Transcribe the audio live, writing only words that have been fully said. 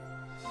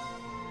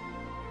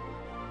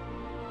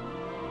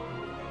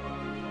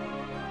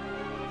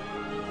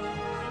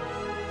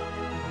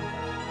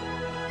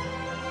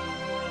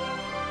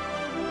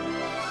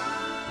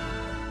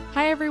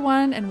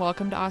everyone, and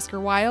welcome to Oscar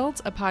Wild,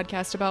 a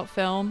podcast about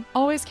film,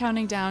 always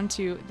counting down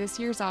to this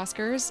year's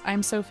Oscars.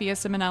 I'm Sophia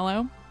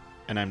Simonello.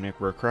 And I'm Nick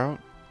Rookrout.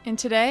 And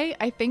today,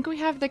 I think we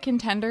have the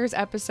Contenders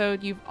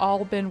episode you've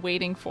all been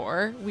waiting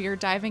for. We are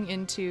diving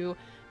into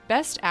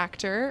Best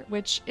Actor,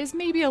 which is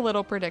maybe a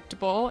little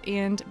predictable,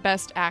 and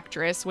Best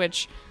Actress,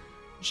 which,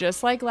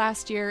 just like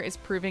last year, is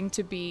proving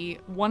to be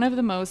one of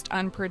the most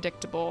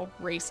unpredictable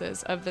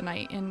races of the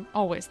night, and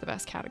always the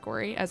best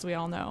category, as we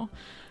all know.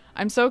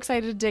 I'm so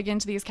excited to dig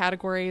into these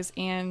categories,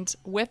 and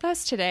with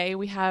us today,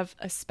 we have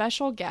a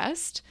special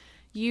guest.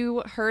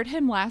 You heard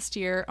him last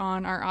year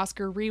on our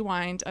Oscar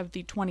Rewind of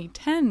the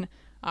 2010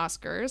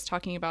 Oscars,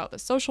 talking about The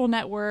Social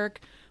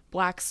Network,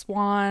 Black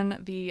Swan,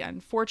 the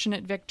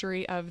unfortunate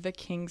victory of The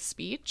King's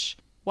Speech.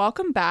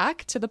 Welcome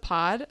back to the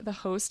pod. The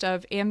host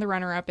of And the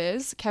Runner-Up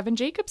is Kevin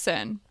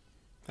Jacobsen.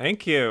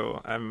 Thank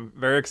you. I'm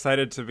very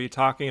excited to be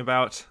talking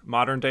about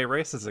modern day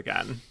races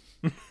again.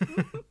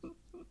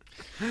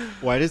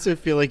 Why does it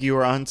feel like you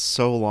were on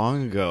so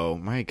long ago?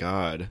 My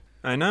God.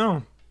 I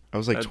know. I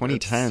was like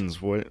 2010s.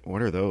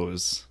 What are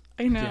those?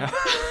 I know. Yeah.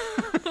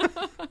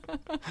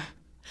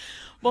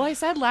 Well, I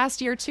said last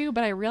year too,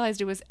 but I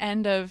realized it was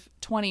end of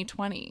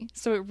 2020.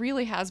 So it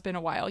really has been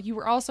a while. You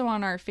were also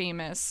on our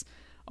famous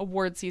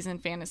award season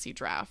fantasy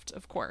draft,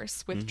 of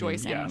course, with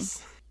Joyce Ng.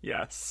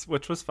 Yes,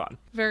 which was fun.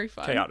 Very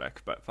fun.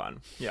 Chaotic, but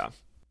fun. Yeah.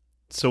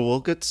 So we'll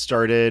get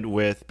started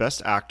with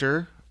Best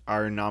Actor.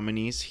 Our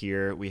nominees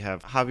here, we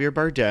have Javier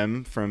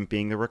Bardem from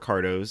Being the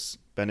Ricardos,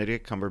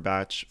 Benedict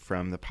Cumberbatch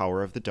from The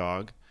Power of the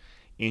Dog,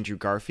 Andrew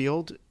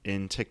Garfield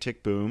in Tick,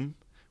 Tick, Boom,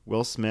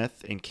 Will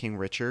Smith in King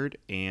Richard,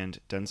 and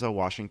Denzel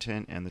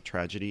Washington and The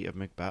Tragedy of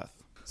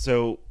Macbeth.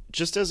 So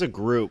just as a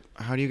group,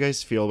 how do you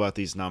guys feel about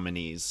these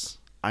nominees?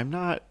 I'm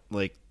not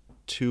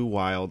too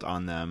wild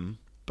on them,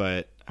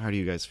 but how do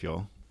you guys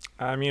feel?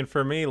 I mean,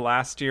 for me,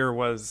 last year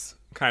was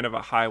kind of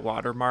a high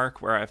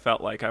watermark where I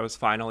felt like I was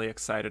finally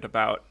excited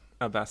about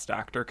a Best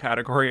Actor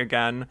category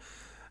again.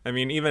 I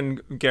mean,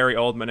 even Gary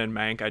Oldman in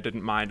Mank, I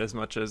didn't mind as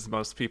much as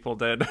most people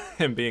did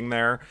him being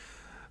there.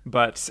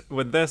 But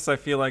with this, I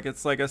feel like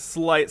it's like a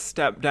slight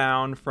step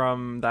down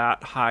from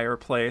that higher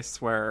place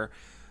where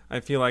I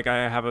feel like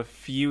I have a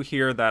few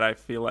here that I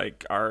feel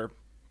like are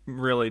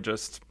really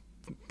just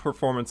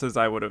performances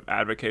I would have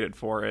advocated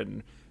for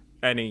in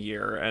any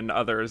year. And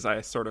others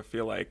I sort of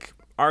feel like,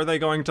 are they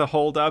going to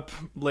hold up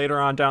later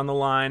on down the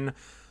line?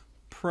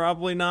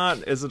 Probably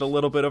not. Is it a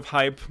little bit of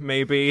hype?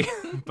 Maybe.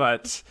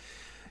 But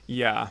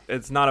yeah,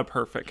 it's not a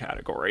perfect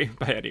category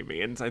by any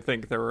means. I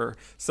think there were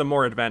some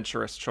more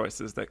adventurous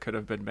choices that could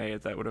have been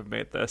made that would have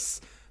made this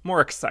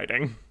more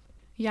exciting.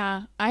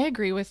 Yeah, I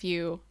agree with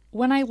you.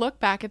 When I look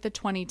back at the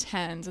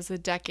 2010s as a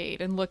decade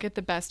and look at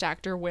the Best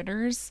Actor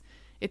winners,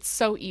 it's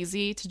so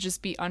easy to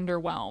just be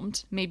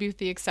underwhelmed. Maybe with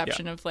the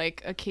exception of a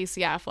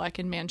Casey Affleck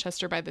in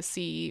Manchester by the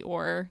Sea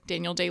or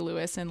Daniel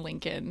Day-Lewis in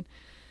Lincoln.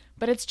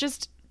 But it's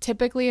just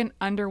typically an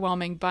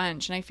underwhelming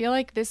bunch. And I feel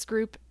like this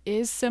group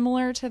is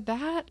similar to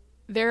that.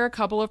 There are a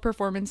couple of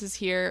performances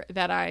here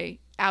that I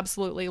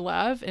absolutely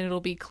love, and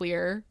it'll be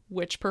clear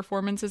which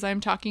performances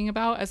I'm talking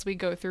about as we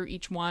go through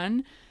each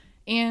one.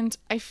 And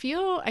I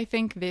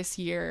think this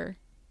year,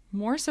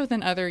 more so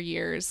than other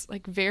years,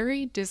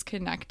 very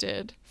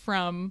disconnected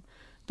from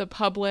the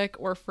public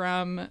or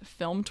from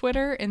film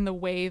Twitter in the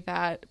way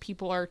that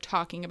people are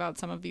talking about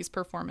some of these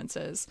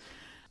performances.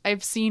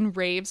 I've seen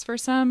raves for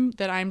some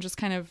that I'm just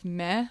kind of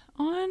meh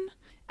on.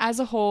 As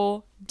a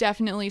whole,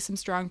 definitely some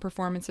strong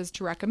performances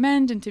to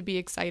recommend and to be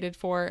excited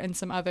for, and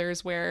some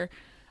others where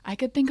I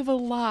could think of a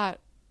lot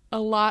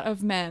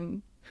of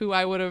men who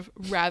I would have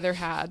rather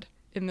had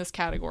in this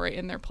category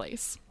in their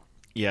place.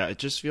 Yeah, it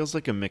just feels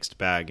like a mixed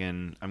bag,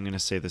 and I'm going to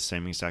say the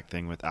same exact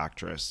thing with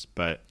actress,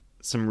 but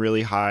some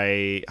really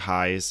high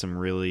highs, some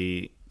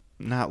really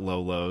not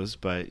low lows,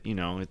 but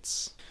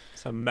it's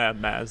some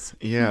mad maz.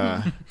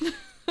 Yeah.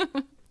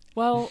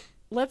 Well,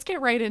 let's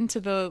get right into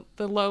the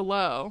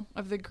low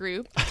of the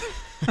group.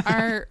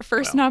 Our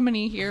first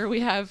nominee here, we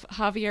have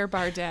Javier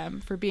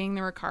Bardem for Being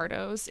the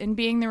Ricardos. In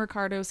Being the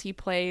Ricardos, he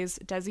plays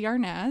Desi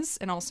Arnaz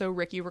and also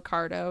Ricky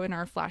Ricardo in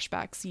our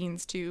flashback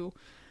scenes to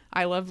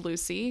I Love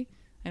Lucy.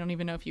 I don't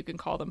even know if you can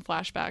call them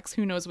flashbacks.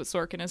 Who knows what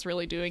Sorkin is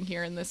really doing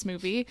here in this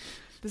movie.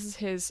 This is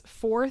his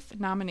fourth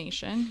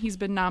nomination. He's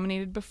been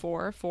nominated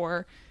before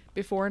for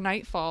Before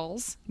Night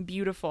Falls,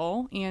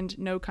 Beautiful, and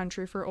No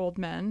Country for Old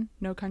Men.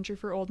 No Country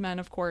for Old Men,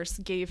 of course,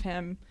 gave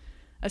him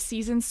a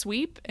season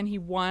sweep, and he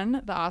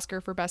won the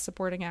Oscar for Best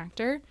Supporting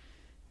Actor.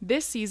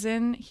 This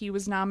season, he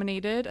was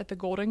nominated at the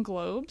Golden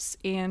Globes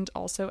and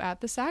also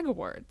at the SAG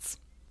Awards.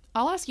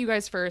 I'll ask you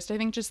guys first. I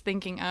think just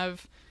thinking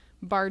of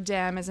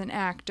Bardem as an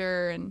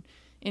actor and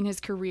in his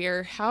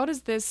career, how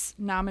does this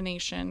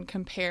nomination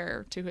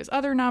compare to his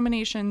other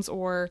nominations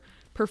or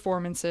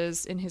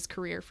performances in his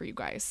career for you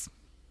guys?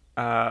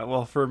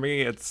 Well, for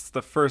me, it's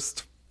the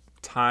first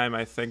time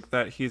I think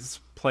that he's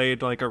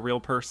played like a real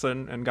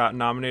person and got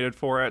nominated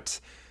for it.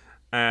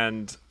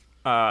 And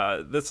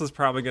this is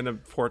probably going to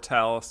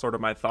foretell sort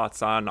of my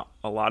thoughts on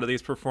a lot of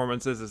these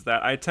performances, is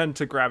that I tend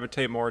to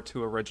gravitate more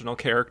to original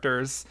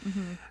characters.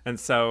 And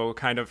so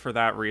kind of for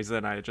that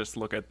reason, I just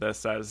look at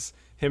this as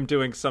him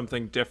doing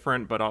something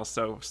different, but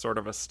also sort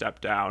of a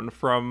step down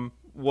from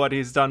what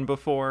he's done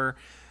before.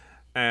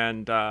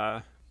 And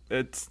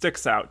it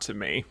sticks out to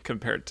me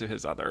compared to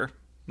his other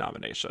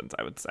nominations,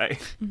 I would say.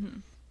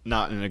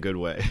 Not in a good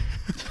way.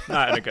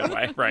 Not in a good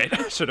way, right?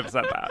 I should have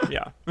said that,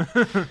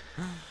 yeah.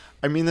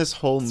 I mean, this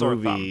whole Sort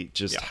of movie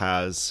just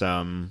has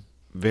some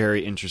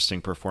very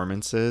interesting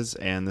performances,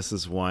 and this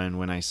is one,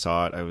 when I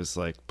saw it, I was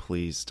like,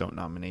 please don't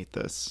nominate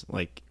this.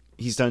 Like,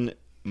 he's done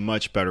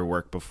much better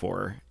work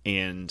before,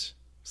 and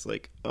it's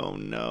like, oh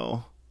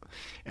no.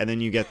 And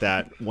then you get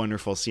that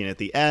wonderful scene at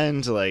the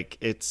end. Like,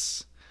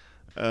 it's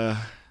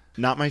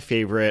not my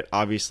favorite.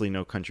 Obviously,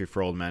 No Country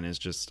for Old Men is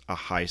just a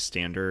high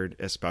standard,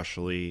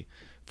 especially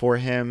for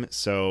him.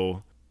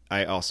 So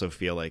I also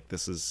feel like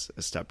this is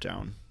a step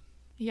down.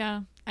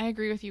 Yeah, I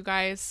agree with you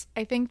guys.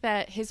 I think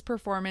that his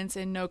performance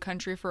in No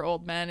Country for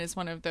Old Men is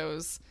one of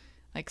those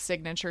like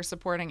signature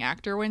supporting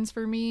actor wins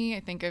for me.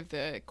 I think of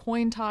the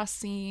coin toss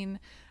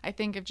scene. I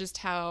think of just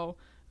how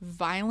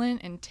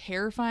violent and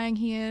terrifying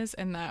he is,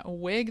 and that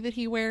wig that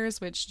he wears,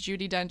 which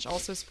Judi Dench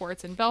also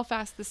sports in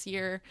Belfast this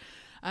year.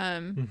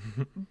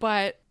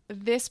 But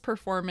this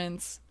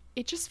performance,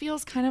 it just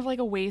feels kind of like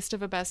a waste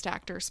of a Best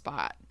Actor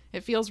spot.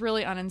 It feels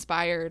really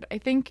uninspired. I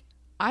think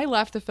I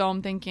left the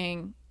film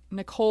thinking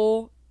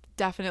Nicole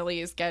definitely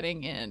is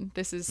getting in.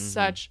 This is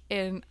such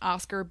an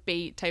Oscar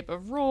bait type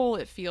of role.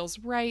 It feels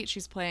right.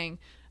 She's playing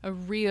a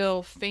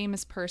real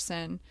famous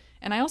person.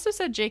 And I also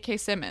said J.K.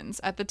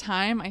 Simmons. At the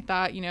time, I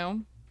thought,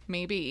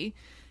 maybe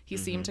he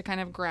seemed to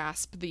kind of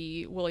grasp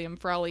the William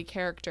Frawley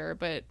character,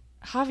 but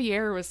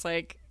Javier was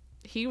like,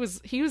 he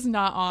was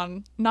not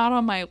on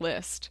my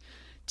list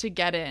to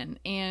get in.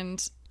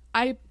 And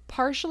I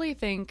partially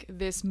think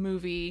this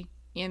movie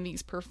and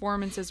these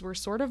performances were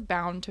sort of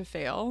bound to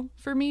fail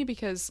for me,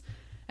 because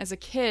as a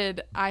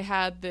kid, I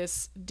had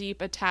this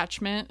deep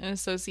attachment and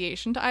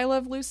association to I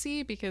Love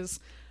Lucy, because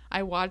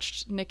I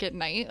watched Nick at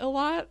Night a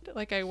lot.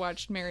 Like, I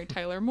watched Mary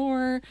Tyler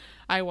Moore.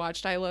 I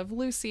watched I Love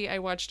Lucy. I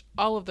watched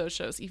all of those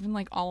shows, even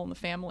like All in the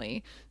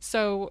Family.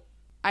 So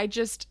I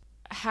just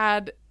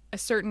had a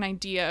certain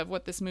idea of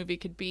what this movie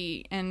could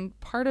be. And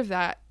part of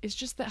that is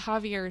just that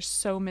Javier is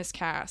so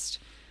miscast.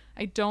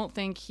 I don't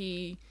think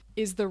he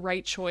is the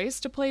right choice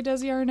to play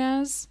Desi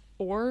Arnaz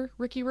or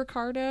Ricky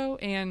Ricardo.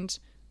 And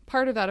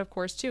part of that, of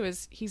course, too,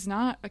 is he's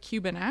not a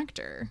Cuban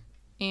actor.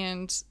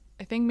 And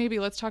I think maybe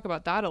let's talk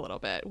about that a little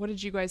bit. What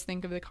did you guys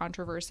think of the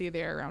controversy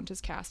there around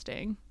his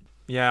casting?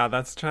 Yeah,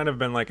 that's kind of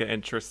been like an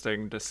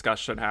interesting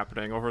discussion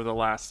happening over the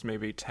last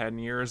maybe 10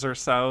 years or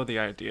so. The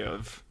idea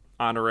of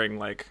honoring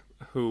like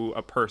who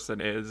a person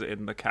is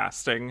in the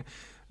casting,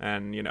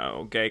 and,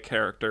 gay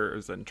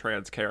characters and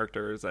trans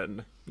characters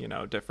and,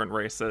 different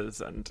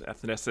races and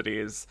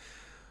ethnicities.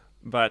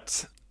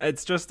 But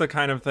it's just the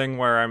kind of thing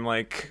where I'm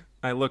like,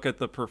 I look at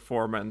the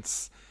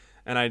performance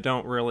and I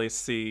don't really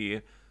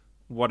see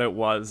what it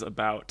was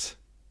about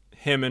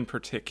him in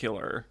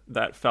particular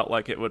that felt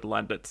like it would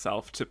lend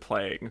itself to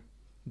playing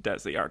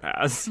Desi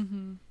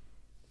Arnaz.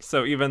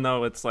 So even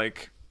though it's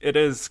like, it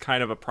is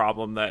kind of a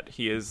problem that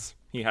he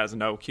has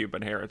no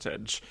Cuban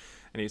heritage,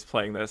 and he's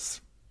playing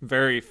this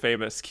very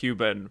famous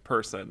Cuban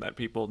person that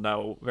people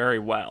know very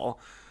well,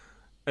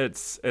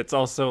 it's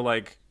also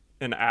like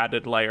an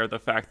added layer, the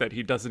fact that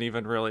he doesn't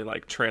even really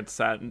like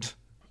transcend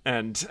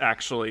and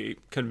actually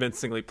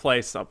convincingly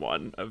play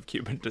someone of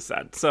Cuban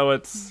descent. So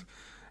it's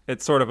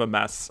sort of a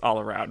mess all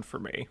around for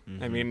me.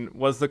 I mean,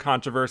 was the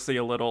controversy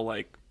a little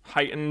like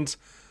heightened?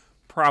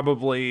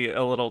 Probably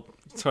a little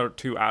sort of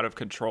too out of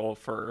control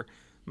for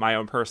my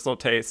own personal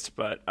taste,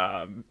 but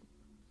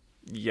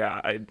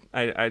yeah,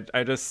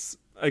 I just,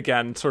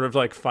 again, sort of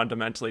like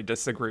fundamentally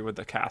disagree with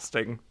the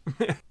casting.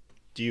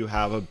 Do you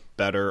have a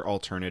better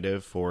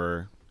alternative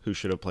for who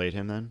should have played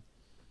him then?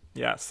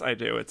 Yes, I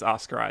do. It's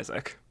Oscar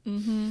Isaac.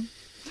 Thank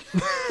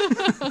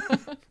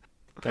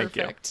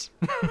Perfect.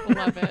 You.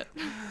 Love it.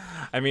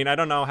 I mean, I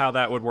don't know how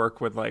that would work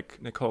with like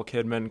Nicole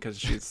Kidman, because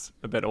she's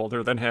a bit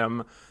older than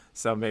him,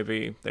 so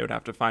maybe they would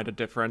have to find a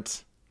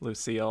different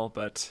Lucille,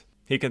 but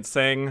he can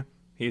sing.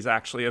 He's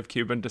actually of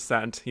Cuban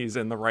descent. He's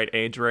in the right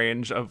age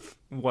range of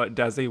what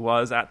Desi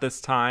was at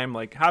this time.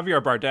 Like, Javier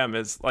Bardem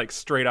is like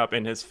straight up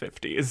in his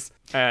 50s.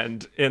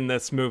 And in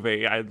this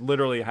movie, I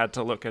literally had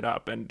to look it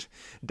up, and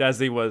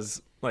Desi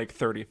was like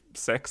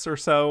 36 or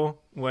so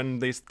when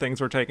these things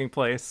were taking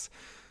place.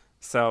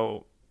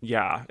 So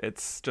yeah,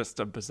 it's just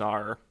a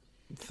bizarre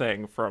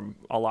thing from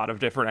a lot of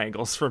different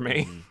angles for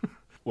me.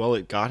 Well,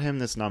 it got him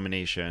this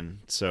nomination,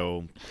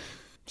 so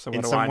in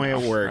what some way know,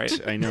 it worked.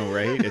 right? I know,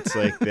 right? It's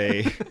like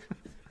they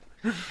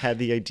had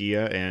the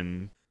idea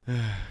and...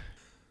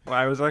 Well,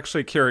 I was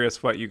actually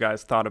curious what you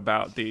guys thought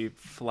about the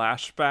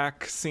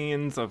flashback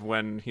scenes of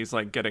when he's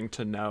like getting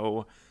to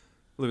know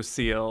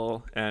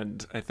Lucille,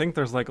 and I think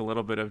there's like a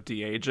little bit of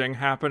de-aging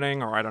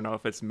happening, or I don't know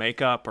if it's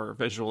makeup or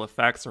visual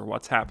effects or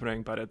what's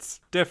happening, but it's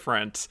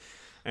different.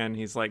 and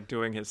he's like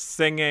doing his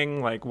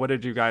singing. Like, what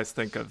did you guys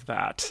think of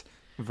that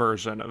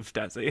version of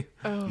Desi?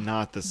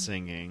 Not the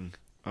singing.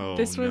 Oh,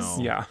 This was-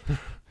 no. Yeah.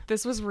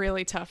 This was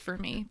really tough for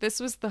me. This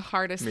was the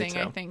hardest Me thing,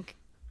 I too. think,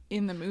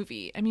 in the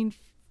movie. I mean,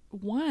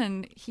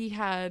 one, he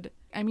had,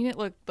 I mean, it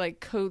looked like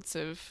coats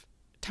of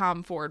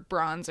Tom Ford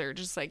bronzer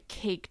just like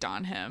caked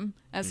on him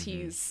as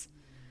he's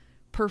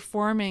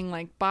performing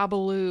like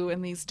Babalu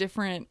and these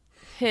different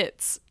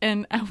hits.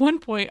 And at one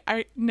point,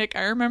 Nick,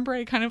 I remember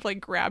I kind of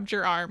like grabbed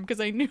your arm because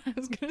I knew I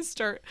was going to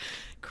start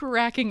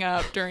cracking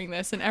up during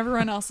this, and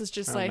everyone else is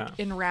just like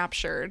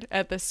enraptured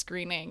at the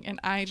screening. And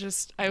I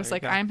was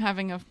like, I'm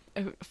having a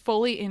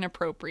fully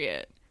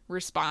inappropriate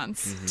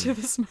response to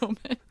this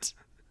moment.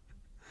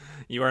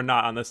 You are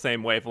not on the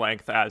same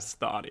wavelength as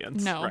the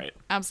audience. No, Right.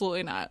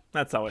 absolutely not.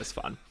 That's always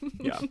fun.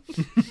 Yeah.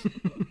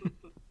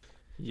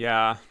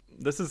 Yeah.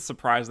 This is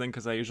surprising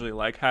because I usually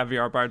like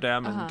Javier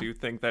Bardem and do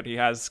think that he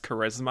has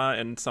charisma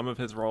in some of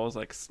his roles,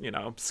 like, you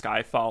know,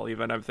 Skyfall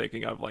even. I'm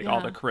thinking of like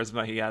all the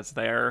charisma he has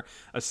there.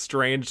 A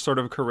strange sort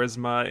of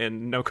charisma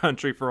in No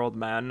Country for Old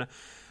Men.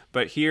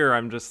 But here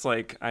I'm just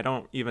like, I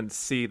don't even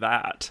see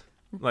that.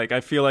 Like, I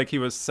feel like he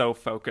was so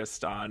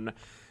focused on,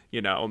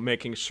 you know,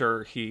 making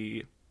sure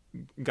he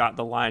got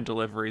the line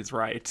deliveries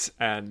right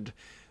and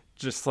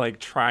just like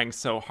trying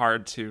so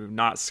hard to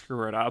not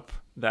screw it up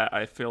that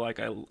I feel like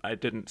I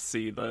didn't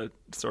see the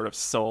sort of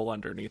soul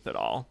underneath it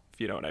all,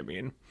 if you know what I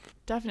mean.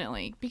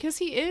 Definitely. Because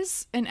he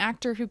is an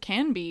actor who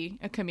can be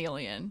a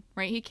chameleon,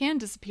 right? He can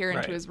disappear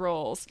into Right. his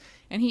roles,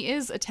 and he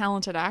is a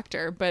talented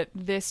actor, but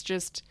this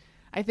just,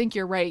 I think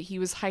you're right. He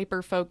was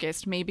hyper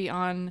focused maybe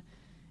on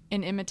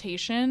an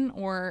imitation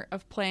or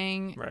of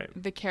playing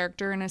the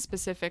character in a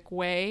specific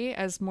way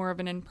as more of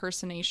an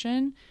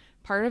impersonation.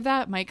 Part of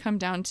that might come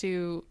down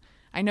to,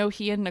 I know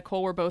he and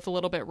Nicole were both a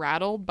little bit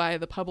rattled by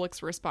the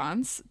public's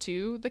response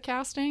to the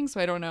casting,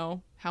 so I don't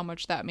know how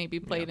much that maybe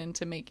played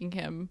into making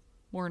him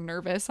more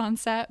nervous on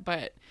set,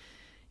 but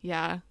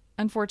yeah,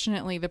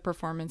 unfortunately the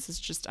performance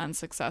is just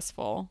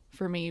unsuccessful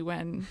for me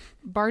when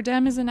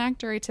Bardem is an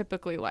actor I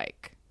typically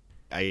like.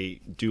 I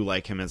do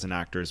like him as an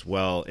actor as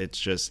well. It's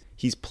just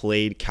he's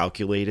played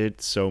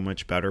calculated so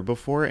much better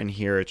before, and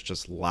here it's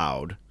just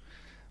loud.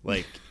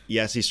 Like,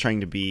 yes, he's trying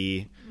to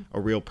be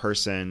a real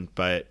person,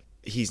 but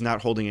he's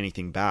not holding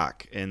anything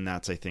back, and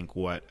that's, I think,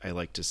 what I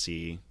like to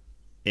see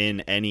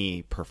in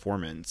any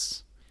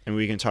performance. And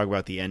we can talk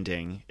about the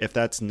ending. If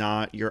that's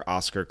not your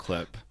Oscar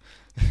clip,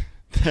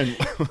 then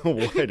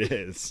what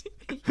is?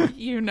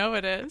 You know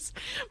it is.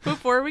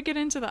 Before we get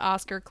into the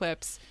Oscar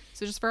clips,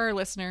 so just for our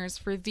listeners,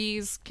 for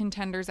these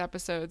Contenders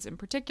episodes in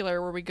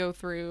particular, where we go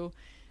through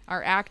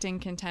our acting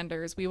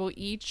contenders, we will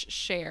each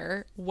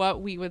share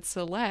what we would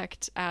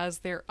select as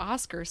their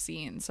Oscar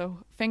scene. So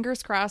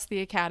fingers crossed the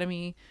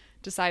Academy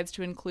decides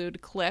to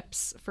include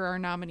clips for our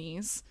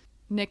nominees.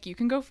 Nick, you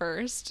can go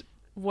first.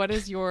 What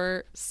is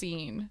your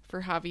scene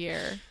for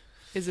Javier?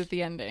 Is it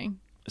the ending?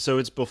 So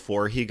it's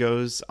before he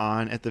goes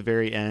on at the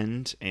very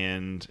end,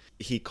 and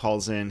he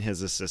calls in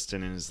his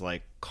assistant and is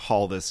like,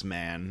 call this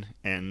man.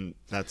 And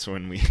that's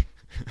when we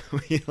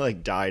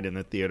like died in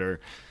the theater.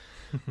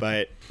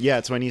 But yeah,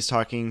 it's when he's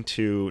talking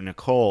to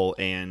Nicole,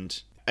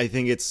 and I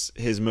think it's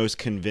his most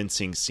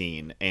convincing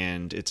scene,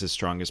 and it's his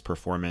strongest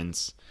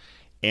performance.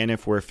 And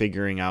if we're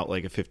figuring out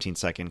like a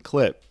 15-second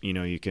clip, you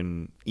know, you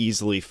can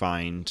easily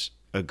find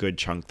a good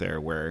chunk there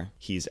where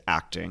he's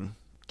acting.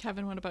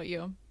 Kevin, what about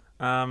you?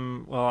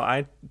 Well,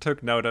 I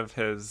took note of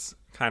his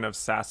kind of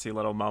sassy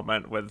little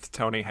moment with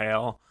Tony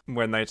Hale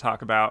when they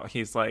talk about,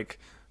 he's like,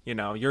 you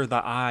know, you're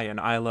the I and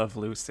I love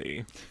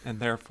Lucy, and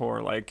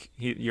therefore, like,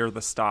 you're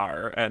the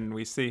star. And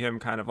we see him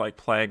kind of like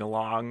playing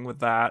along with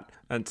that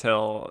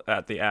until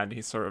at the end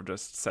he sort of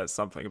just says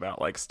something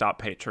about like, stop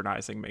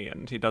patronizing me,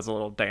 and he does a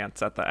little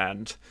dance at the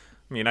end.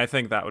 I mean, I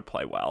think that would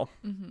play well.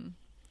 Mm-hmm.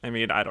 I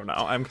mean, I don't know.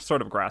 I'm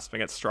sort of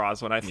grasping at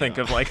straws when I think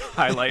of like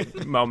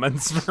highlight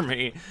moments for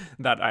me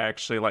that I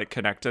actually like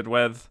connected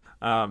with.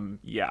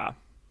 Yeah.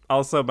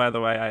 Also, by the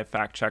way, I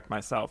fact-checked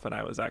myself, and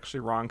I was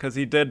actually wrong, because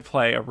he did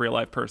play a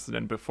real-life person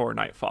in Before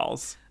Night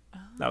Falls.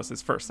 That was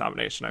his first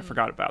nomination. I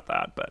forgot about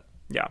that, but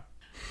yeah.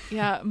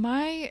 Yeah,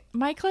 my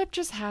clip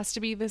just has to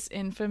be this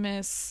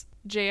infamous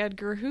J.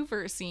 Edgar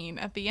Hoover scene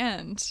at the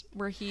end,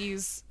 where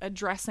he's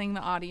addressing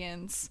the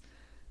audience,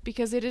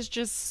 because it is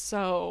just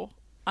so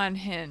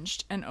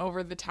unhinged and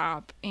over the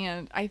top.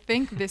 And I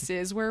think this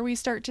is where we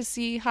start to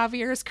see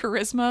Javier's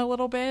charisma a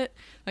little bit,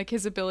 like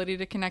his ability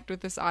to connect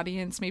with this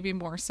audience, maybe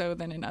more so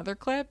than in other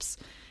clips.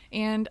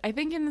 And I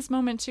think in this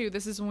moment too,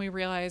 this is when we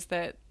realize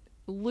that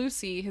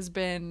Lucy has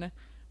been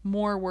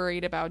more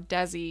worried about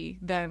Desi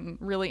than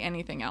really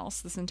anything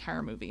else this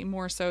entire movie,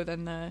 more so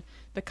than the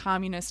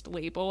communist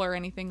label or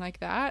anything like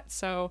that.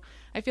 So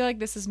I feel like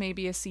this is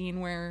maybe a scene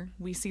where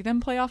we see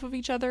them play off of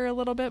each other a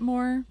little bit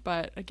more,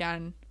 but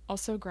again,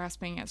 also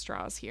grasping at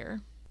straws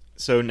here.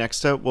 So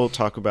next up, we'll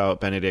talk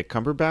about Benedict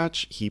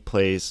Cumberbatch. He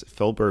plays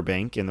Phil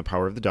Burbank in The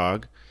Power of the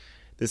Dog.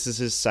 This is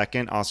his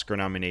second Oscar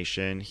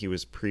nomination. He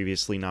was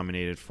previously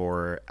nominated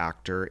for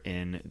actor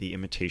in The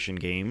Imitation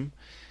Game.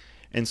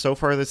 And so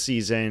far this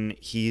season,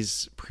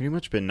 he's pretty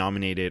much been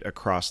nominated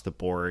across the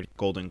board.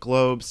 Golden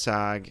Globe,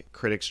 SAG,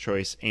 Critics'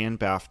 Choice, and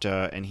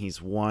BAFTA. And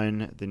he's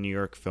won the New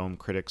York Film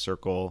Critics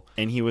Circle.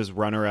 And he was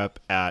runner-up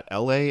at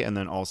LA and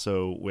then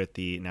also with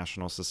the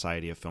National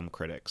Society of Film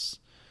Critics.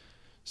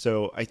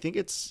 So I think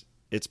it's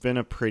been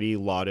a pretty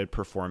lauded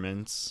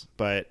performance.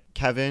 But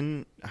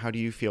Kevin, how do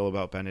you feel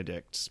about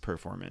Benedict's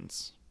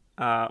performance?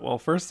 Well,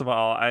 first of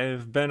all,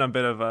 I've been a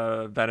bit of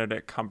a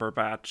Benedict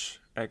Cumberbatch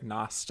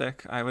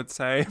agnostic, I would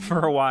say, for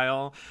a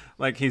while.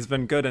 Like, he's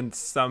been good in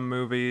some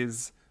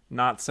movies,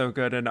 not so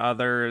good in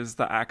others.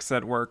 The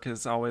accent work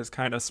is always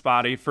kind of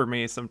spotty for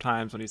me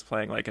sometimes when he's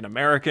playing like an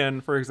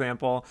American, for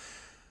example.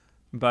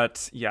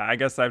 But yeah, I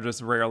guess I've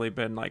just rarely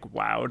been like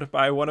wowed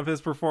by one of his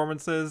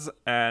performances.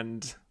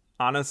 And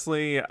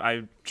honestly,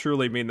 I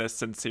truly mean this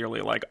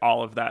sincerely, like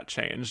all of that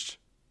changed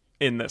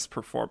in this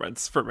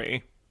performance for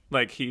me.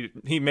 Like he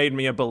made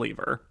me a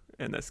believer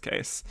in this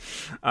case.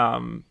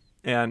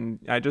 And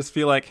I just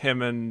feel like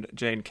him and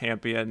Jane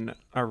Campion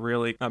are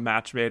really a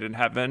match made in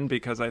heaven,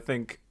 because I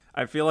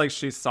feel like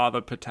she saw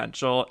the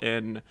potential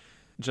in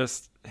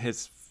just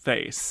his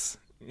face,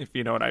 if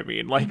you know what I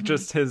mean. Like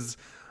just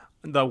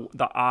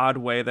the odd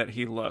way that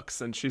he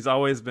looks. And she's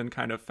always been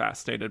kind of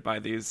fascinated by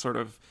these sort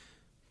of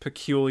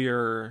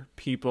peculiar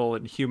people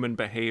and human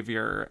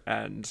behavior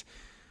and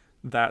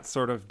that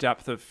sort of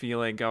depth of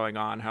feeling going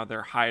on, how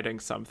they're hiding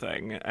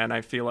something. And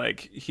I feel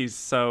like he's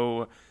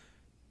so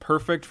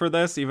perfect for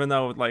this, even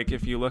though like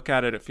if you look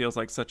at it, it feels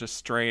like such a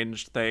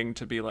strange thing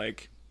to be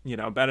like, you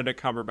know,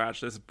 Benedict Cumberbatch,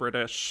 this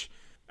British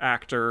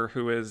actor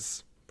who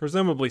is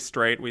presumably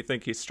straight, we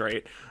think he's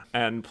straight,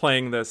 and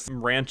playing this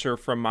rancher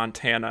from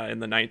Montana in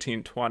the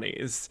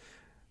 1920s.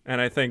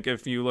 And I think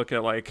if you look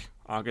at like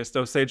August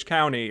Osage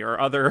County or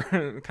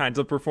other kinds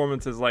of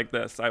performances like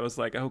this, I was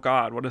like, oh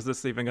God, what is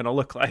this even going to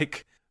look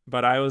like?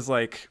 But I was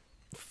like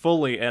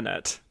fully in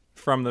it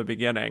from the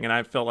beginning, and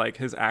I feel like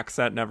his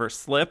accent never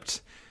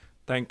slipped,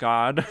 thank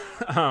God.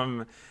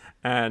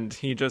 And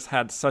he just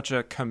had such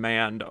a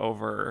command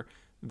over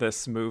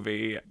this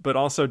movie, but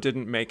also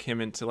didn't make him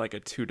into like a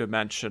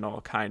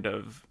two-dimensional kind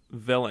of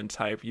villain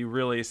type. You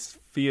really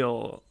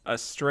feel a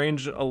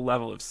strange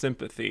level of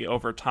sympathy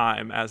over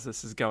time as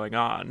this is going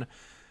on.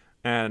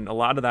 And a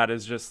lot of that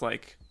is just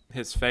like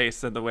his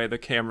face and the way the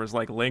camera's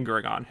like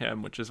lingering on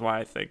him, which is why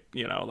I think,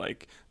 you know,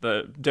 like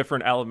the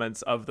different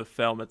elements of the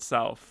film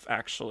itself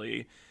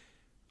actually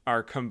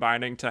are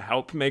combining to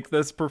help make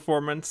this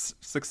performance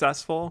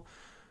successful.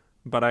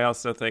 But I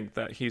also think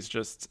that he's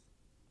just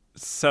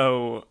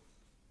so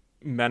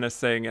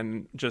menacing,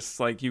 and just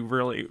like you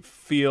really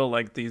feel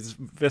like these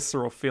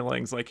visceral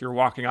feelings, like you're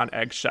walking on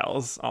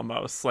eggshells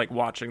almost, like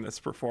watching this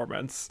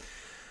performance.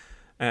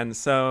 And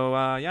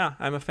so, yeah,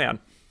 I'm a fan.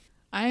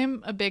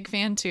 I'm a big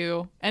fan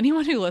too.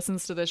 Anyone who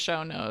listens to this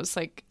show knows,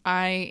 like,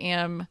 I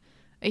am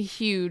a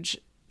huge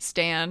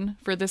stan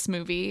for this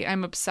movie.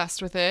 I'm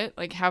obsessed with it,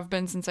 like have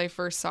been since I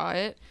first saw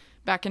it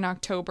back in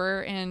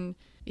October. And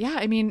yeah,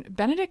 I mean,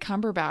 Benedict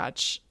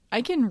Cumberbatch,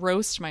 I can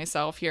roast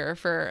myself here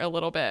for a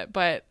little bit,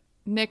 but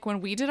Nick, when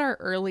we did our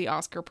early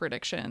Oscar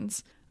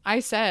predictions,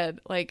 I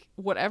said, like,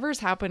 whatever's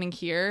happening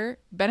here,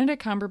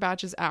 Benedict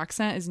Cumberbatch's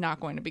accent is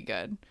not going to be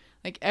good.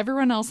 Like,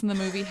 everyone else in the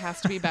movie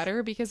has to be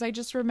better, because I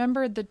just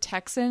remembered the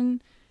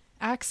Texan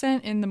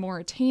accent in the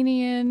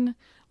Mauritanian.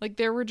 Like,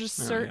 there were just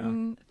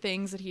certain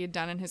things that he had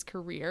done in his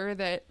career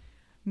that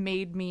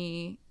made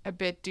me a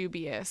bit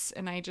dubious.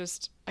 And I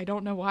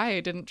don't know why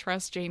I didn't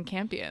trust Jane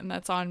Campion.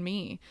 That's on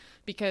me,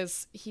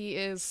 because he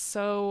is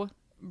so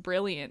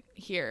brilliant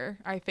here,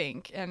 I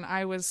think. And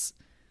I was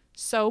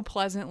so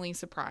pleasantly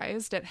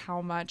surprised at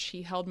how much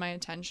he held my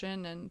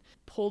attention and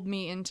pulled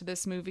me into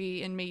this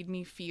movie and made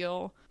me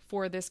feel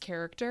for this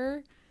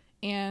character.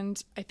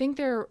 And I think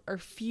there are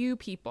few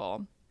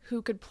people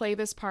who could play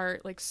this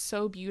part like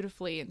so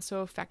beautifully and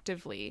so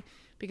effectively,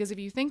 because if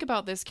you think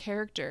about this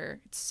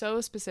character, it's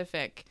so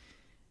specific.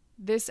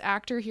 This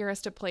actor here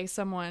has to play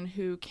someone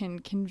who can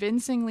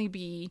convincingly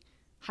be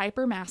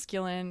hyper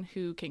masculine,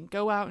 who can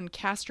go out and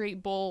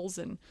castrate bulls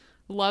and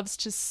loves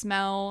to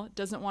smell,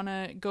 doesn't want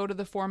to go to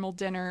the formal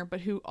dinner, but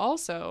who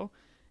also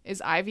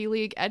is Ivy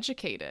League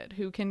educated,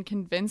 who can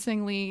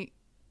convincingly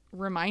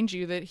remind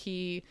you that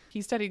he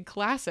studied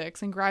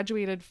classics and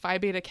graduated Phi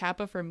Beta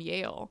Kappa from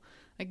Yale.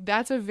 Like,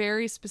 that's a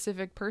very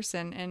specific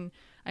person, and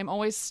I'm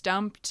always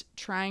stumped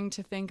trying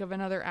to think of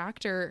another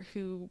actor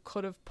who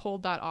could have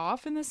pulled that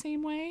off in the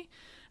same way,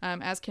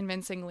 as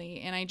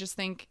convincingly. And I just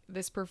think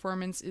this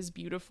performance is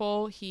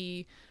beautiful.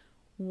 He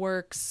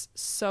works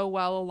so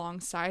well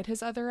alongside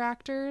his other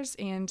actors,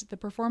 and the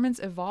performance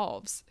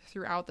evolves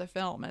throughout the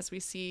film as we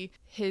see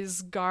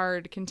his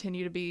guard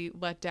continue to be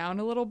let down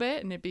a little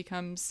bit, and it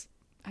becomes,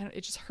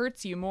 it just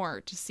hurts you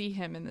more to see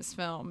him in this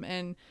film.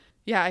 And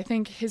yeah, I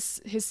think his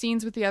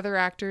scenes with the other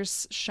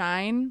actors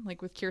shine,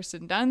 like with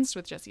Kirsten Dunst,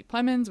 with Jesse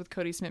Plemons, with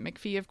Cody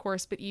Smith-McPhee, of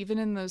course, but even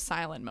in those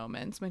silent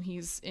moments when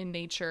he's in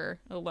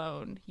nature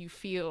alone, you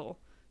feel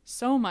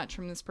so much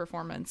from this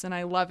performance, and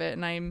I love it.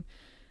 And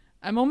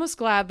I'm almost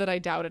glad that I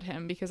doubted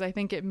him because I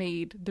think it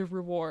made the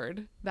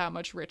reward that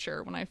much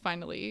richer when I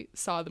finally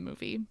saw the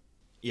movie.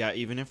 Yeah,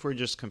 even if we're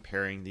just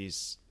comparing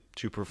these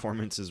two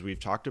performances we've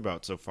talked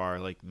about so far,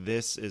 like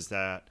this is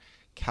that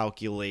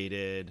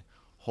calculated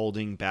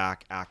holding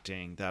back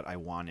acting that I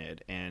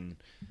wanted. And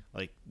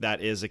like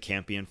that is a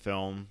Campion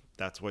film.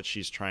 That's what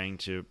she's trying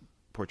to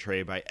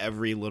portray by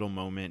every little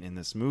moment in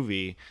this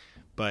movie,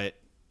 but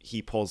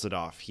he pulls it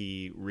off.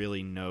 He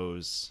really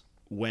knows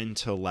when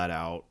to let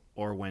out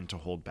or when to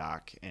hold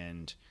back.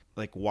 And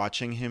like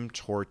watching him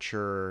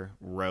torture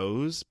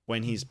Rose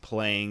when he's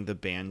playing the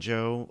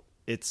banjo,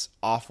 it's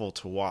awful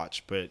to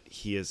watch, but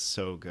he is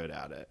so good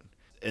at it.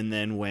 And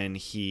then when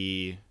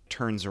he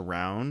turns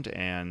around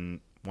and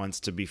wants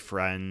to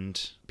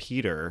befriend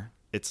Peter,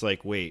 it's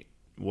like, wait,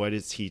 what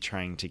is he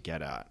trying to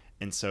get at?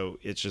 And so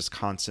it's just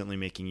constantly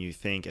making you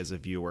think as a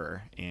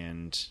viewer.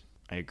 And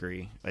I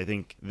agree. I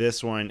think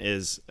this one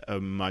is a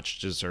much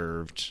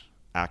deserved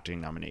acting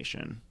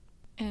nomination.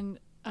 And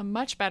a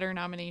much better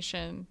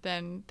nomination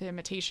than The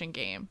Imitation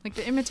Game. Like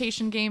The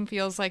Imitation Game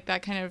feels like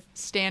that kind of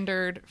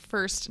standard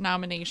first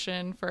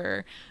nomination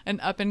for an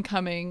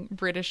up-and-coming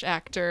British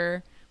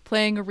actor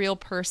playing a real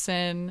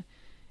person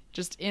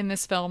just in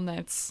this film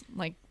that's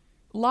like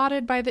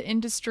lauded by the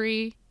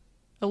industry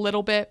a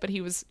little bit, but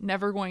he was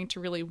never going to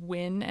really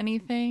win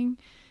anything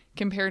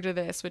compared to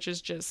this, which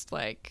is just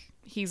like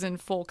he's in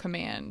full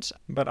command.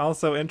 But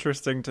also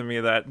interesting to me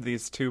that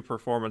these two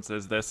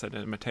performances, this and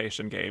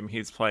Imitation Game,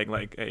 he's playing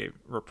like a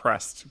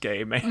repressed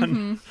gay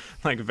man,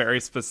 like very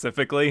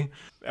specifically.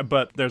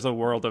 But there's a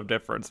world of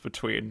difference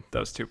between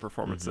those two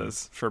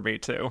performances for me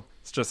too.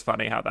 It's just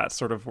funny how that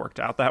sort of worked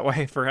out that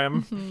way for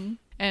him.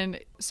 And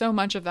so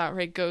much of that,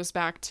 right, goes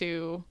back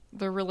to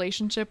the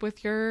relationship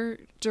with your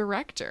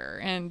director.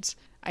 And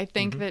I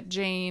think that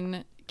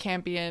Jane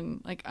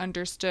Campion like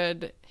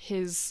understood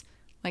his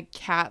like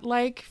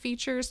cat-like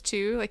features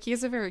too. Like he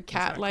has a very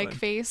cat-like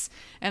face,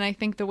 and I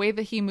think the way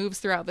that he moves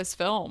throughout this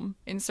film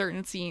in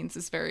certain scenes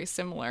is very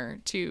similar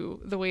to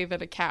the way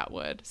that a cat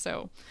would.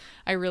 So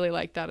I really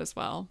like that as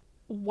well.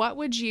 What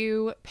would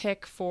you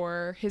pick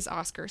for his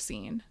Oscar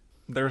scene?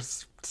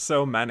 There's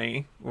so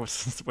many,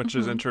 which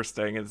is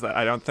interesting, is that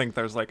I don't think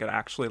there's like an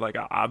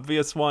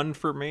obvious one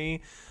for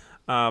me,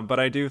 but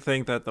I do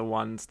think that the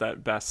ones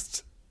that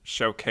best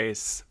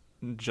showcase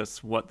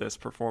just what this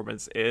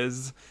performance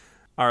is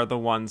are the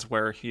ones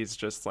where he's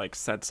just like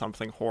said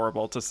something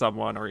horrible to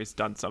someone or he's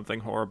done something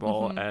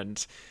horrible,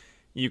 and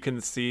you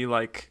can see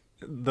like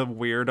the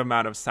weird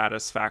amount of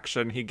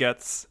satisfaction he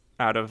gets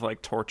out of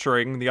like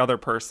torturing the other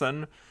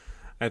person.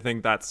 I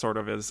think that sort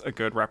of is a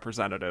good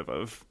representative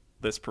of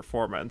this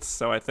performance.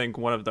 So I think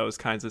one of those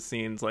kinds of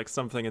scenes, like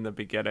something in the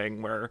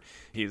beginning where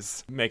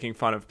he's making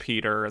fun of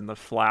Peter and the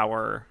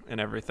flower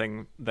and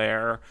everything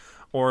there,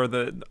 or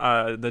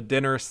the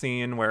dinner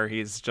scene where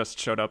he's just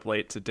showed up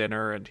late to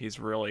dinner and he's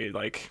really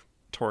like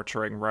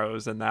torturing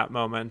Rose in that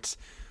moment.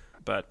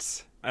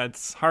 But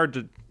it's hard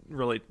to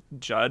really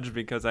judge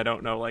because I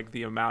don't know like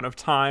the amount of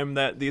time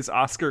that these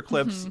Oscar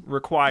clips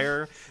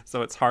require,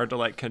 so it's hard to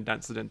like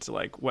condense it into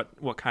like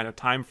what kind of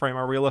time frame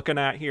are we looking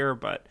at here.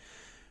 But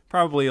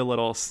probably a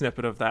little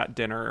snippet of that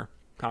dinner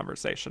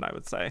conversation, I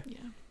would say. Yeah.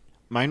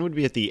 Mine would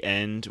be at the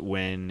end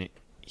when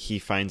he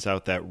finds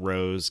out that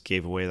Rose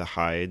gave away the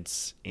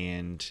hides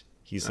and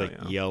he's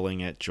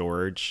yelling at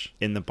George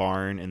in the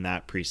barn, and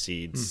that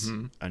precedes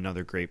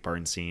another great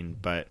barn scene.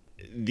 But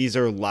these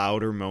are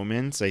louder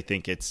moments. I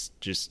think it's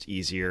just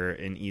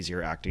an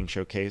easier acting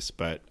showcase,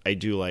 but I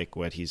do like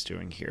what he's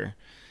doing here.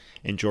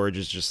 And George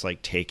is just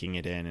like taking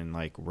it in and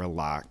like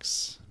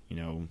relax, you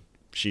know,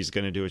 she's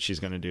going to do what she's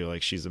going to do.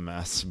 Like she's a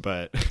mess,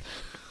 but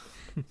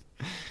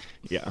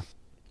yeah.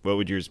 What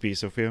would yours be,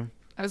 Sophia?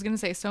 I was going to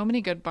say so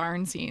many good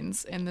barn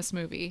scenes in this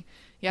movie.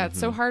 Yeah, it's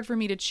so hard for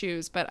me to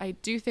choose, but I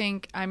do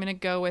think I'm going to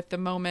go with the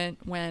moment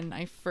when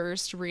I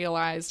first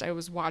realized I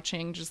was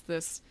watching just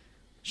this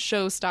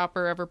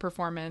showstopper of a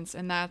performance,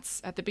 and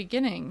that's at the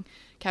beginning.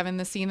 Kevin,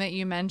 the scene that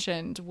you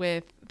mentioned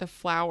with the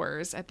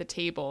flowers at the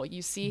table.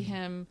 You see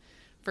him,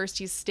 first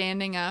he's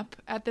standing up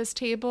at this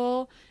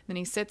table, then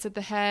he sits at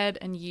the head,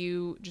 and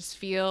you just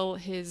feel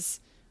his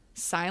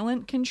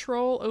silent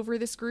control over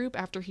this group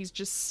after he's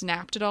just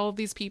snapped at all of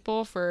these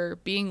people for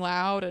being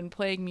loud and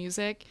playing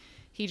music.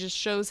 He just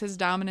shows his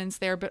dominance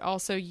there, but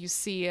also you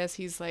see as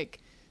he's like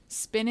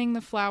spinning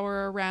the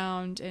flower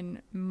around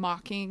and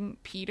mocking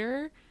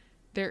Peter,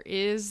 there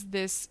is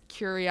this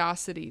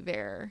curiosity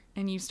there,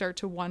 and you start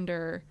to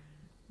wonder,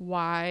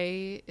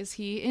 why is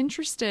he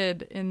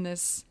interested in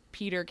this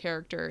Peter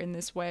character in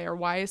this way, or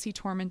why is he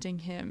tormenting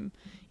him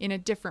in a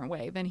different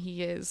way than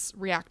he is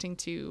reacting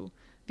to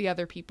the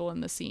other people in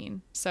the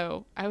scene?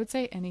 So I would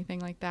say anything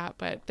like that,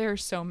 but there are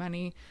so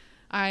many.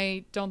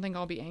 I don't think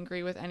I'll be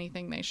angry with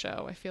anything they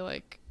show. I feel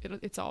like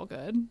it's all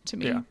good to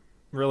me. Yeah,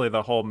 really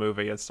the whole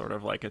movie is sort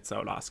of like its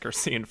own Oscar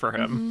scene for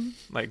him.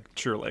 Like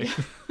truly.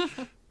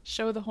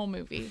 Show the whole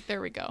movie.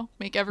 There we go.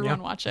 Make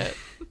everyone watch it.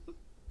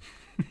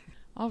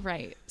 All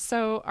right.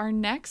 So our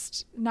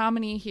next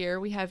nominee here,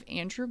 we have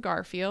Andrew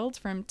Garfield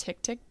from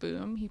Tick, Tick,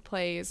 Boom. He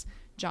plays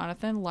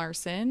Jonathan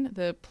Larson,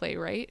 the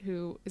playwright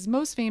who is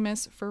most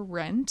famous for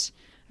Rent,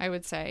 I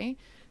would say.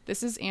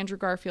 This is Andrew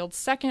Garfield's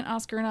second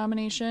Oscar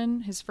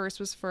nomination. His first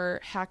was for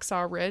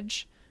Hacksaw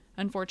Ridge.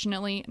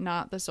 Unfortunately,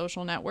 not The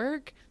Social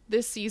Network.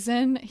 This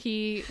season,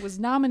 he was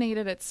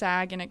nominated at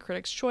SAG and at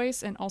Critics'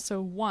 Choice and also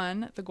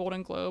won the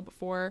Golden Globe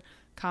for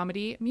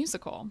Comedy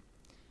Musical.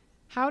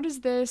 How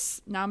does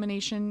this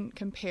nomination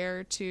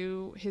compare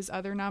to his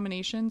other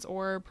nominations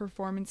or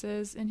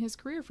performances in his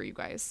career for you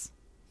guys?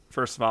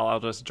 First of all, I'll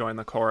just join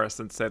the chorus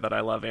and say that I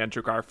love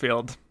Andrew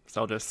Garfield.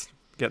 So I'll just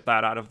get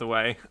that out of the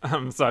way.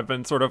 So I've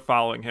been sort of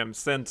following him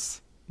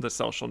since The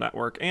Social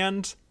Network,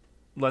 and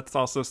let's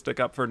also stick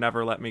up for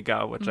Never Let Me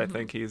Go, which I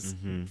think he's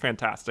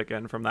fantastic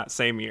in from that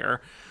same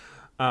year.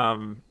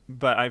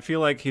 But I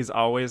feel like he's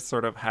always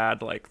sort of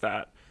had like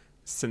that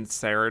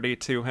sincerity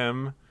to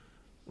him.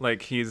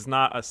 Like, he's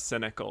not a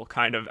cynical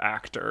kind of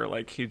actor.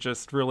 Like, he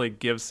just really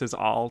gives his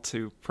all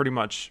to pretty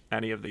much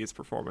any of these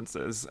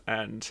performances.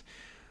 And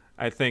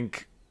I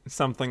think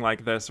something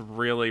like this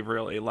really,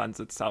 really lends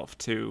itself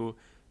to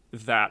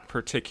that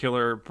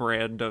particular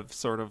brand of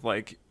sort of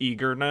like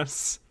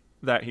eagerness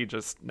that he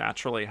just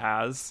naturally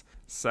has.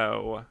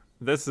 So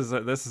this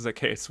is a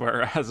case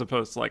where, as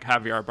opposed to like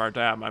Javier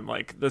Bardem, I'm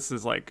like, this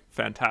is like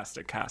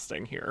fantastic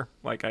casting here.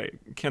 Like, I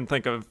can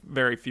think of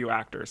very few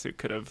actors who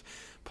could have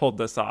pulled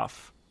this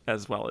off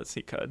as well as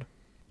he could.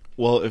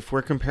 Well, if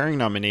we're comparing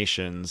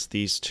nominations,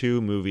 these two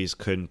movies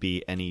couldn't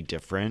be any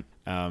different.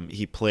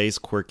 He plays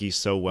quirky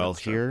so well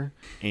here,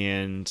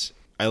 and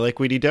I like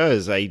what he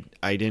does. I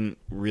didn't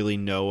really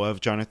know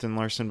of Jonathan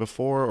Larson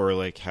before or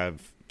like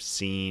have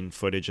seen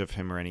footage of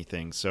him or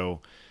anything.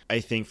 So I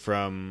think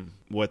from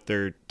what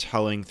they're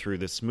telling through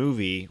this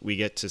movie, we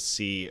get to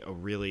see a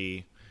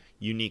really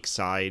unique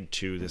side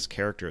to this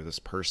character, this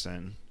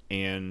person.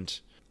 And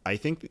I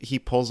think he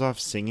pulls off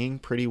singing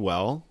pretty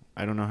well.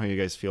 I don't know how you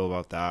guys feel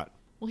about that.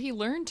 Well, he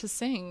learned to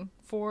sing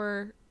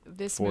for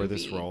this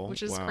this role,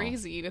 which is wow.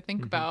 crazy to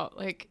think about.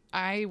 Like,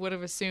 I would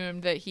have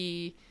assumed that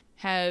he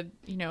had,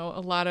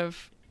 a lot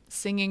of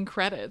singing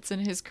credits in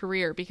his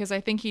career, because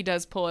I think he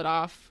does pull it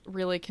off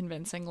really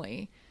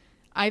convincingly.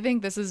 I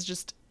think this is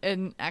just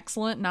an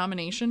excellent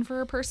nomination for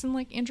a person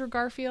like Andrew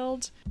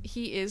Garfield.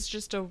 He is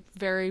just a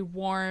very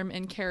warm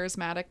and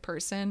charismatic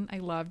person. I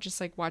love just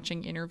like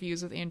watching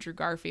interviews with Andrew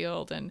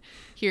Garfield and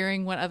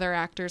hearing what other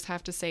actors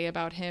have to say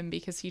about him,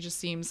 because he just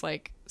seems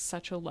like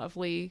such a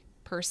lovely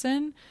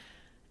person.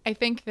 I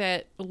think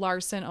that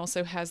Larson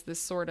also has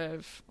this sort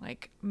of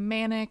like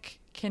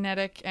manic,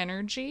 kinetic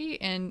energy,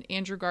 and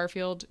Andrew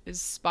Garfield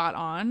is spot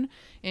on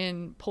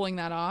in pulling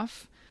that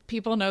off.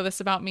 People know this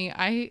about me.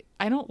 I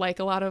don't like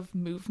a lot of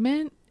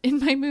movement in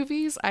my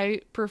movies.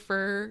 I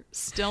prefer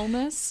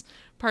stillness.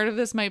 Part of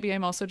this might be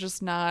I'm also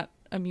just not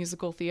a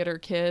musical theater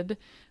kid,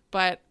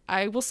 but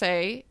I will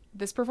say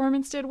this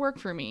performance did work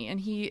for me, and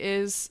he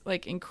is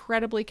like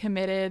incredibly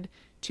committed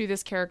to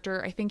this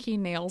character. I think he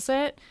nails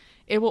it.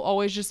 It will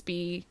always just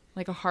be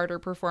like a harder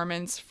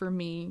performance for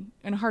me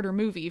and a harder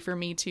movie for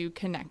me to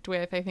connect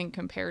with, I think,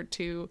 compared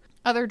to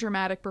other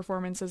dramatic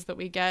performances that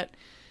we get.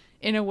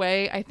 In a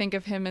way, I think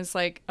of him as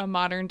like a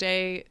modern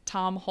day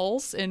Tom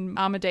Hulce in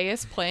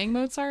Amadeus playing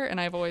Mozart, and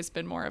I've always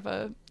been more of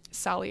a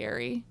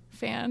Salieri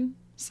fan,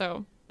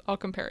 so I'll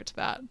compare it to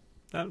that.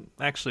 That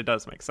actually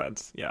does make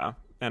sense, yeah.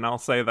 And I'll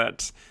say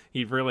that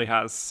he really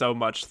has so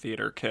much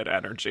theater kid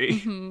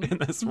energy in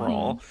this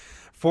role,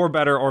 for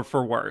better or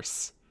for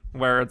worse,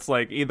 where it's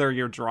like either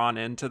you're drawn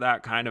into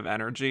that kind of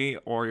energy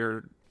or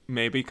you're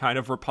maybe kind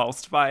of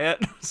repulsed by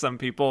it. Some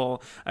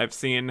people I've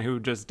seen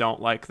who just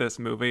don't like this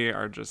movie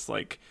are just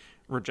like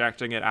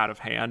rejecting it out of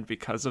hand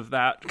because of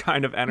that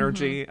kind of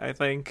energy, I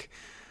think.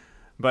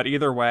 But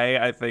either way,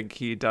 I think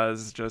he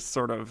does just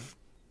sort of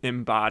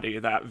embody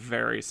that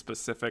very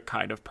specific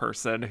kind of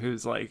person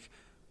who's like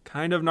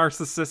kind of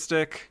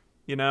narcissistic.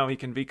 He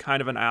can be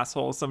kind of an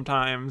asshole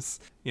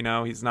sometimes.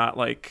 He's not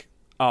like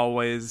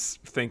always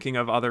thinking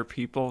of other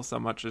people so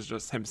much as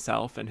just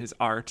himself and his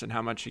art and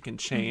how much he can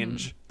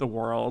change the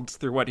world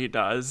through what he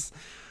does.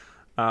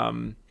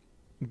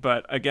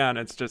 But again,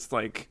 it's just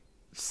like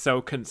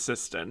so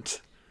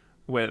consistent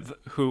with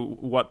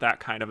what that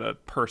kind of a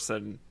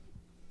person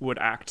would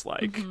act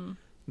like,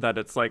 that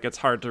it's like it's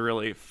hard to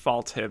really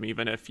fault him,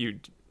 even if you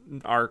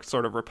are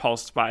sort of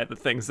repulsed by the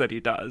things that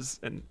he does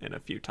in a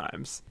few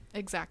times.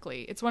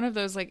 Exactly. It's one of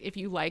those, like, if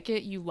you like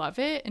it, you love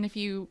it. And if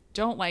you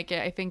don't like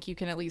it, I think you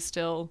can at least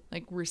still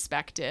like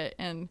respect it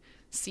and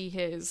see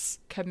his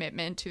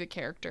commitment to the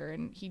character.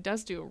 And he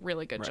does do a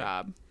really good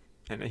job.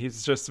 And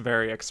he's just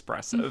very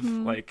expressive.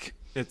 Like,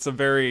 it's a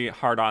very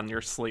hard on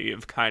your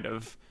sleeve kind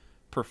of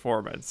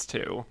performance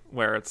too,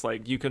 where it's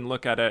like you can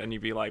look at it and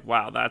you'd be like,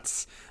 wow,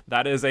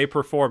 that is a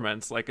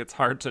performance. Like, it's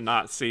hard to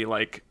not see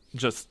like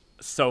just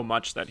so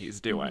much that he's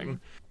doing.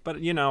 But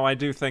I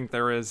do think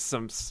there is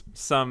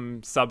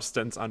some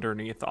substance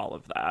underneath all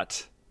of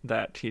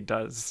that he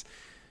does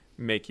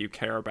make you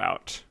care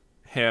about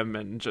him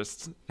and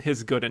just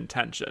his good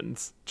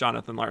intentions.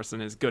 Jonathan Larson,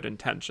 his good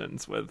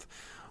intentions with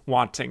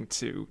wanting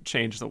to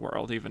change the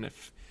world, even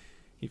if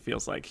he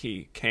feels like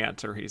he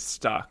can't or he's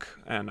stuck.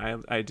 And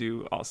I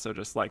do also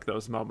just like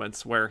those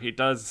moments where he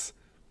does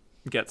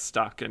get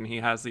stuck and he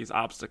has these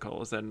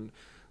obstacles, and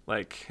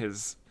like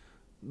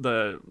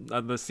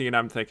the scene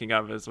I'm thinking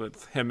of is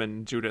with him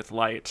and Judith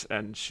Light,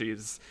 and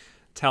she's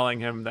telling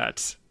him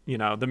that, you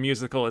know, the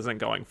musical isn't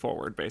going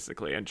forward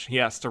basically, and he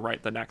has to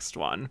write the next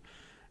one,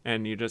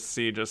 and you just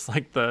see just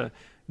like the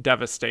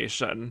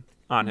devastation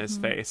on his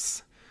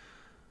face.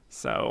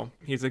 So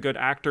he's a good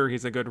actor,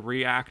 he's a good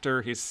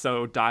reactor, he's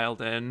so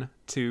dialed in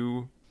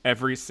to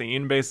every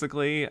scene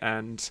basically,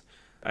 and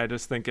I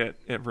just think it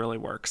really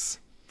works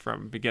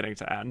from beginning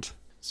to end.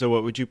 So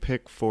what would you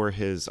pick for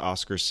his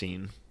Oscar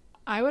scene?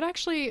 I would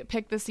actually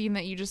pick the scene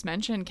that you just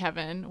mentioned,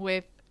 Kevin,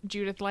 with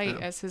Judith Light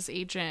as his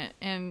agent,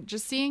 and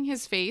just seeing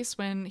his face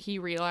when he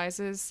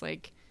realizes,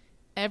 like,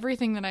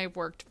 everything that I've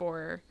worked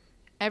for,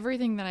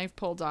 everything that I've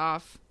pulled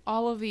off,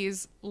 all of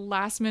these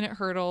last minute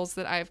hurdles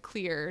that I've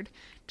cleared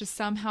to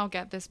somehow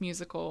get this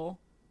musical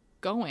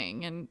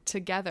going and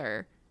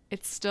together,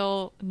 it's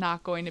still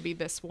not going to be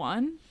this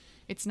one.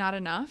 It's not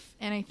enough.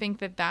 And I think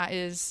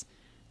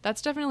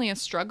that's definitely a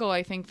struggle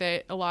I think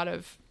that a lot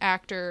of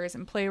actors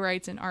and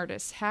playwrights and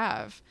artists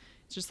have.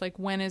 It's just like,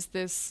 when is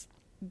this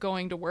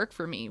going to work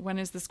for me? When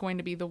is this going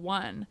to be the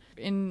one?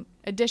 In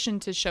addition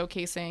to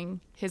showcasing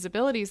his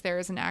abilities there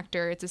as an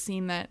actor, it's a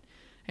scene that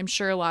I'm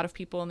sure a lot of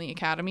people in the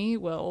Academy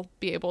will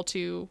be able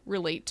to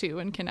relate to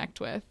and connect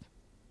with.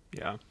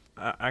 Yeah.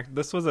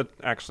 This was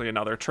actually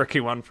another tricky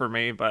one for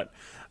me, but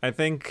I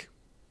think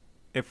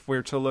if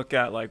we're to look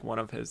at like one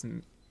of his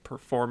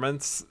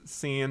performance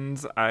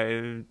scenes,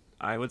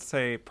 I would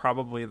say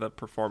probably the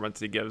performance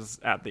he gives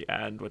at the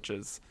end, which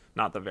is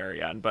not the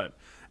very end, but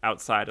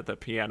outside of the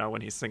piano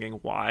when he's singing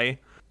Why,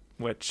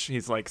 which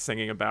he's like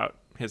singing about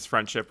his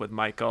friendship with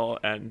Michael,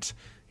 and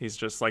he's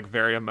just like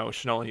very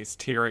emotional. He's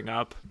tearing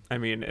up. I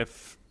mean,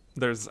 if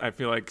there's, I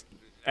feel like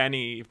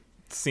any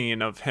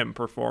scene of him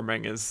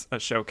performing is a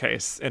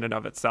showcase in and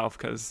of itself,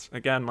 because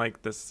again,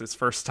 like, this is his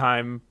first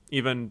time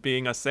even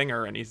being a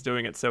singer, and he's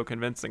doing it so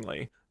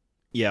convincingly.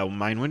 Yeah,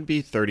 mine would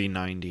be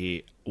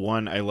 3090.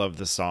 One, I love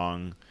the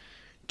song.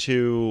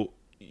 Two,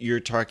 you're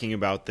talking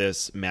about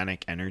this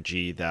manic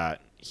energy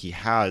that he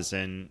has,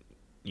 and,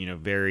 you know,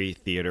 very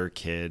theater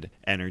kid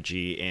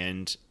energy,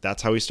 and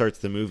that's how he starts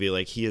the movie.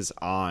 Like, he is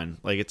on.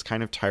 Like, it's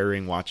kind of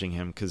tiring watching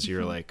him because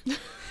you're like,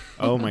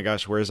 oh my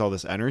gosh, where's all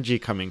this energy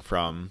coming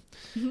from?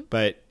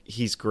 But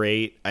he's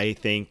great. I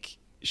think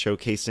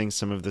showcasing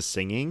some of the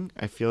singing,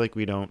 I feel like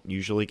we don't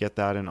usually get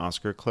that in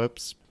Oscar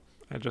clips.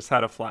 I just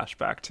had a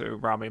flashback to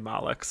Rami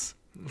Malek's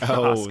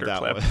Oscar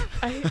clip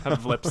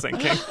of lip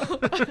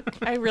syncing.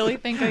 I really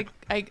think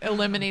I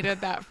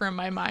eliminated that from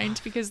my mind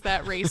because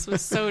that race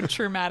was so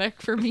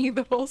traumatic for me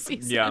the whole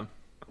season. Yeah.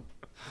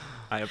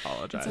 I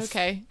apologize. It's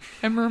okay.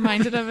 I'm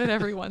reminded of it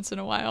every once in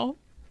a while.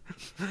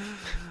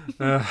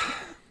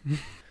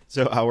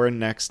 So our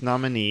next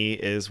nominee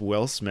is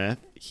Will Smith.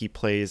 He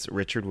plays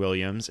Richard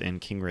Williams in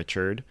King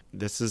Richard.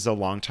 This is a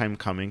long time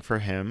coming for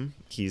him.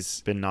 He's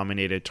been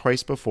nominated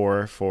twice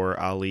before for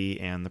Ali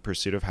and The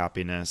Pursuit of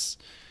Happiness.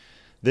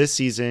 This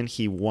season,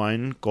 he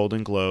won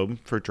Golden Globe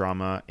for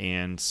drama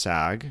and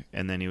SAG,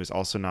 and then he was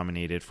also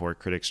nominated for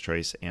Critics'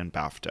 Choice and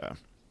BAFTA.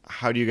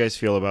 How do you guys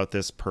feel about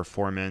this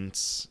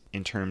performance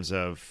in terms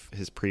of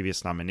his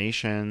previous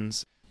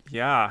nominations?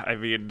 Yeah, I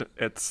mean,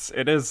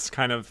 it is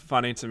kind of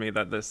funny to me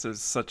that this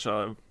is such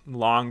a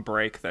long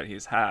break that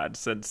he's had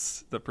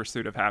since The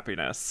Pursuit of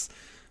Happiness.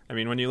 I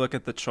mean, when you look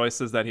at the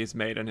choices that he's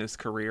made in his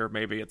career,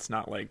 maybe it's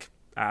not like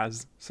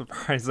as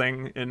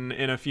surprising in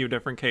a few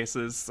different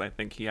cases. I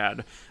think he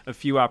had a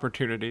few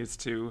opportunities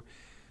to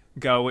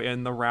go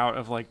in the route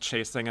of like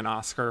chasing an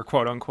Oscar,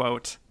 quote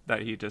unquote,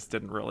 that he just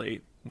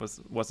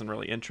wasn't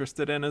really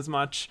interested in as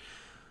much.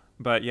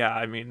 But yeah,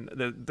 I mean,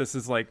 this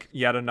is like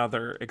yet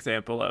another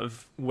example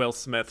of Will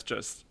Smith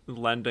just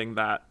lending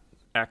that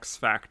X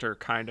Factor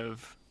kind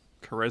of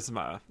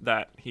charisma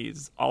that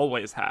he's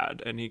always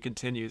had and he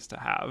continues to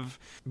have.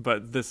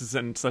 But this is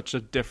in such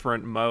a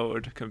different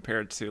mode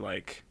compared to,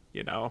 like,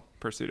 you know,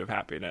 Pursuit of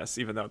Happiness,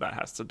 even though that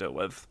has to deal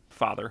with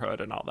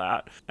fatherhood and all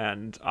that.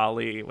 And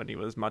Ali, when he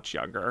was much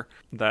younger,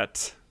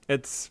 that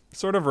it's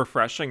sort of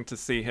refreshing to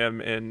see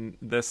him in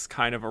this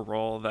kind of a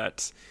role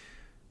that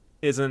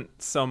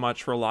isn't so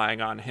much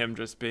relying on him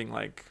just being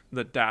like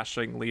the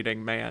dashing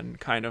leading man,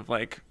 kind of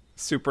like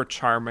super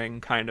charming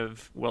kind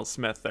of Will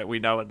Smith that we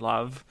know and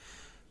love.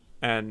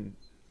 And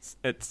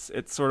it's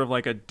sort of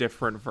like a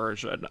different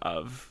version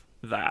of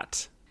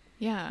that.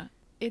 Yeah.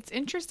 It's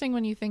interesting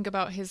when you think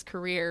about his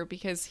career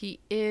because he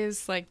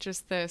is like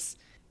just this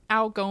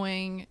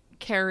outgoing,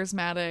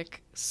 charismatic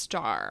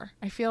star.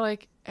 I feel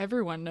like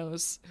everyone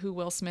knows who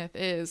Will Smith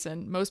is,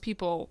 and most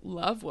people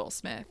love Will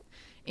Smith.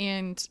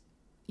 And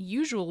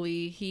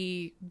usually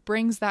he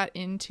brings that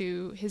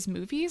into his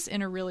movies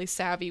in a really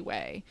savvy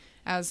way,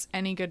 as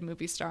any good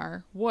movie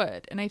star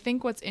would. And I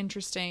think what's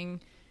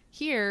interesting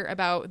here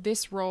about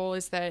this role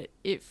is that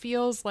it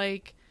feels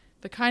like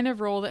the kind of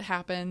role that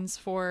happens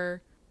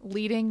for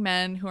leading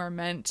men who are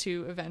meant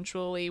to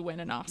eventually win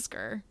an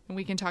Oscar. And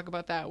we can talk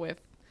about that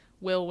with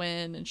will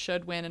win and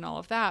should win and all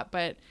of that.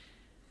 But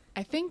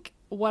I think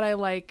what I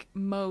like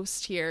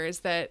most here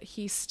is that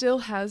he still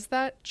has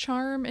that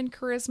charm and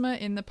charisma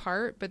in the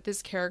part, but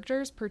this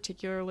character is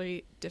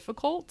particularly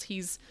difficult.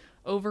 He's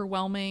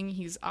overwhelming,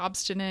 he's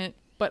obstinate,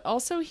 but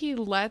also he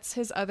lets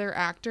his other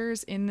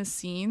actors in the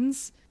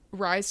scenes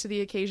rise to the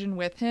occasion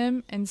with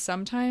him and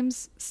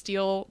sometimes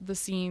steal the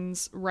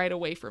scenes right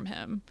away from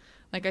him.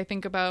 Like, I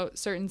think about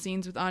certain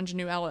scenes with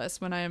Anjanou Ellis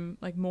when I'm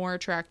like more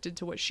attracted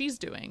to what she's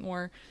doing,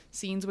 or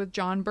scenes with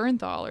John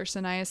Bernthal or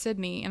Sanaya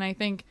Sidney, and I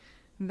think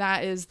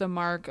that is the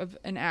mark of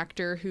an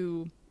actor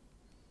who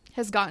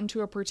has gotten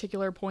to a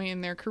particular point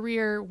in their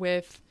career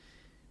with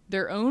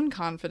their own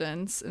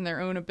confidence and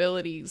their own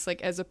abilities,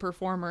 like as a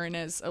performer and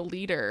as a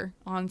leader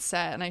on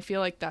set. And I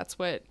feel like that's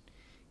what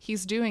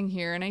he's doing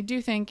here. And I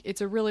do think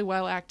it's a really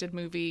well acted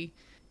movie.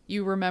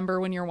 You remember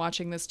when you're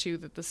watching this too,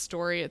 that the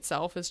story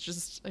itself is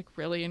just like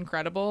really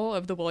incredible,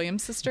 of the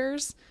Williams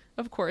sisters.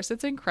 Of course,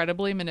 it's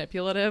incredibly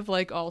manipulative,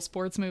 like all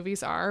sports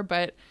movies are,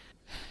 but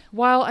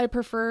while I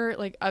prefer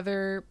like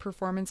other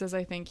performances,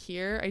 I think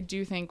here, I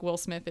do think Will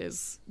Smith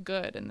is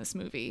good in this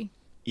movie.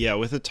 Yeah,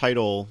 with a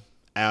title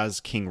as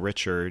King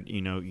Richard,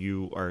 you know,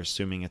 you are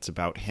assuming it's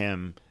about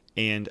him.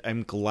 And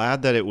I'm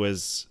glad that it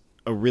was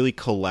a really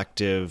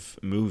collective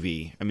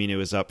movie. I mean, it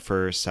was up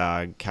for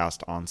SAG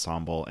Cast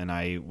Ensemble, and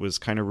I was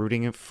kind of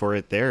rooting for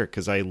it there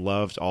because I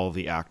loved all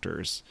the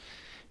actors.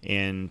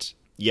 And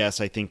yes,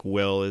 I think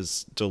Will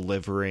is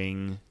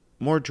delivering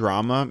more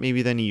drama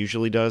maybe than he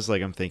usually does.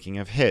 Like, I'm thinking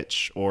of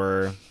Hitch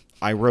or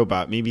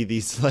iRobot, maybe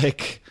these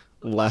like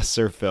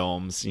lesser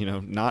films, you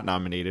know, not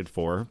nominated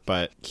for,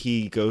 but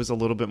he goes a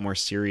little bit more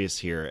serious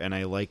here, and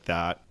I like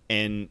that.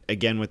 And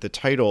again, with the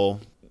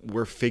title,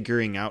 we're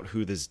figuring out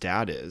who this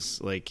dad is.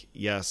 Like,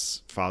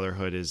 yes,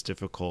 fatherhood is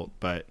difficult,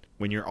 but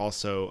when you're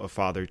also a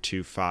father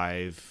to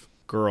 5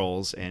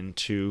 girls and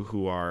 2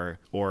 who are,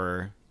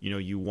 or, you know,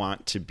 you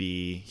want to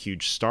be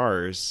huge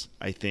stars,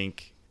 I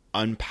think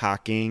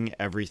unpacking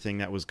everything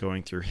that was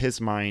going through his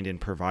mind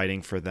and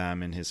providing for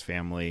them and his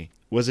family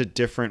was a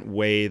different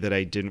way that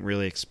I didn't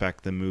really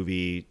expect the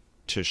movie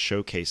to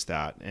showcase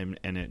that, and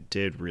it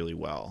did really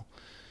well.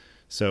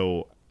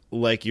 So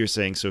like you're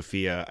saying,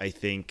 Sophia, I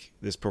think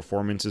this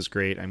performance is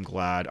great. I'm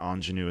glad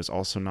Anjanou is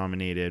also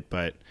nominated,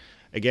 but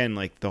again,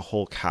 like the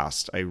whole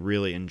cast, I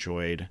really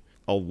enjoyed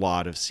a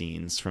lot of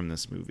scenes from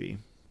this movie.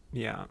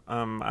 Yeah,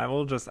 I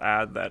will just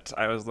add that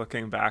I was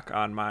looking back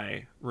on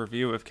my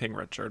review of King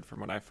Richard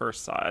from when I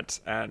first saw it,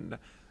 and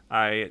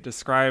I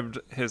described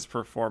his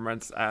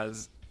performance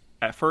as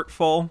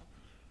effortful,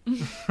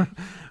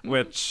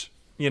 which,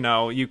 you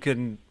know, you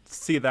can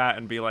see that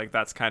and be like,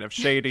 that's kind of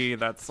shady.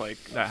 That's like,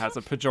 that has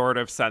a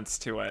pejorative sense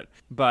to it.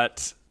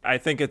 But I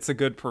think it's a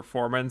good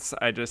performance.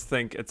 I just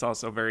think it's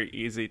also very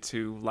easy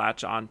to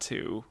latch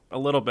onto, a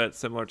little bit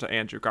similar to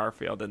Andrew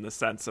Garfield in the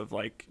sense of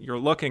like, you're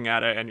looking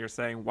at it and you're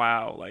saying,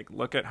 wow, like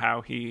look at how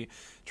he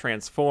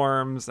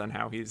transforms and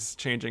how he's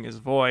changing his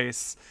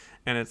voice.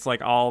 And it's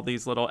like all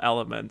these little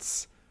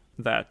elements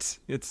that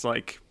it's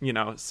like, you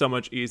know, so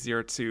much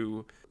easier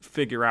to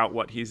figure out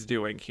what he's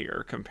doing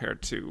here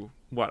compared to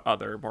what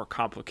other more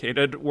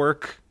complicated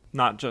work,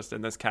 not just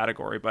in this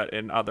category, but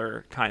in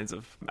other kinds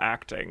of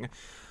acting,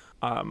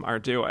 are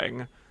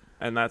doing.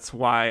 And that's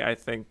why I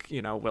think,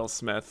 you know, Will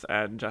Smith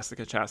and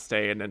Jessica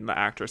Chastain in the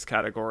actress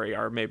category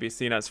are maybe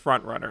seen as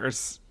front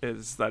runners,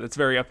 is that it's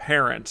very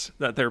apparent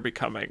that they're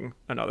becoming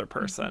another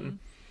person. Mm-hmm.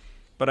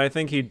 But I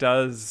think he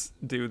does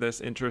do this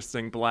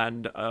interesting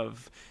blend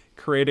of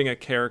creating a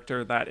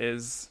character that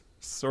is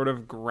sort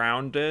of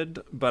grounded,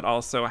 but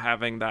also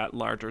having that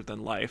larger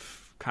than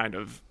life kind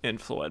of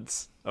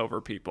influence over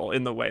people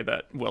in the way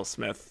that Will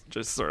Smith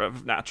just sort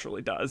of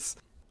naturally does.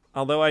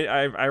 Although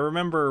I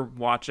remember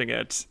watching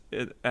it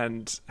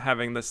and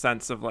having the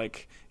sense of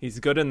like,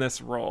 he's good in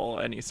this role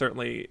and he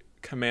certainly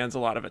commands a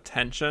lot of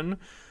attention,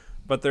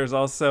 but there's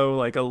also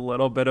like a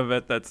little bit of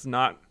it that's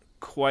not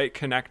quite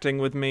connecting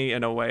with me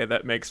in a way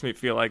that makes me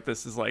feel like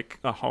this is like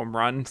a home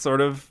run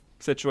sort of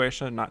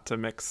situation, not to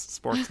mix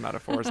sports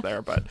metaphors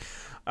there, but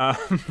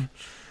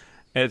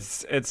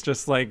it's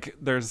just like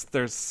there's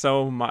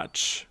so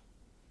much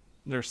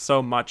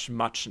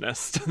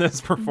muchness to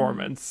this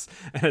performance,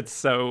 and it's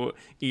so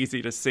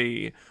easy to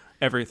see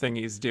everything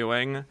he's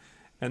doing.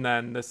 And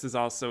then this is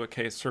also a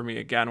case for me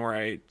again where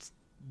I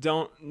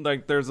don't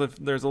like, there's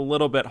a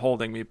little bit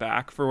holding me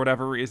back for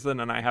whatever reason,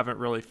 and I haven't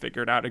really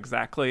figured out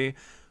exactly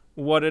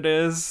what it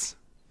is.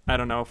 I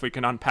don't know if we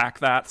can unpack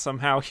that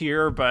somehow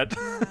here, but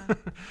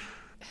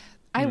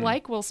I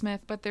like Will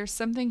Smith, but there's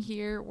something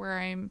here where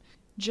I'm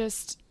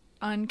just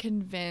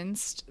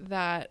unconvinced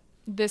that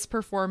this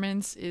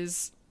performance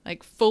is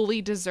like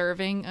fully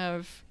deserving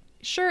of,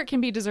 sure, it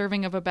can be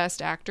deserving of a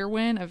best actor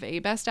win,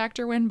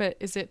 but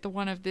is it the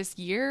one of this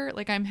year?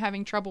 Like, I'm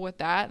having trouble with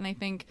that. And I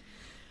think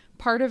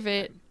part of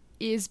it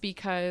is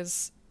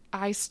because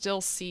I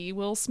still see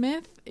Will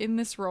Smith in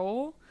this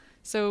role.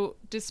 So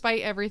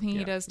despite everything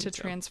he does to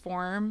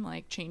transform,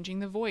 like changing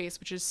the voice,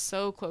 which is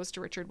so close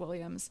to Richard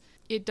Williams,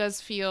 it does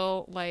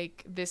feel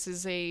like this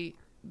is a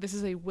this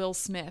is a Will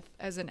Smith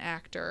as an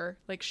actor,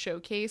 like,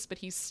 showcase, but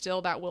he's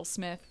still that Will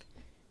Smith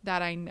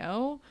that I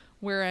know.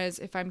 Whereas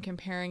if I'm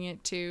comparing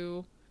it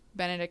to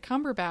Benedict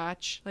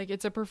Cumberbatch, like,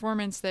 it's a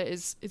performance that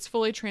it's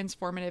fully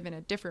transformative in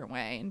a different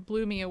way and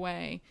blew me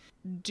away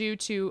due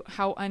to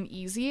how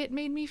uneasy it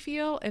made me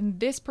feel. And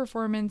this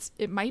performance,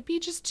 it might be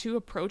just too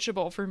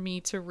approachable for me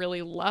to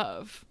really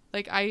love.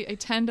 Like, I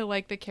tend to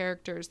like the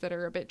characters that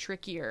are a bit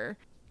trickier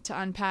to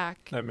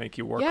unpack. That make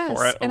you work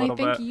for it a and little I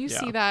think bit. you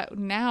see that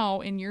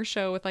now in your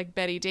show with, like,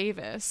 Bette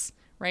Davis,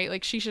 right?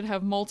 Like, she should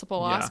have multiple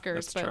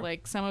Oscars, but true.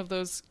 Like, some of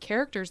those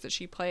characters that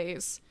she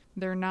plays,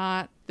 they're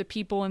not the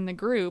people in the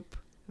group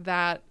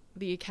that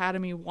the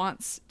Academy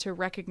wants to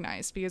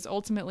recognize, because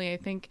ultimately I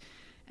think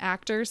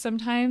actors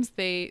sometimes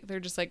they're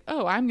just like,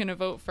 oh, I'm gonna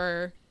vote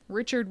for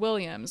Richard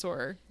Williams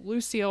or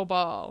Lucille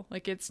Ball.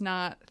 Like, it's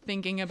not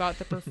thinking about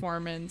the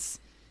performance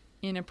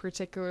in a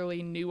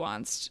particularly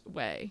nuanced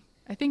way.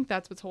 I think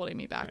that's what's holding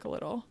me back a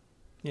little.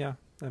 Yeah,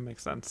 that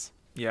makes sense.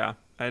 Yeah,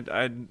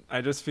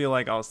 I just feel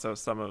like also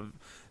some of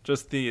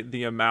just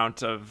the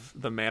amount of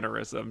the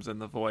mannerisms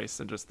and the voice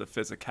and just the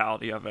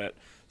physicality of it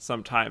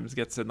sometimes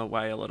gets in the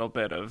way a little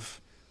bit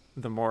of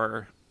the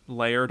more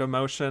layered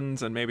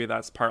emotions, and maybe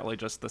that's partly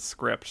just the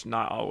script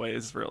not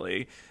always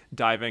really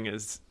diving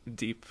as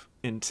deep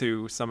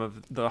into some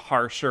of the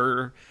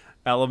harsher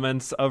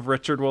elements of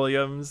Richard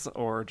Williams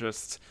or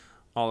just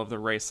all of the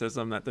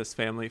racism that this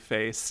family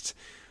faced.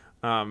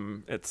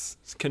 It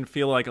can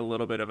feel like a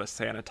little bit of a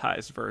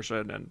sanitized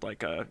version and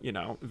like a,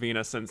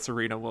 Venus and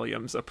Serena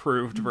Williams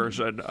approved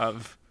version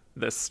of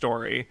this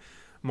story,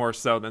 more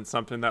so than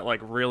something that, like,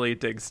 really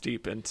digs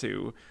deep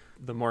into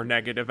the more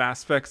negative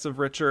aspects of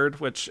Richard,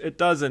 which it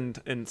does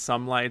in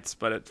some lights,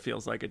 but it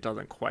feels like it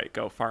doesn't quite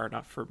go far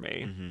enough for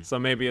me. So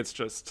maybe it's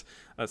just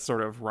a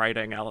sort of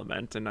writing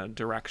element in a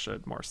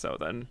direction more so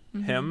than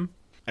him.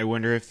 I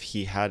wonder if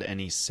he had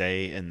any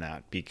say in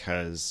that,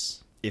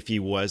 because if he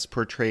was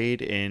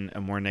portrayed in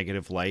a more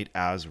negative light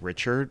as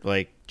Richard,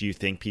 like, do you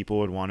think people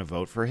would want to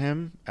vote for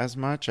him as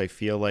much? I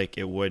feel like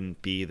it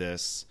wouldn't be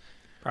this,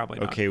 probably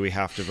not. Okay, we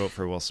have to vote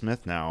for Will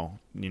Smith now,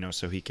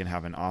 so he can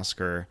have an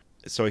Oscar.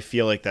 So I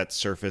feel like that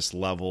surface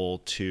level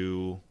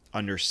to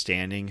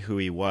understanding who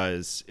he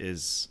was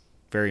is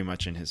very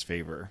much in his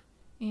favor.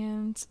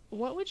 And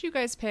what would you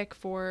guys pick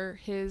for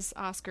his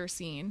Oscar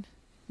scene?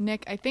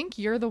 Nick, I think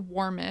you're the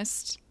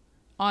warmest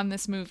on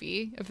this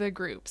movie of the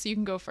group, so you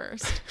can go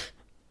first.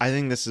 I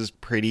think this is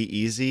pretty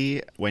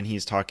easy when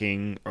he's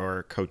talking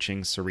or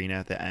coaching Serena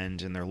at the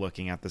end and they're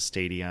looking at the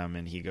stadium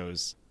and he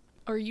goes...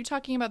 Are you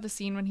talking about the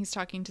scene when he's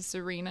talking to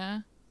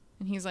Serena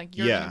and he's like,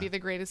 you're going to be the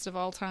greatest of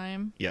all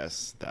time?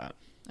 Yes, that.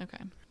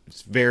 Okay.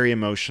 It's very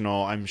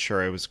emotional. I'm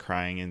sure I was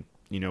crying and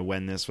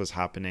when this was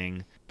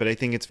happening. But I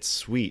think it's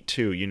sweet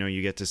too.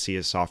 You get to see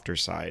his softer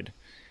side.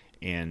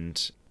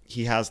 And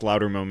he has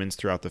louder moments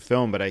throughout the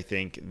film, but I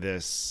think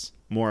this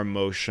more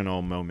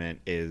emotional moment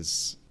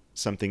is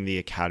something the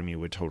Academy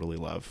would totally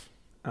love.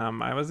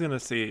 I was going to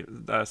say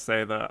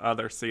the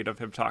other scene of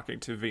him talking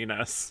to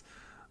Venus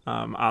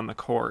on the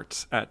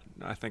court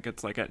I think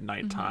it's like at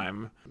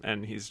nighttime,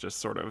 and he's just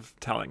sort of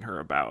telling her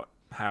about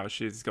how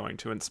she's going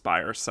to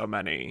inspire so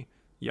many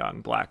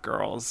young black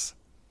girls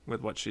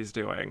with what she's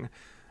doing.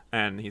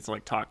 And he's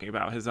like talking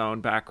about his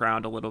own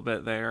background a little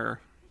bit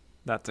there.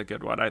 That's a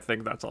good one. I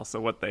think that's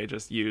also what they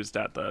just used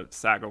at the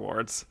SAG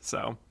Awards.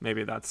 So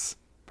maybe that's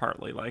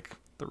partly like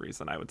the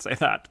reason I would say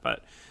that,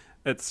 but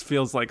it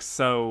feels like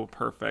so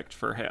perfect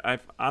for him.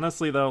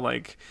 Honestly though,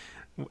 like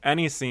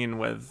any scene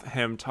with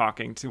him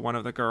talking to one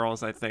of the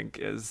girls, I think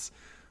is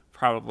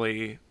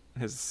probably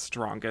his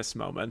strongest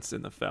moments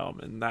in the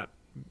film, and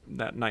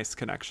that nice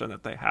connection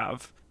that they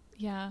have.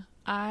 Yeah,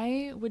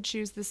 I would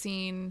choose the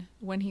scene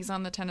when he's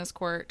on the tennis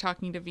court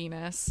talking to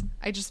Venus.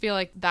 I just feel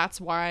like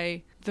that's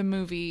why the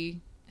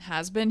movie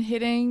has been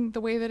hitting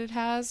the way that it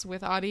has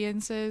with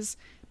audiences.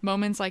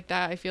 Moments like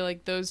that, I feel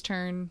like those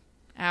turn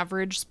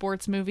average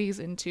sports movies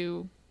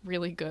into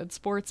really good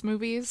sports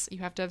movies. You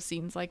have to have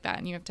scenes like that,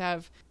 and you have to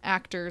have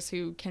actors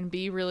who can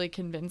be really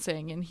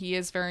convincing, and he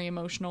is very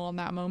emotional in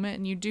that moment.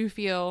 And you do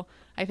feel,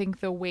 I think,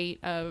 the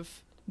weight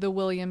of the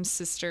Williams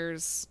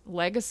sisters'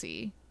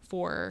 legacy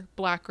for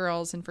black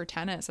girls and for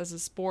tennis as a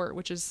sport,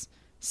 which is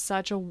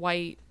such a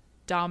white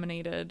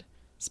dominated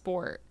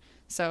sport.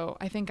 So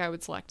I think I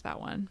would select that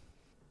one.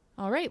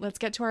 All right, let's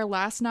get to our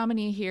last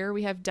nominee here.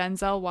 We have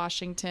Denzel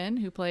Washington,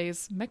 who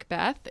plays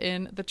Macbeth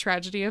in The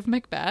Tragedy of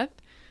Macbeth.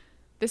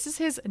 This is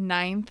his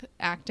 9th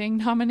acting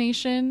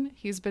nomination.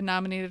 He's been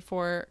nominated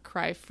for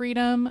Cry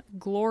Freedom,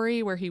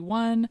 Glory, where he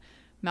won,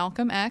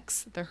 Malcolm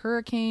X, The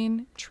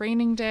Hurricane,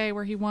 Training Day,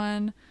 where he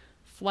won,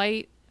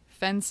 Flight,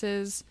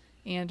 Fences,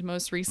 and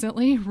most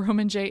recently,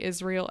 Roman J.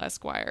 Israel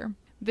Esquire.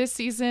 This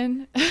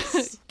season,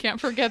 can't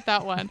forget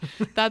that one.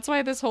 That's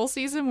why this whole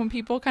season, when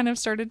people kind of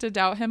started to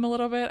doubt him a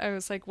little bit, I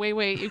was like,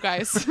 wait, you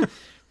guys,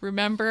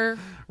 remember?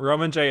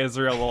 Roman J.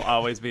 Israel will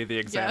always be the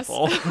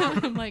example. Yes.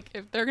 I'm like,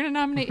 if they're going to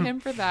nominate him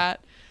for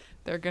that,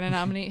 they're going to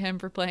nominate him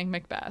for playing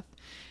Macbeth.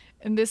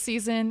 And this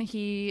season,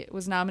 he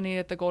was nominated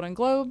at the Golden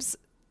Globes.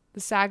 the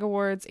SAG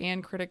Awards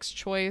and Critics'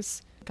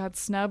 Choice. Got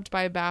snubbed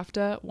by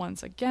BAFTA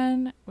once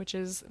again, which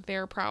is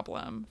their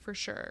problem for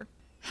sure.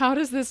 How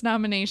does this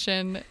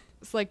nomination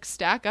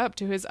stack up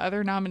to his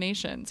other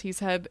nominations? He's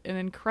had an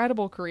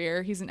incredible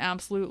career. He's an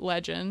absolute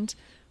legend.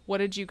 What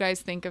did you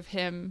guys think of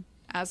him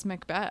as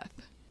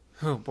Macbeth?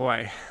 Oh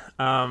boy.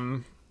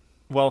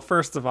 Well,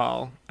 first of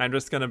all, I'm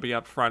just going to be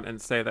upfront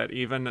and say that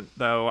even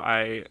though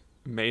I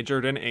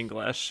majored in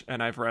English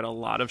and I've read a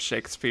lot of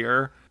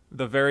Shakespeare,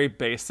 the very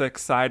basic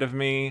side of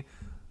me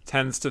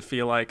tends to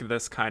feel like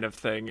this kind of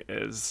thing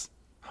is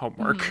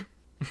homework.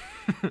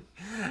 Mm-hmm.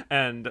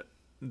 And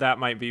that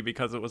might be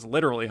because it was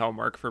literally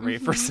homework for me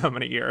for so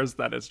many years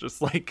that is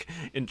just like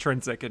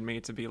intrinsic in me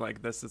to be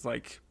like, this is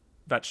like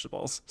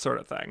vegetables sort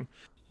of thing.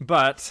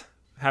 But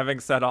having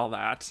said all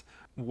that,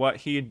 what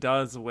he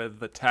does with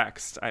the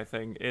text, I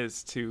think,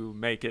 is to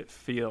make it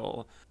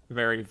feel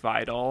very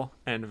vital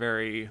and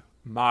very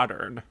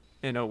modern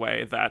in a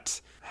way that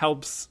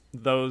helps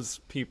those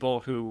people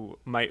who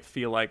might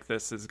feel like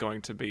this is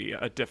going to be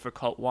a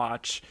difficult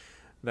watch,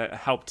 that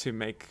help to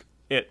make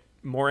it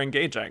more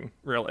engaging,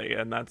 really.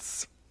 And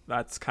that's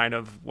kind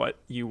of what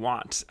you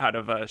want out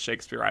of a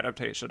Shakespeare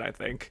adaptation, I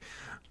think.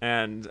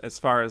 And as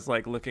far as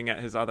like looking at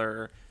his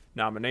other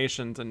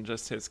nominations and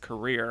just his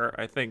career,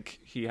 I think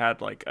he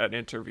had like an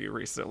interview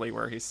recently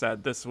where he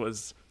said this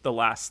was the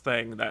last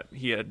thing that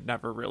he had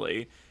never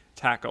really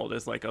tackled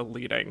as like a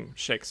leading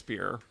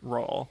Shakespeare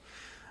role.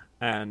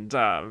 And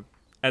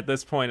at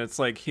this point, it's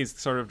like he's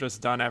sort of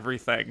just done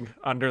everything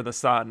under the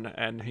sun,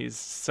 and he's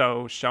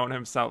so shown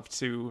himself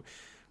to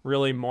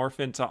really morph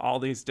into all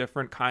these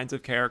different kinds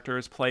of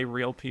characters, play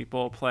real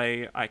people,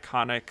 play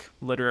iconic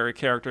literary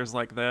characters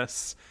like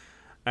this.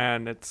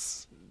 And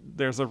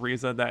there's a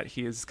reason that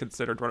he is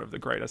considered one of the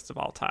greatest of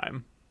all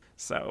time.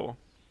 So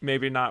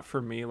maybe not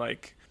for me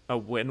like a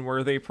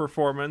win-worthy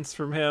performance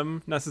from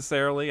him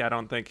necessarily. I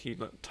don't think he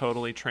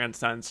totally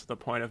transcends to the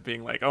point of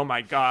being like, oh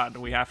my God,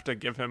 we have to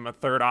give him a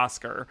third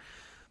Oscar.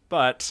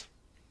 But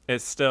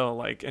it's still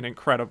like an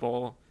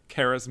incredible,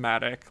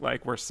 charismatic,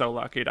 like we're so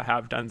lucky to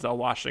have Denzel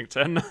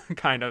Washington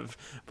kind of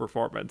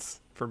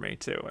performance for me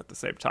too at the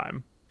same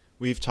time.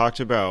 We've talked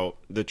about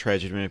the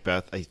tragedy of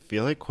Macbeth, I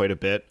feel like, quite a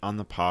bit on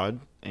the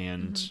pod,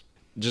 and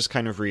just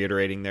kind of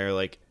reiterating there,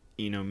 like,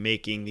 you know,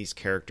 making these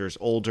characters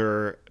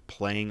older,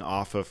 playing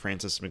off of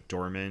Frances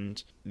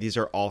McDormand. These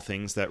are all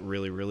things that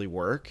really, really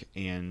work,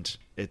 and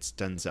it's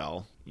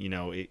Denzel. You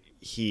know,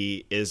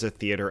 he is a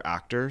theater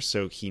actor,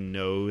 so he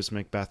knows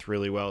Macbeth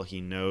really well. He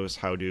knows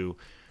how to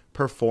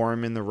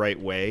perform in the right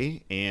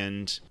way,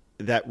 and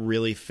that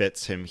really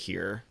fits him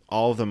here.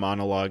 All of the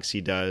monologues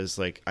he does,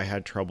 like, I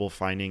had trouble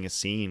finding a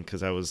scene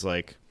because I was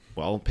like,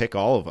 well, pick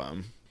all of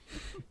them.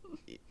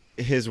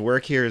 His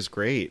work here is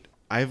great.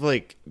 I've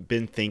like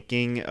been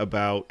thinking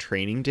about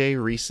Training Day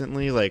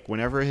recently. Like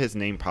whenever his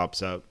name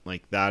pops up,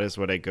 like that is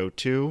what I go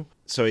to.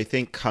 So I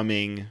think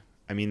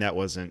that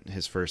wasn't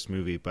his first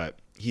movie, but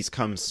he's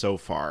come so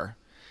far,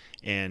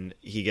 and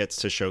he gets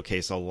to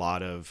showcase a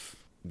lot of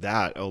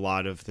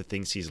the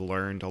things he's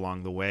learned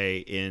along the way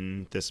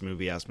in this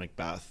movie as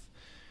Macbeth,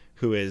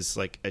 who is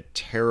like a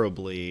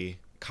terribly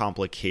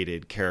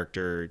complicated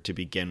character to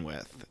begin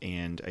with.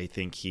 And I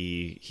think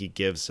he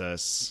gives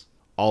us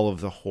all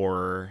of the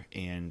horror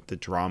and the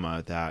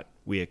drama that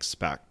we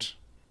expect.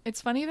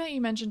 It's funny that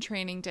you mentioned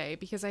Training Day,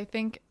 because I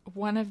think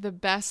one of the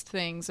best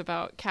things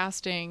about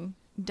casting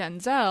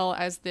Denzel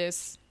as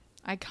this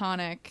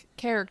iconic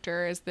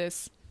character, as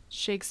this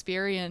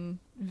Shakespearean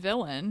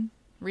villain,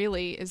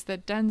 really, is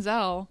that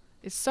Denzel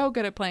is so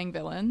good at playing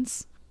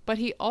villains, but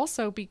he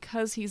also,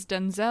 because he's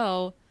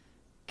Denzel,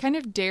 kind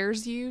of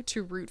dares you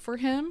to root for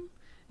him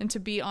and to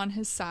be on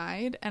his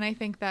side. And I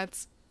think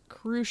that's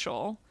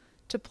crucial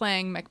to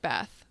playing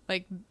Macbeth.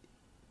 Like,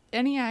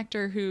 any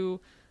actor who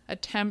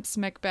attempts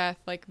Macbeth,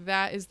 like,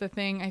 that is the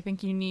thing I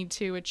think you need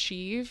to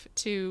achieve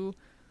to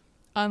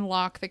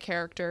unlock the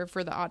character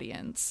for the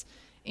audience.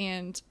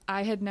 And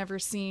I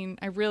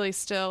really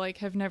still like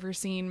have never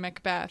seen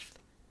Macbeth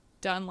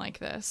done like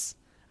this.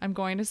 I'm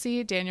going to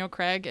see Daniel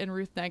Craig and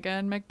Ruth Negga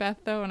in Macbeth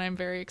though, and I'm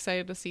very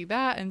excited to see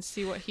that and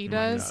see what he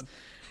does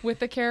with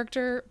the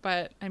character.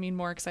 But I mean,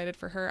 more excited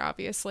for her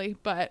obviously.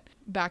 But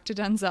back to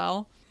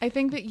Denzel, I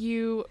think that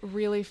you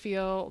really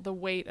feel the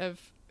weight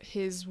of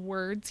his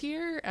words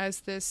here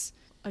as this,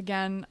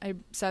 again, I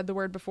said the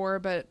word before,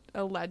 but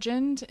a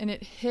legend. And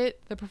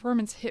the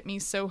performance hit me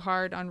so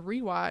hard on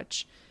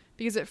rewatch,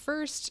 because at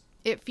first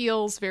it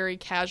feels very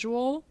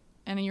casual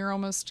and you're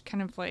almost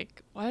kind of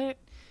like, what?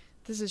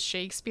 This is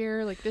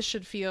Shakespeare. Like, this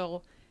should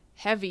feel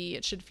heavy.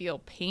 It should feel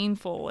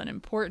painful and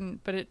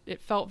important, but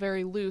it felt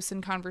very loose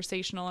and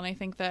conversational. And I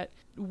think that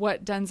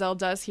what Denzel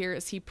does here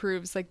is he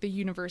proves like the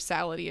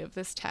universality of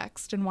this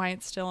text and why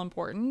it's still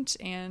important.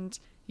 And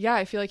yeah,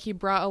 I feel like he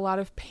brought a lot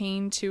of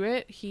pain to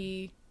it.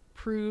 He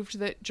proved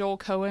that Joel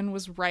Cohen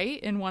was right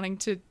in wanting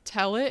to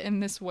tell it in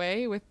this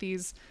way, with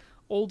these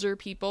older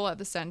people at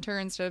the center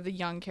instead of the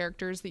young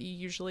characters that you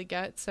usually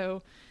get.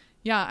 So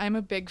yeah, I'm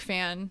a big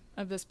fan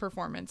of this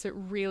performance. It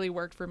really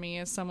worked for me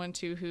as someone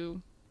too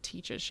who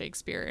teaches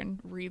Shakespeare and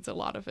reads a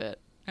lot of it.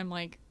 I'm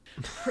like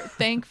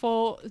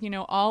thankful,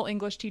 all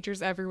English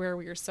teachers everywhere.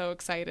 We are so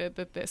excited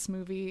that this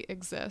movie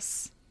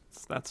exists.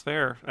 That's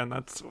fair. And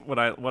that's what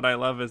I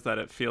love is that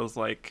it feels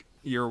like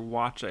you're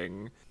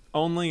watching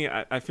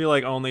I feel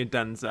like only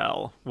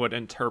Denzel would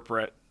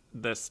interpret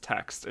this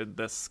text in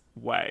this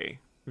way,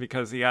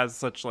 because he has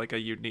such like a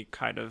unique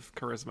kind of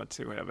charisma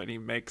to him, and he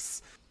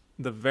makes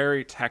the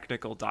very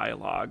technical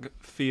dialogue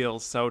feel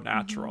so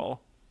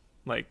natural.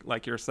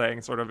 Like you're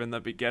saying, sort of in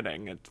the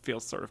beginning, it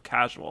feels sort of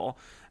casual.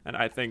 And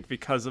I think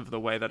because of the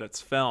way that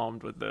it's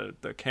filmed with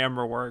the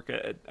camera work,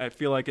 I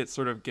feel like it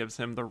sort of gives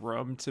him the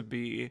room to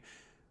be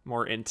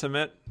more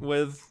intimate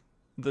with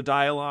the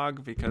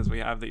dialogue, because we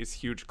have these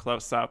huge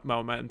close-up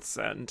moments.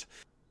 And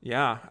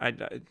yeah,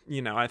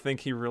 I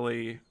think he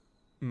really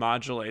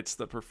modulates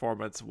the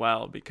performance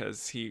well,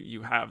 because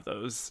you have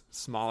those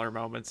smaller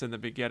moments in the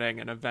beginning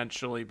and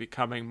eventually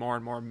becoming more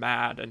and more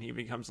mad, and he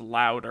becomes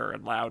louder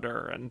and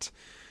louder, and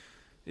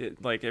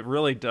it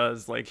really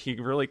does, like, he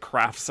really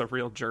crafts a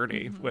real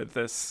journey with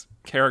this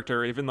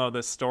character. Even though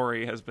this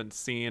story has been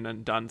seen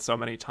and done so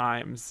many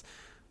times,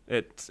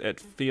 it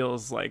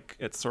feels like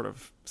it's sort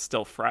of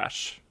still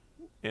fresh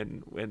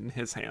in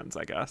his hands,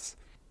 I guess.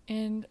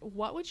 And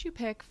what would you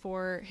pick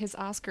for his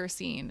Oscar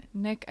scene?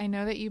 Nick, I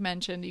know that you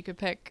mentioned you could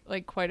pick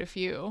like quite a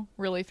few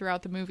really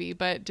throughout the movie,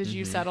 but did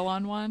you settle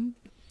on one?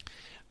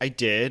 I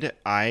did.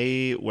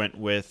 I went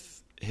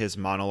with his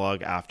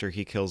monologue after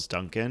he kills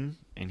Duncan,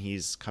 and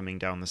he's coming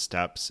down the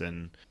steps,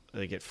 and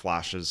like it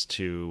flashes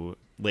to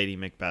Lady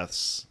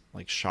Macbeth's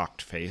like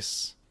shocked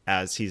face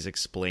as he's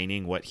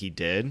explaining what he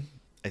did.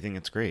 I think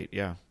it's great.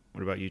 Yeah.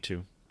 What about you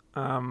two?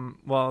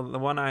 Well, the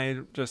one I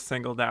just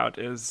singled out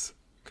is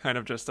kind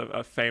of just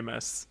a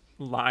famous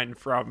line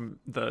from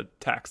the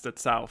text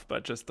itself,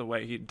 but just the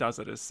way he does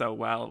it is so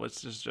well,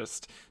 which is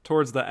just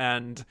towards the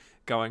end,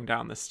 going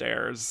down the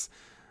stairs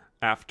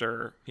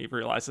after he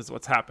realizes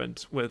what's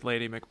happened with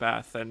Lady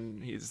Macbeth,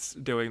 and he's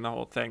doing the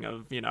whole thing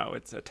of,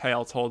 it's a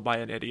tale told by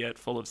an idiot,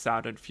 full of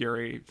sound and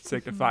fury,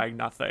 signifying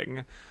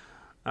nothing.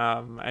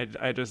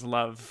 I just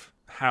love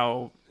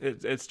how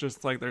it's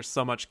just like there's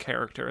so much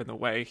character in the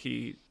way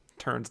he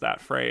turns that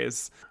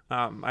phrase.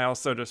 I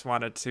also just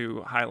wanted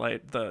to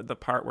highlight the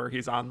part where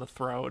he's on the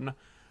throne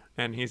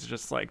and he's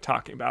just like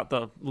talking about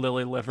the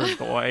lily-livered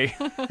boy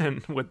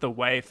and with the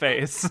way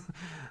face.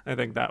 I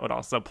think that would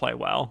also play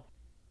well.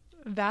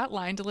 That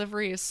line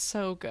delivery is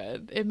so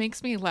good. It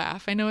makes me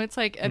laugh. I know it's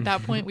like at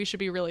that point we should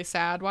be really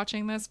sad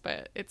watching this,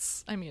 but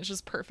it's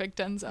just perfect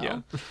Denzel.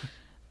 Yeah.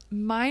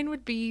 Mine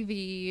would be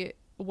the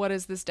 "what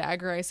is this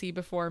dagger I see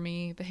before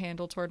me, the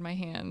handle toward my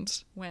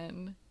hand,"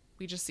 when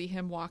we just see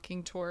him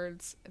walking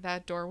towards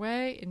that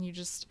doorway, and you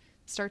just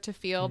start to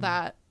feel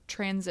that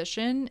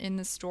transition in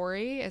the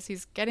story as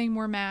he's getting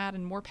more mad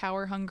and more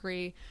power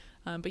hungry.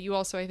 But you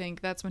also, I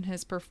think that's when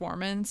his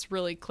performance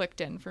really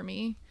clicked in for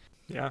me.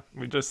 Yeah,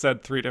 we just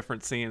said 3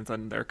 different scenes,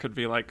 and there could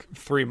be like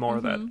 3 more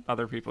that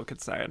other people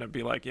could say, and it'd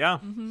be like,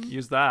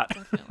 use that.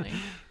 Definitely.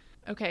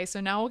 Okay,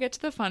 so now we'll get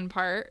to the fun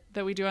part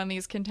that we do on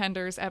these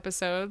Contenders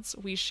episodes.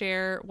 We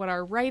share what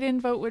our write-in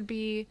vote would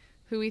be,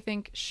 who we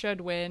think should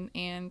win,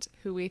 and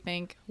who we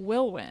think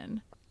will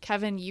win.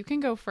 Kevin, you can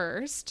go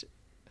first.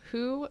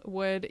 Who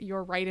would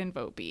your write-in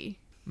vote be?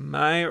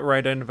 My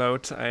write-in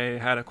vote, I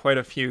had quite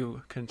a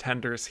few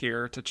contenders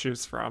here to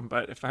choose from,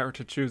 but if I were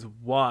to choose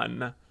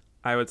one,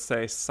 I would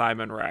say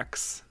Simon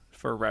Rex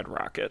for Red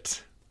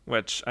Rocket,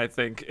 which I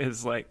think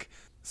is like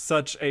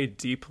such a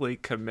deeply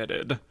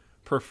committed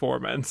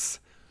performance.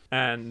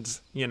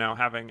 And,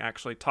 having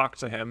actually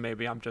talked to him,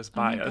 maybe I'm just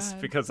biased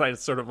because I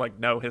sort of like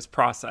know his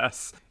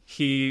process.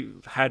 He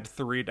had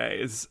 3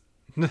 days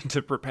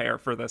to prepare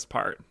for this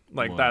part.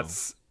 Like,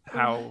 that's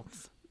how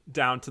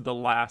down to the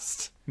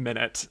last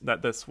minute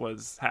that this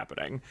was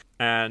happening.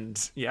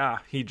 And yeah,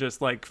 he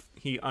just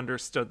he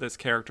understood this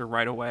character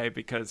right away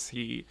because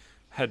he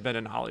had been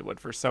in Hollywood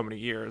for so many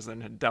years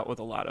and had dealt with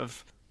a lot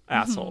of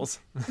assholes,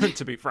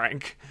 to be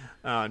frank.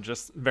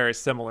 Just very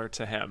similar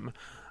to him,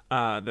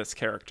 this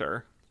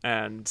character.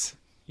 And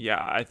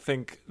yeah, I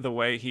think the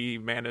way he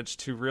managed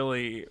to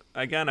really,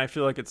 again, I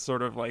feel like it's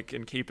sort of like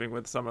in keeping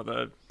with some of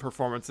the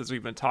performances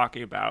we've been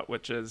talking about,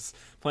 which is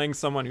playing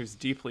someone who's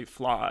deeply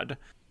flawed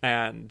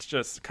and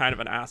just kind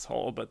of an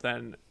asshole, but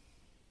then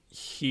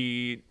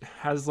he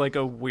has like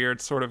a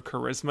weird sort of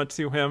charisma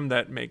to him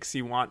that makes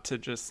you want to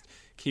just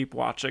keep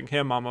watching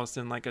him almost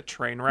in like a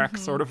train wreck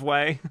sort of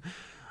way.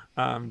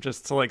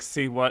 Just to like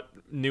see what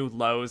new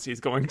lows he's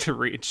going to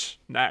reach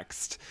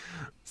next.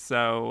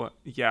 So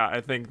yeah,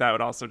 I think that would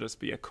also just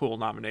be a cool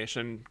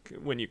nomination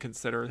when you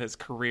consider his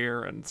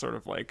career and sort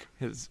of like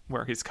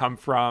where he's come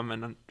from,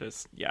 and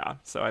just, yeah.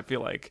 So I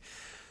feel like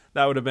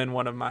that would have been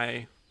one of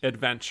my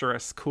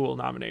adventurous, cool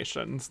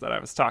nominations that I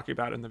was talking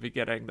about in the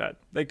beginning that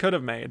they could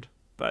have made,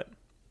 but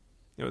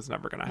it was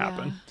never going to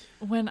happen.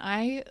 When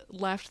I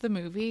left the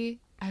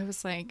movie, I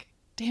was like,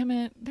 damn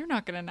it, they're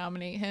not going to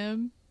nominate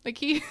him.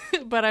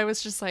 But I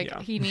was just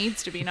like, he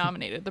needs to be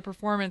nominated. The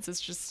performance is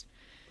just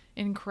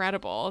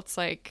incredible. It's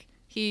like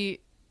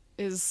he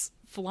is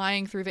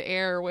flying through the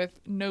air with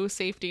no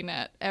safety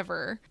net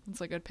ever.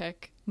 It's a good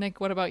pick. Nick,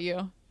 what about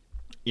you?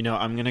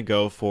 I'm going to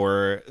go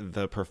for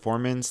the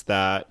performance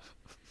that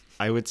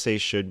I would say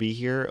should be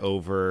here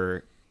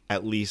over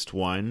at least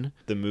one.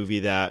 The movie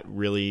that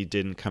really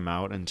didn't come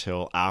out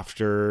until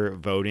after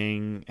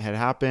voting had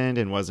happened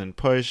and wasn't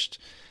pushed.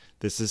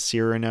 This is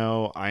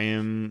Cyrano. I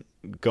am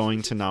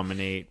going to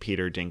nominate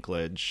Peter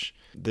Dinklage.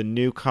 The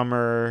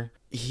newcomer,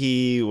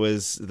 he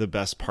was the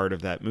best part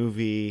of that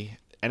movie.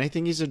 And I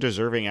think he's a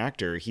deserving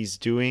actor. He's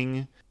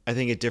doing, I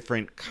think, a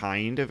different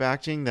kind of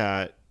acting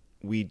that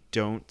we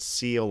don't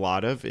see a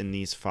lot of in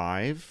these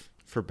five,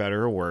 for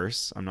better or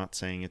worse. I'm not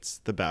saying it's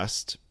the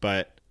best,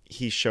 but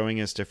he's showing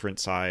us different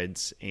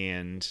sides.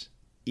 And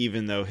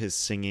even though his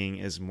singing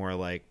is more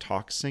like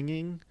talk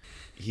singing,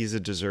 he's a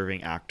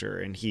deserving actor.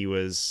 And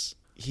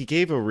he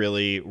gave a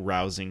really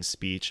rousing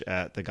speech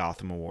at the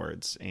Gotham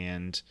Awards.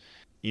 And,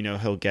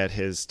 he'll get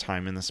his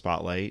time in the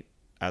spotlight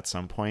at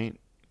some point.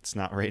 It's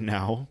not right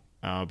now,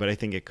 but I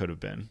think it could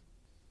have been.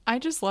 I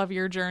just love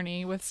your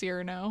journey with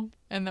Cyrano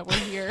and that we're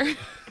here.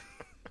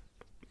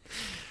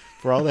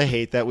 For all the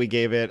hate that we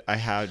gave it, I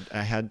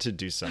had to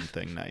do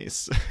something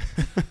nice.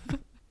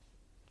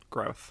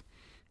 Growth.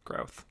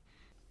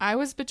 I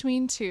was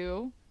between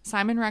two.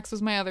 Simon Rex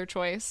was my other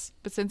choice,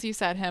 but since you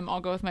said him, I'll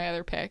go with my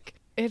other pick.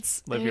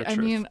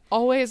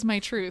 Always my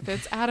truth.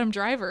 It's Adam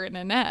Driver in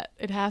Annette.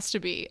 It has to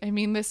be. I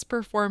mean, this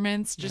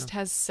performance just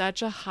has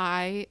such a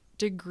high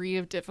degree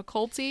of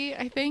difficulty,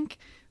 I think.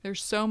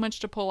 There's so much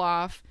to pull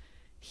off.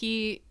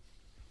 He,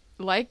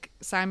 like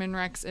Simon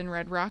Rex in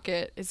Red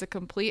Rocket, is a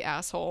complete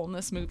asshole in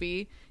this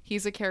movie.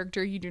 He's a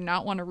character you do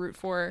not want to root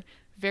for.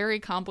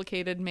 Very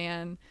complicated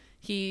man.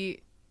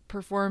 He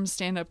performs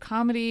stand-up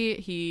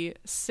comedy. He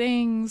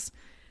sings.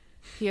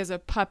 He has a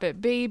puppet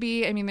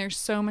baby. I mean, there's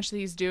so much that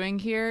he's doing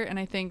here. And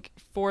I think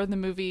for the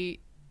movie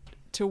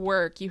to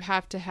work, you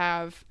have to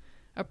have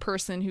a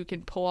person who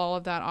can pull all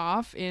of that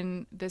off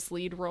in this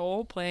lead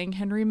role playing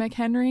Henry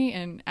McHenry.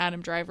 And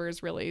Adam Driver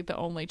is really the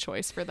only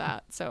choice for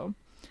that. So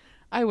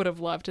I would have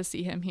loved to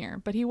see him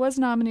here. But he was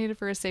nominated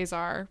for a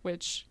César,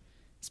 which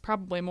is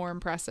probably more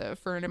impressive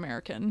for an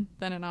American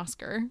than an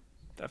Oscar.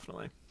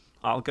 Definitely.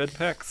 All good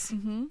picks.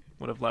 Mm-hmm.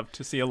 Would have loved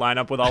to see a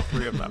lineup with all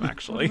three of them,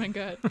 actually. Oh my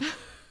God.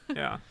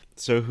 Yeah.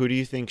 So who do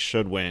you think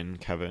should win,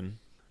 Kevin?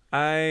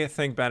 I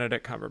think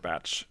Benedict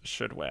Cumberbatch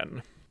should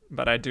win,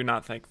 but I do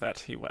not think that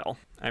he will.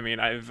 I mean,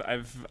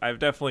 I've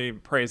definitely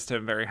praised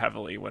him very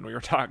heavily when we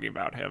were talking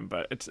about him,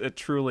 but it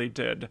truly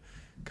did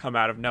come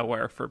out of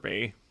nowhere for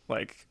me.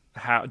 Like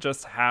how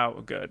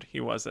good he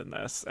was in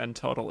this, and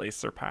totally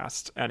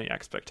surpassed any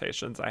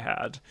expectations I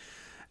had,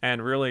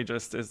 and really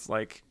just is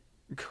like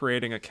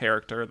creating a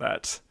character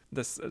that's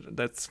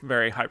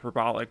very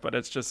hyperbolic, but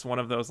it's just one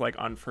of those like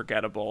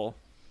unforgettable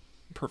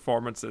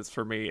performances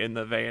for me, in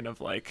the vein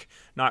of like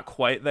not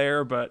quite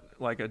there, but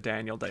like a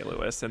Daniel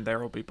Day-Lewis and There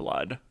Will Be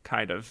Blood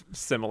kind of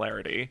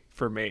similarity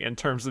for me, in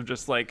terms of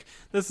just like,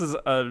 this is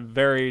a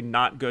very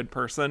not good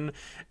person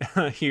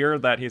here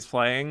that he's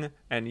playing,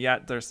 and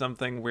yet there's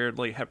something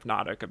weirdly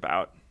hypnotic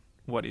about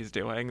what he's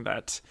doing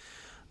that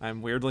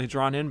I'm weirdly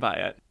drawn in by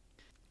it.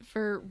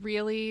 For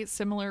really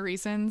similar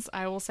reasons,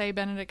 I will say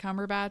Benedict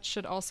Cumberbatch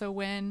should also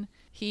win.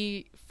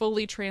 He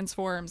fully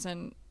transforms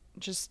and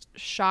just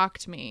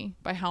shocked me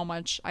by how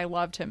much I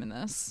loved him in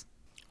this.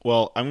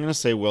 Well, I'm going to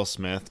say Will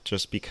Smith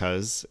just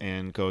because,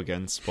 and go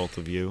against both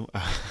of you.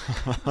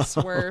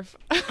 Swerve.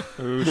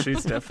 Ooh,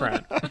 she's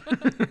different.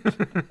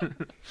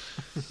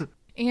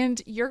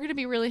 And you're going to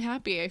be really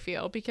happy, I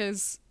feel,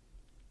 because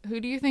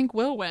who do you think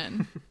will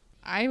win?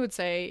 I would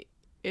say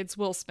it's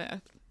Will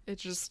Smith.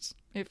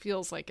 It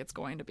feels like it's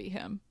going to be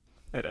him.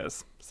 It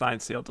is.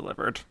 Signed, sealed,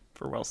 delivered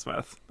for Will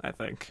Smith, I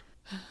think.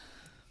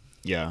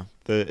 Yeah,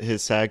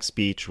 his SAG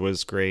speech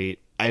was great.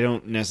 I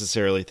don't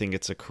necessarily think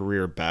it's a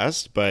career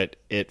best, but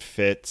it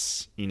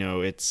fits.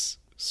 It's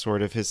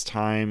sort of his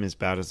time, as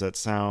bad as that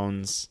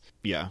sounds.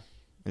 Yeah,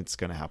 it's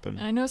going to happen.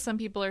 And I know some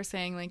people are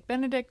saying, like,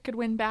 Benedict could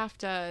win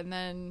BAFTA, and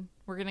then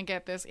we're going to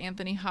get this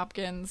Anthony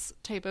Hopkins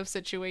type of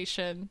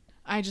situation.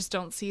 I just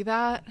don't see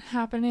that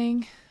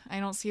happening.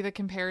 I don't see the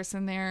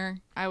comparison there.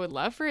 I would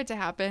love for it to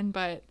happen,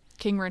 but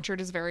King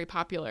Richard is very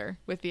popular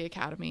with the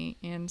Academy,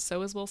 and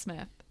so is Will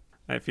Smith.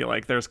 I feel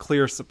like there's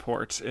clear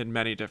support in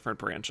many different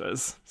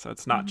branches, so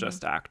it's not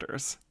just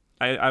actors.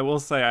 I will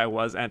say I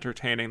was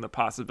entertaining the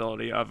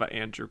possibility of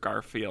Andrew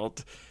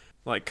Garfield,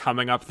 like,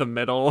 coming up the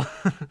middle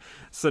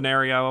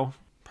scenario.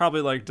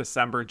 Probably like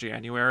December,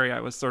 January, I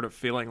was sort of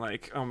feeling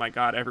like, oh my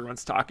God,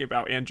 everyone's talking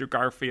about Andrew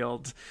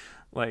Garfield.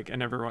 Like,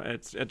 and everyone,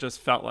 it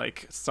just felt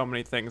like so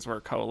many things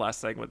were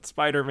coalescing with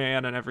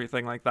Spider-Man and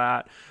everything like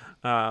that.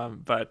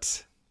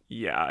 But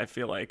yeah, I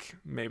feel like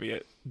maybe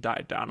it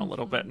died down a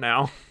little bit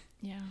now.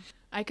 Yeah.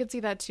 I could see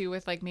that too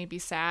with like maybe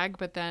SAG,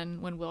 but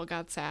then when Will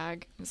got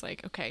SAG, it was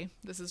like, okay,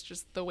 this is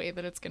just the way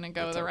that it's going to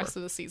go the rest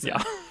of the season.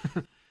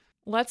 Yeah.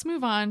 Let's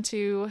move on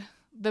to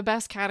the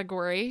best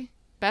category,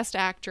 Best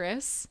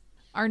Actress.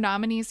 Our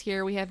nominees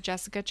here, we have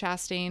Jessica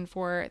Chastain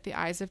for The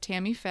Eyes of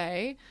Tammy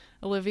Faye,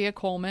 Olivia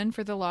Colman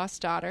for The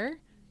Lost Daughter,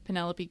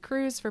 Penelope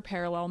Cruz for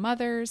Parallel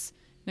Mothers,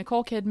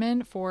 Nicole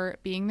Kidman for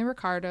Being the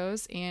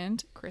Ricardos,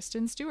 and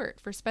Kristen Stewart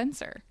for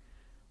Spencer.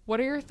 What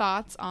are your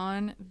thoughts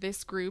on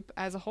this group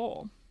as a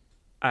whole?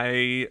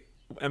 I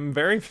am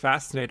very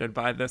fascinated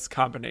by this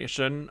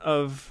combination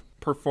of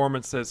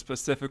performances,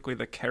 specifically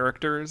the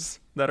characters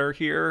that are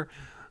here.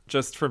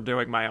 Just from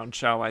doing my own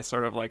show, I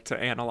sort of like to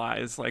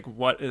analyze like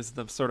what is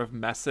the sort of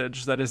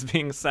message that is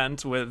being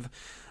sent with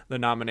the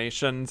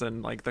nominations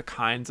and like the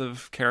kinds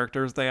of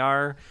characters they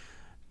are.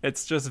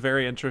 It's just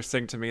very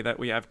interesting to me that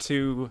we have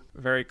two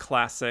very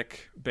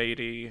classic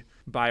Beatty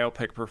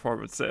biopic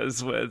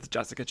performances with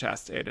Jessica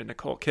Chastain and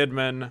Nicole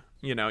Kidman.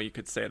 You know, you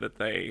could say that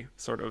they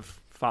sort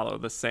of follow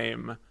the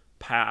same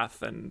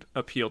path and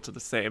appeal to the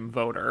same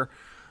voter.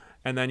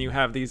 And then you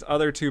have these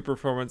other two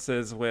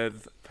performances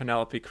with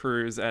Penelope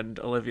Cruz and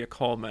Olivia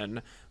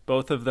Colman,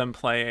 both of them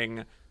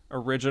playing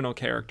original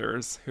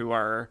characters who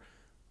are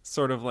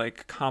sort of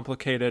like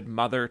complicated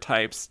mother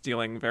types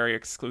dealing very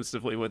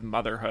exclusively with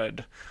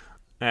motherhood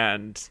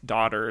and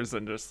daughters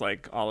and just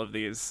like all of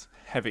these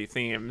heavy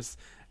themes.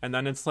 And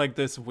then it's like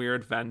this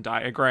weird Venn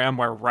diagram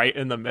where right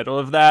in the middle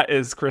of that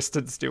is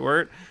Kristen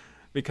Stewart,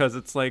 because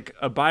it's like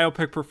a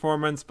biopic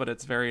performance, but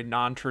it's very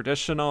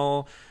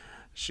non-traditional.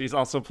 She's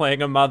also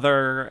playing a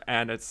mother,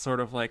 and it's sort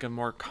of like a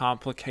more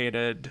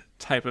complicated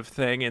type of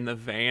thing in the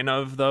vein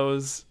of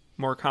those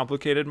more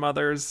complicated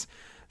mothers.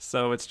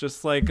 So it's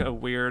just like a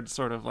weird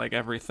sort of like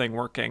everything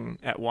working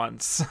at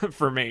once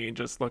for me,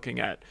 just looking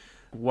at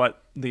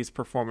what these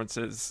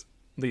performances,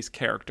 these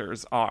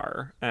characters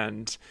are.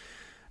 And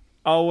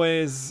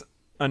always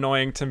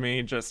annoying to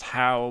me just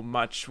how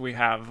much we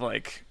have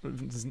like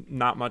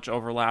not much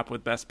overlap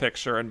with Best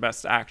Picture and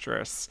Best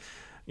Actress,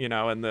 you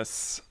know, in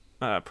this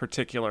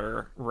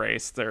particular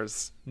race.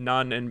 There's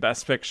none in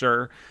Best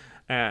Picture,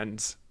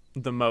 and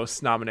the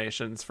most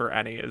nominations for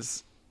any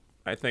is,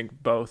 I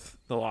think, both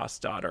The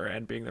Lost Daughter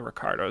and Being the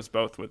Ricardos,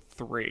 both with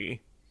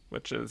 3,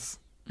 which is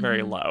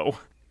very low.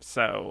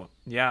 So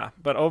yeah,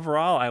 but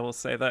overall I will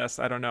say this,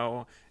 I don't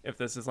know if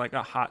this is like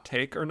a hot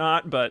take or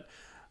not, but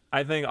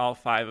I think all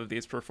 5 of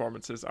these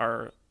performances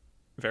are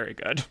very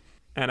good,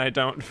 and I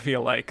don't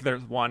feel like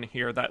there's one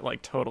here that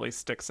like totally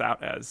sticks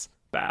out as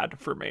bad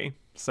for me.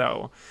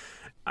 So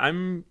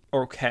I'm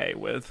okay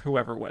with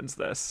whoever wins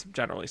this,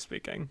 generally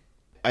speaking.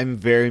 I'm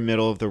very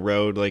middle of the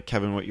road, like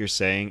Kevin, what you're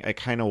saying. I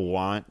kind of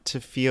want to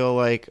feel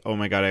like, oh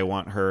my God, I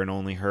want her and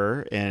only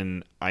her.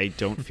 And I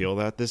don't feel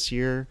that this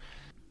year.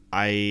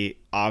 I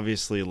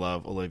obviously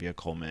love Olivia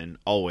Colman,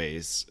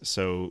 always.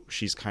 So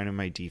she's kind of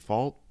my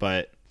default.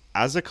 But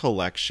as a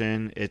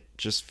collection, it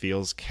just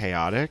feels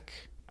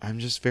chaotic. I'm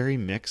just very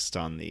mixed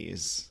on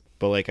these.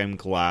 But like, I'm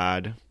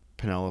glad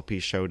Penelope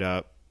showed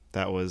up.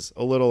 That was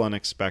a little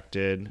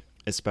unexpected,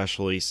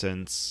 especially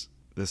since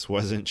this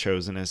wasn't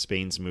chosen as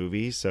Spain's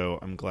movie, so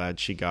I'm glad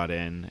she got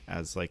in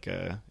as like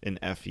an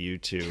FU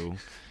to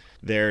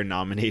their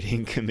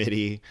nominating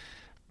committee.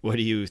 What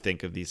do you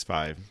think of these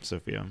 5,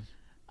 Sophia?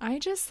 I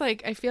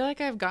feel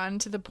like I've gotten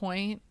to the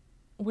point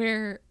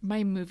where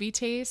my movie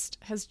taste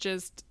has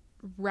just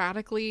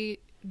radically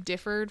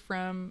differed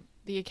from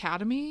the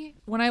Academy.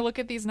 When I look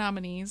at these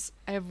nominees,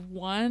 I have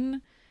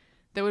one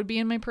that would be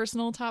in my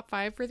personal top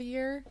 5 for the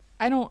year.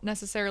 I don't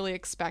necessarily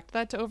expect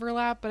that to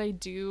overlap, but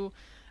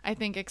I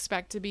think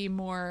expect to be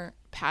more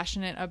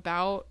passionate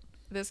about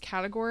this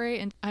category.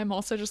 And I'm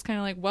also just kind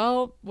of like,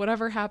 well,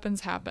 whatever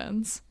happens,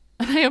 happens.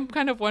 And I am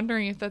kind of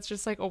wondering if that's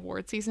just like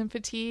award season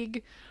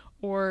fatigue,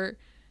 or,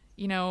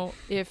 you know,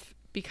 if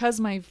because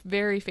my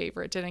very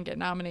favorite didn't get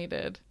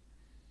nominated,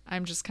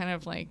 I'm just kind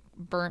of like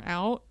burnt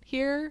out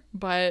here.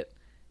 But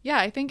yeah,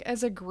 I think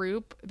as a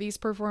group, these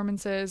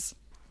performances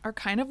are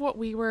kind of what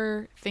we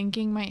were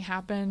thinking might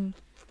happen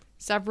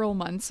several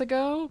months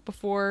ago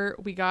before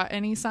we got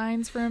any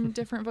signs from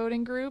different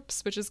voting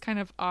groups, which is kind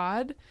of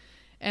odd.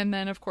 And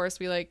then of course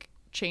we like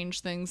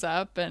changed things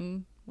up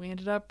and we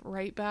ended up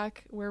right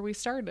back where we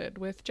started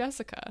with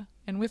Jessica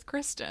and with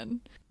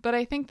Kristen. But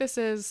I think this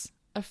is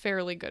a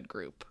fairly good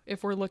group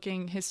if we're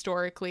looking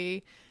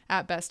historically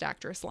at Best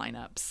Actress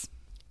lineups.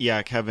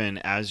 Yeah, Kevin,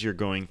 as you're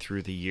going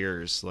through the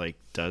years, like,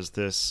 does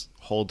this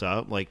hold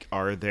up? Like,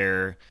 are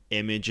there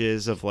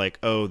images of like,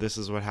 oh, this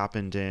is what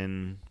happened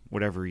in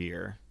whatever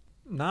year?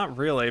 Not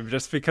really,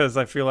 just because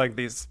I feel like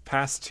these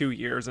past 2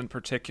 years in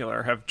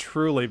particular have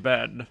truly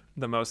been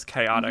the most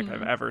chaotic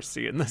I've ever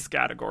seen in this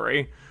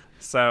category.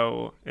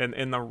 So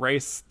in the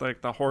race,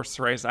 like the horse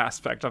race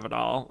aspect of it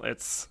all,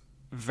 it's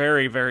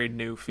very, very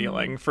new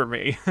feeling for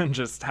me, and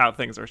just how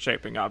things are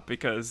shaping up.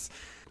 Because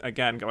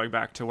again, going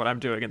back to what I'm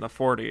doing in the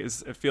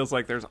 40s, it feels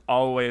like there's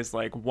always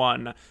like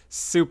one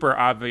super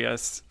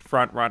obvious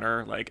front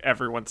runner, like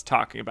everyone's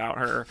talking about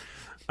her.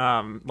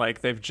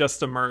 Like they've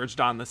just emerged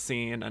on the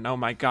scene and oh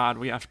my God,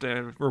 we have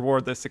to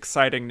reward this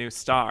exciting new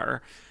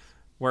star.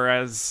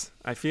 Whereas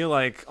I feel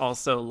like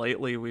also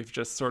lately we've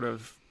just sort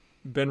of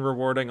been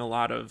rewarding a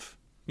lot of,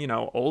 you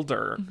know,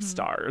 older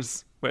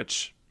stars,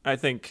 which I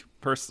think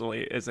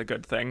personally is a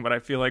good thing. But I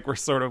feel like we're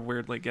sort of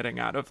weirdly getting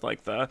out of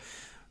like the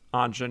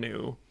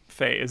ingenue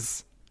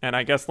phase And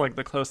I guess like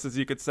the closest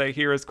you could say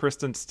here is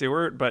Kristen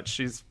Stewart, but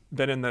she's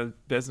been in the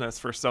business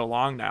for so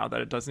long now that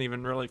it doesn't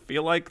even really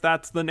feel like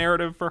that's the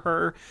narrative for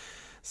her.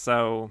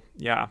 So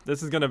yeah,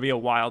 this is going to be a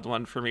wild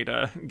one for me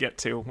to get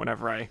to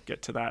whenever I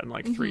get to that in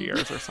like 3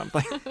 years or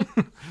something.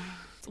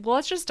 Well,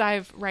 let's just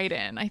dive right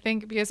in. I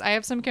think because I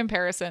have some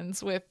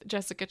comparisons with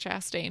Jessica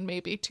Chastain,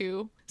 maybe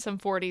to some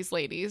 40s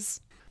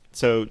ladies.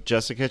 So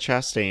Jessica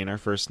Chastain, our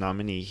first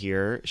nominee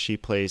here, she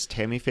plays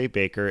Tammy Faye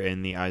Baker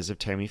in The Eyes of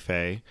Tammy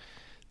Faye.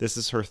 This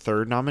is her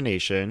third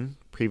nomination,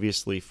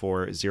 previously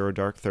for Zero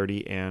Dark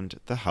 30 and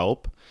The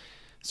Help.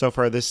 So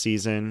far this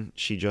season,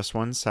 she just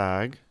won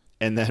SAG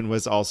and then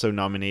was also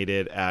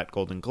nominated at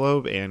Golden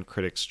Globe and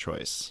Critics'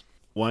 Choice.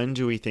 1,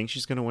 do we think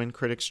she's going to win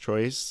Critics'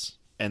 Choice?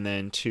 And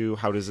then 2,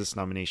 how does this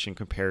nomination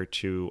compare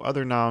to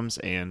other noms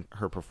and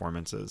her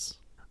performances?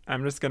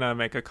 I'm just going to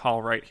make a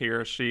call right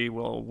here. She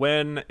will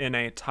win in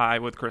a tie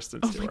with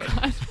Kristen Stewart. Oh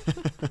my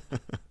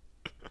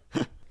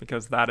God.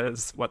 Because that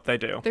is what they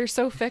do. They're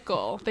so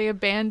fickle. They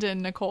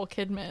abandoned Nicole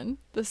Kidman.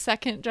 The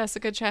second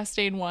Jessica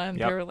Chastain won,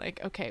 They were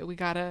like, okay, we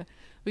gotta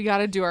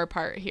do our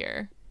part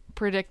here.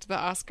 Predict the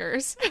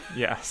Oscars.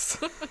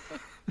 Yes.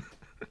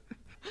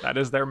 That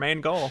is their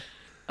main goal.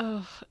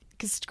 Oh,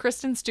 because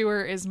Kristen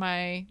Stewart is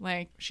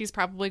she's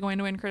probably going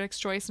to win Critics'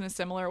 Choice in a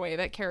similar way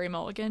that Carey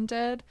Mulligan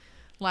did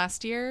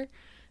last year.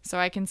 So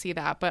I can see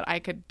that, but I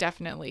could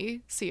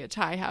definitely see a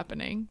tie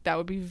happening. That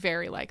would be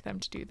very like them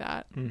to do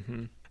that.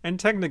 Mm-hmm. And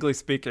technically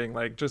speaking,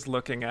 like just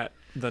looking at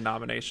the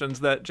nominations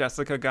that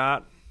Jessica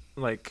got,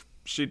 like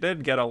she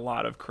did get a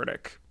lot of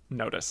critic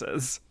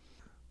notices.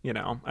 You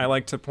know, I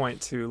like to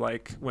point to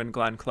like when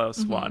Glenn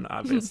Close won,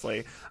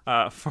 obviously,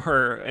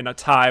 for in a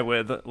tie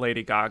with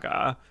Lady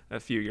Gaga a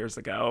few years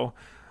ago,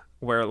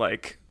 where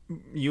like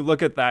you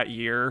look at that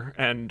year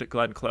and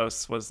Glenn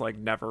Close was like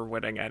never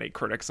winning any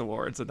critics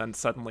awards, and then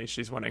suddenly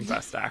she's winning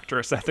Best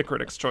Actress at the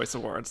Critics' Choice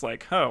Awards.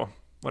 Like, oh,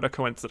 what a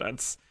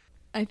coincidence.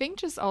 I think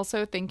just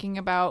also thinking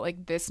about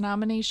like this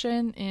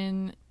nomination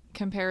in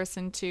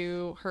comparison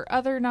to her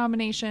other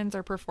nominations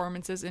or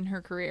performances in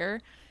her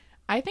career,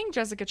 I think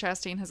Jessica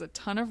Chastain has a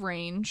ton of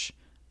range.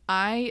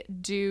 I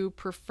do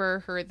prefer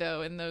her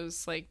though in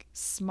those like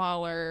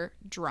smaller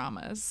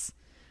dramas.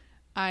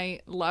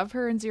 I love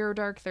her in Zero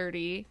Dark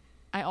 30.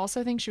 I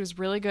also think she was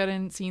really good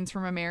in Scenes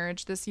from a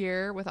Marriage this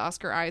year with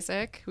Oscar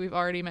Isaac, who we've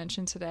already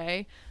mentioned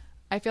today.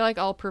 I feel like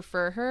I'll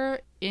prefer her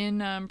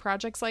in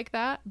projects like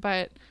that,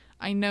 but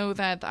I know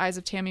that The Eyes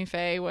of Tammy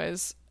Faye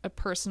was a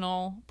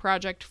personal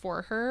project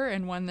for her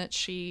and one that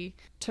she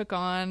took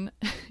on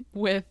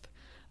with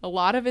a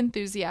lot of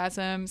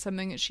enthusiasm,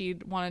 something that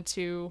she'd wanted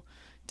to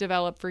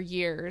develop for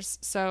years.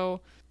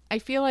 So I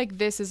feel like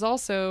this is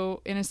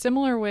also, in a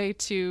similar way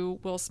to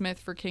Will Smith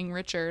for King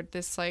Richard,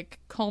 this like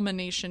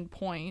culmination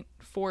point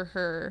for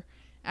her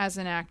as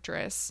an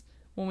actress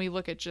when we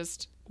look at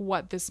just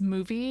what this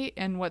movie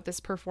and what this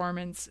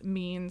performance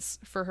means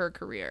for her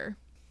career.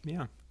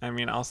 Yeah. I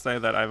mean, I'll say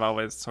that I've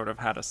always sort of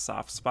had a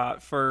soft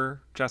spot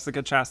for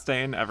Jessica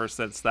Chastain ever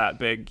since that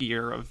big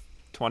year of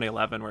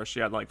 2011 where she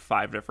had like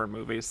 5 different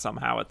movies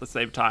somehow at the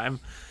same time.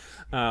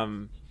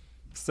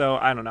 So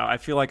I don't know. I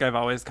feel like I've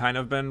always kind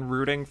of been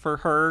rooting for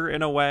her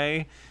in a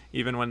way,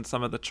 even when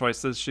some of the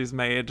choices she's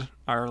made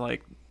are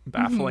like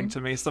baffling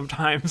to me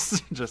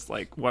sometimes, just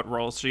like what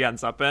roles she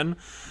ends up in.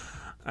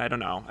 I don't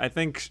know. I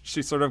think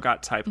she sort of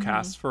got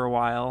typecast for a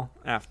while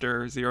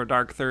after Zero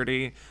Dark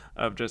 30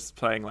 of just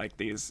playing like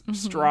these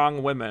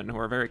strong women who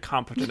are very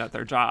competent at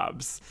their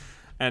jobs.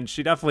 And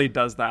she definitely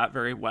does that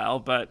very well.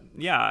 But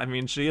yeah, I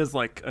mean, she is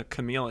like a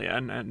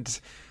chameleon and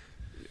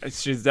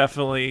she's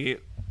definitely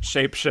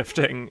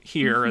shape-shifting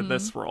here in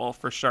this role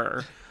for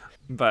sure.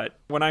 But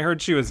when I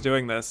heard she was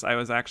doing this, I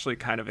was actually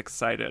kind of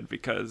excited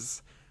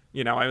because,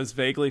 you know, I was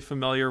vaguely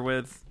familiar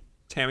with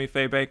Tammy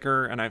Faye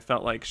Baker and I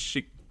felt like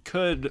she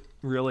could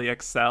really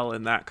excel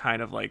in that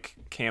kind of like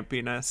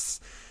campiness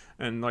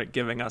and like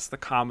giving us the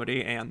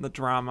comedy and the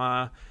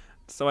drama.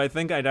 So I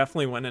think I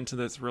definitely went into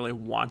this really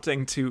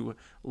wanting to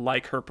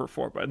like her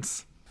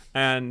performance.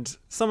 And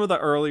some of the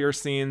earlier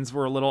scenes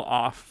were a little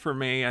off for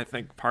me. I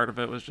think part of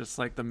it was just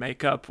like the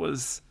makeup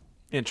was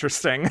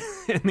interesting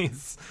in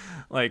these,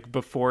 like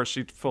before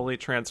she fully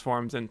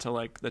transforms into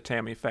like the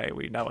Tammy Faye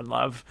we know and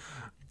love.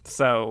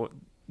 So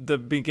the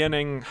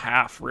beginning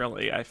half,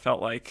 really, I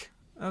felt like,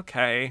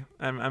 okay,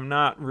 I'm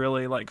not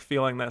really like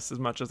feeling this as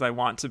much as I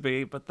want to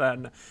be. But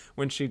then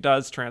when she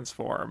does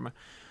transform,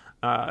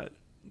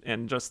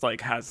 and just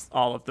like has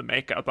all of the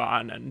makeup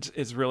on and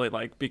is really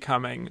like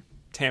becoming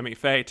Tammy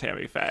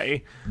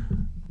Faye,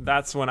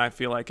 that's when I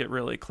feel like it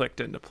really clicked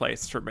into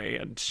place for me.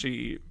 And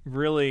she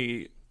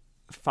really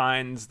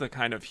finds the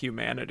kind of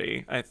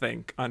humanity, I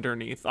think,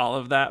 underneath all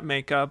of that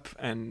makeup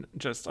and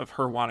just of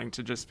her wanting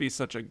to just be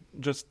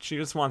she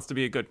just wants to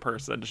be a good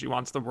person. She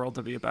wants the world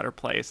to be a better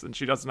place. And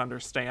she doesn't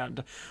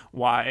understand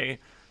why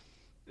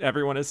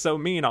everyone is so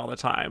mean all the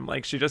time.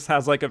 Like she just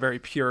has like a very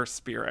pure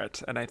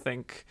spirit. And I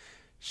think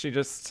she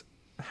just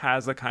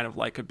has a kind of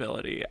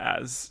likability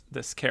as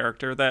this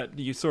character that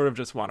you sort of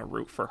just want to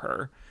root for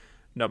her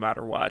no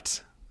matter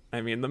what.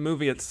 I mean, the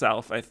movie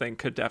itself, I think,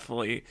 could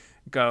definitely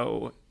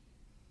go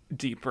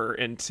deeper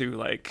into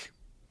like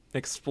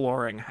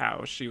exploring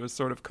how she was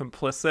sort of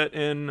complicit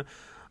in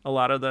a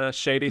lot of the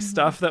shady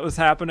stuff that was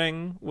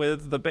happening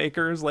with the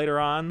Bakers later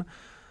on.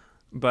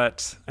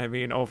 But I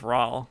mean,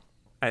 overall,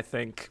 I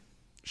think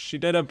she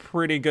did a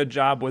pretty good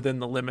job within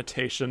the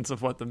limitations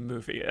of what the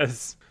movie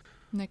is.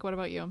 Nick, what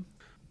about you?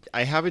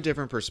 I have a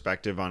different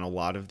perspective on a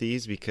lot of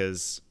these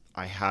because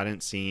I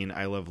hadn't seen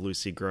I Love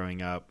Lucy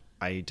growing up.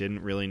 I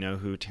didn't really know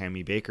who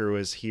Tammy Baker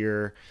was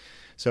here.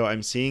 So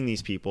I'm seeing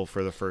these people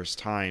for the first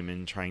time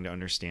and trying to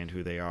understand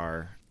who they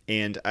are.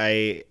 And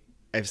I've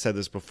said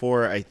this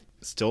before, I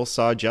still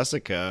saw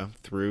Jessica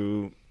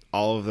through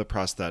all of the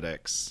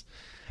prosthetics.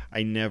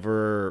 I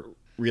never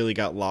really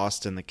got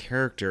lost in the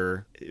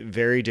character.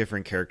 Very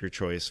different character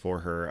choice for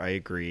her, I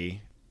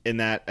agree. And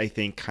that, I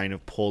think, kind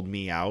of pulled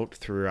me out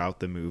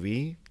throughout the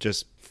movie,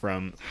 just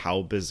from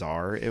how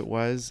bizarre it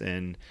was.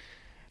 And,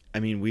 I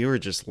mean, we were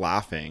just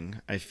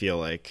laughing, I feel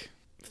like,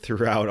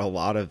 throughout a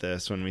lot of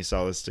this when we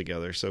saw this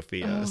together,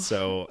 Sophia.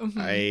 So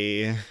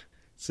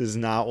this is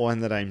not one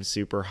that I'm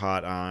super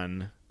hot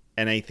on.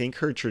 And I think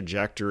her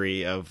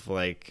trajectory of,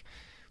 like,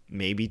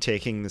 maybe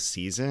taking the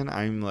season,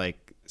 I'm,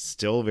 like,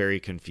 still very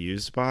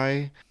confused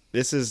by.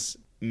 This is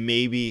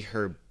maybe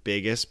her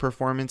biggest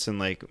performance and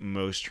like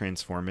most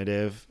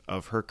transformative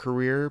of her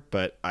career,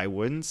 but I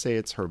wouldn't say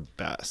it's her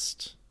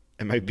best.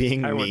 Am I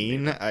being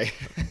mean? I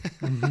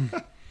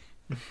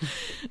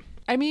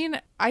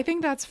mean, I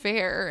think that's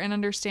fair and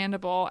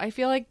understandable. I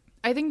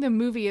think the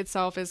movie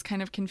itself is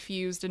kind of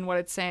confused in what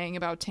it's saying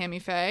about Tammy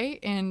Faye,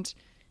 and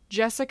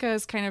Jessica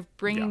is kind of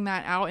bringing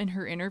that out in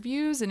her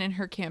interviews and in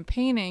her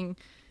campaigning,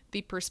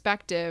 the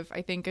perspective,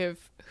 I think,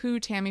 of who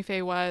Tammy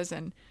Faye was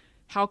and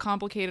how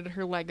complicated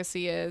her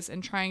legacy is,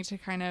 and trying to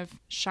kind of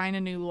shine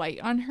a new light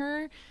on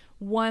her.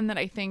 One that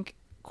I think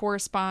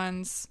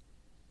corresponds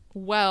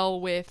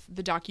well with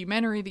the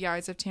documentary The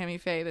Eyes of Tammy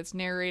Faye that's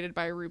narrated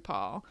by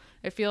RuPaul.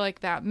 I feel like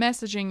that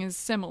messaging is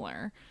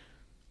similar.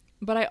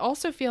 But I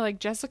also feel like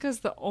Jessica's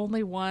the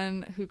only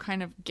one who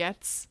kind of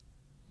gets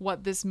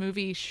what this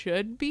movie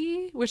should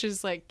be, which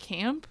is like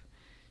camp.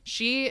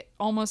 She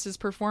almost is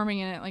performing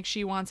in it like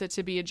she wants it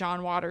to be a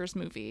John Waters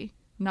movie,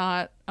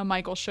 not a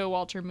Michael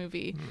Showalter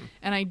movie.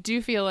 And I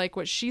do feel like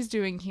what she's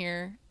doing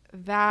here,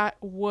 that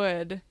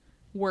would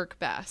work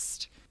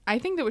best. I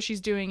think that what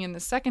she's doing in the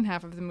second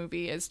half of the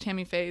movie, as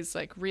Tammy Faye's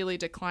like really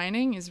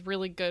declining, is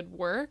really good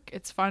work.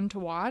 It's fun to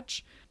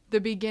watch.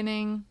 The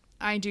beginning,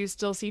 I do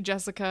still see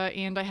Jessica,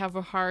 and I have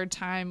a hard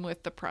time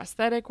with the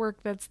prosthetic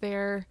work that's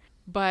there.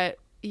 But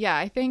yeah,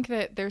 I think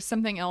that there's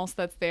something else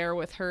that's there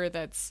with her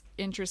that's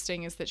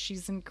interesting, is that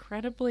she's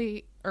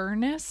incredibly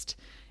earnest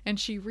and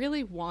she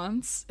really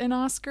wants an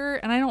Oscar.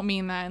 And I don't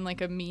mean that in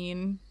like a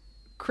mean,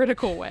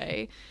 critical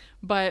way,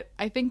 but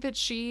I think that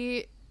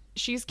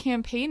she's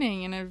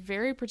campaigning in a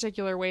very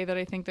particular way that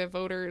I think that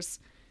voters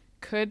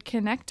could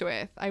connect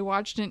with. I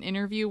watched an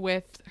interview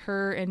with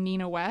her and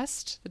Nina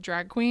West, the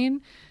drag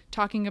queen,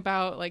 talking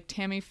about like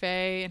Tammy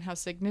Faye and how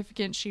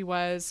significant she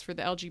was for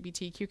the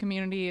LGBTQ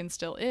community and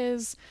still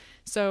is.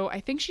 So I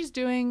think she's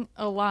doing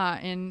a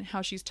lot in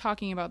how she's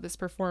talking about this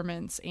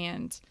performance,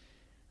 and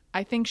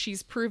I think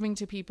she's proving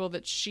to people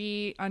that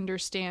she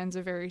understands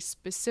a very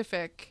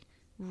specific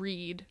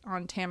read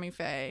on Tammy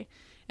Faye,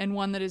 and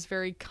one that is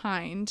very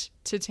kind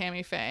to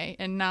Tammy Faye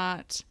and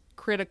not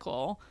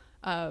critical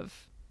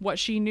of what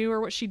she knew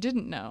or what she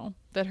didn't know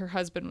that her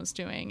husband was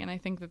doing. And I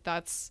think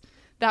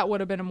that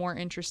would have been a more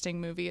interesting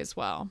movie as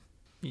well.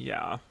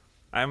 Yeah.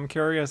 I'm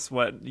curious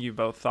what you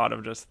both thought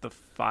of just the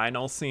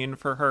final scene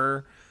for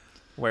her,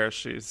 where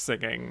she's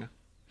singing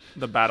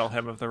the Battle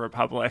Hymn of the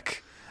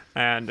Republic,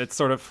 and it's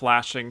sort of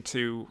flashing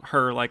to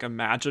her like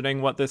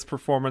imagining what this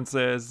performance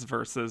is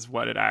versus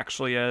what it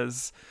actually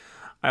is.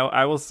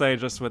 I will say,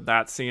 just with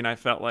that scene, I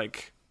felt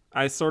like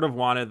I sort of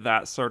wanted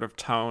that sort of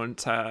tone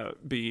to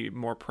be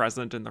more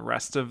present in the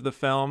rest of the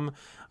film,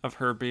 of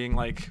her being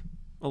like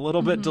a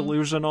little bit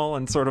delusional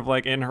and sort of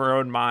like in her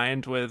own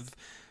mind with,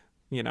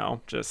 you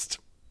know, just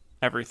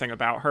everything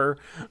about her.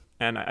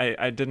 And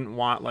I didn't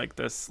want like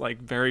this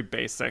like very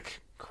basic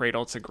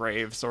cradle to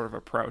grave sort of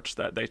approach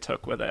that they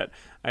took with it.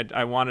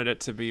 I wanted it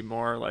to be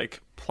more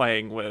like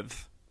playing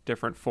with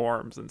different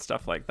forms and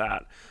stuff like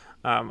that.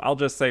 I'll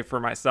just say for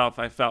myself,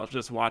 I felt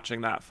just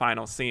watching that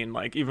final scene,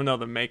 like even though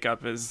the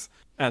makeup is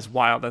as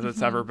wild as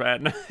it's ever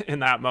been in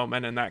that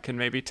moment, and that can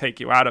maybe take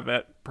you out of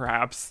it,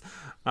 perhaps,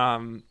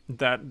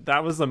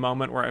 that was the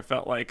moment where I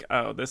felt like,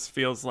 oh, this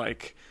feels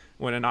like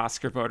when an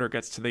Oscar voter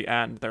gets to the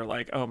end, they're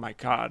like, oh my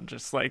God,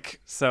 just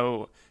like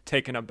so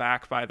taken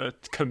aback by the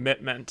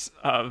commitment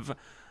of,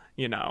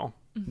 you know,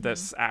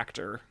 this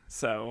actor.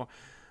 So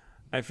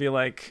I feel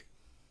like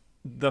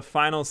the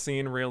final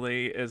scene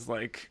really is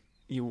like,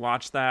 you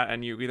watch that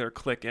and you either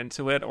click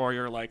into it or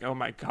you're like, oh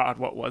my God,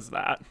 what was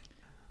that?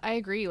 I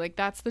agree. Like,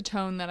 that's the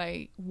tone that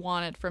I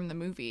wanted from the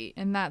movie.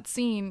 And that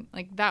scene,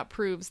 like, that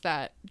proves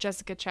that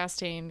Jessica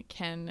Chastain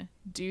can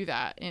do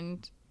that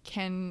and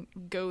can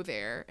go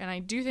there. And I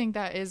do think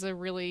that is a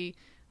really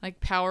like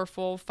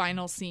powerful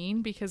final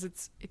scene because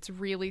it's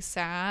really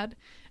sad,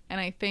 and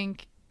I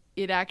think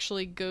it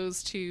actually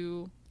goes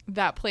to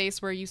that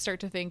place where you start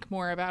to think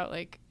more about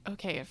like,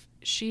 okay, if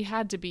she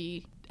had to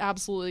be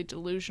absolutely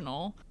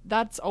delusional,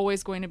 that's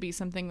always going to be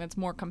something that's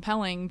more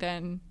compelling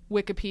than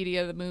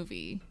Wikipedia the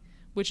movie,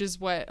 which is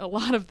what a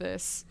lot of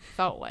this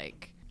felt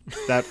like.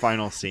 That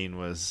final scene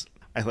was,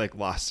 I like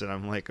lost it.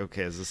 I'm like,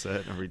 okay, is this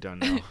it? Are we done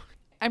now?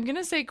 I'm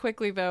gonna say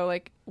quickly though,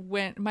 like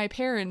when my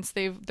parents,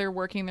 they're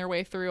working their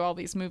way through all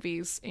these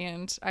movies,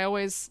 and I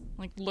always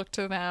like look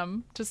to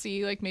them to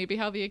see like maybe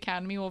how the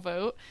Academy will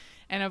vote.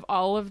 And of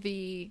all of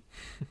the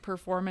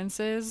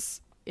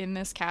performances in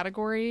this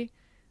category,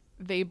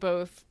 they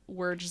both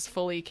were just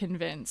fully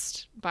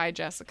convinced by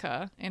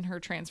Jessica and her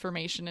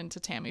transformation into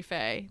Tammy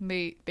Faye.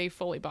 They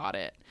fully bought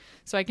it.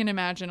 So I can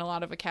imagine a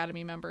lot of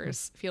Academy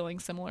members feeling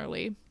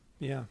similarly.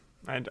 Yeah.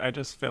 I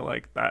just feel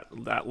like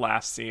that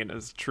last scene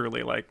is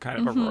truly like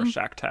kind of a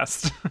Rorschach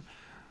test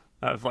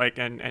of like,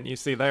 and you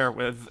see there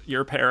with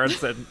your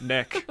parents and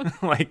Nick,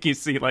 like you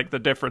see like the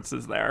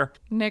differences there.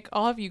 Nick,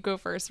 I'll have you go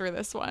first for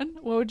this one.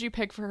 What would you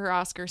pick for her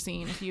Oscar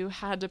scene if you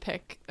had to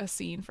pick a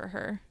scene for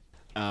her?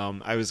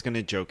 I was going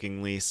to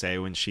jokingly say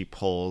when she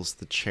pulls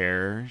the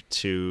chair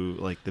to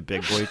like the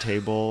big boy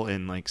table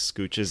and like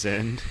scooches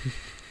in.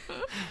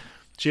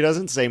 She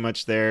doesn't say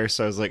much there.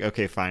 So I was like,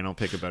 okay, fine. I'll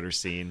pick a better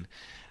scene.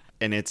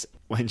 And it's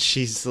when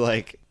she's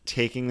like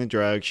taking the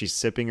drug, she's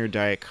sipping her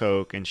Diet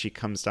Coke, and she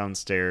comes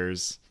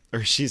downstairs,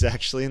 or she's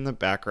actually in the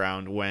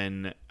background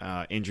when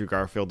Andrew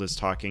Garfield is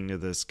talking to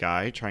this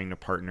guy trying to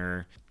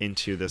partner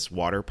into this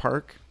water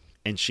park.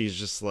 And she's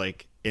just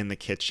like in the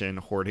kitchen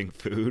hoarding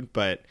food,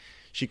 but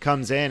she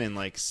comes in and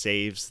like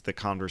saves the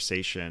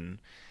conversation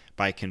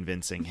by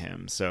convincing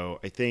him. So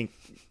I think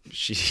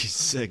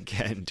she's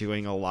again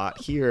doing a lot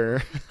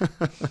here.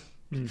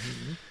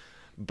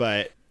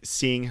 But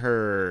seeing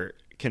her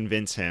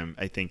convince him,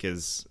 I think,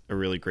 is a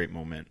really great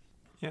moment.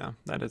 Yeah,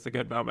 that is a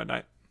good moment.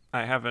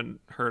 I haven't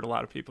heard a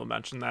lot of people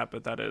mention that,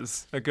 but that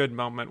is a good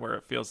moment where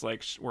it feels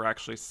like we're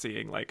actually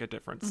seeing like a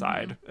different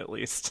side, at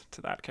least,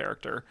 to that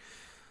character.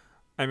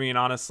 I mean,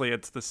 honestly,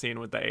 it's the scene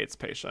with the AIDS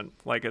patient.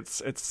 Like,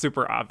 it's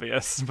super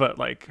obvious, but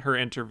like her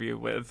interview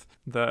with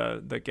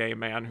the gay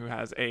man who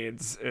has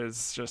AIDS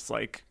is just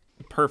like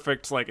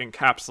perfect like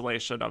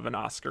encapsulation of an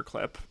Oscar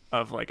clip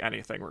of like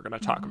anything we're going to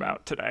talk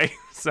about today.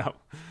 So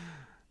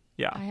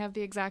yeah. I have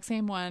the exact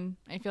same one.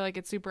 I feel like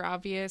it's super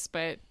obvious,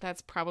 but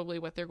that's probably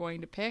what they're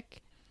going to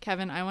pick.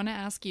 Kevin, I want to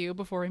ask you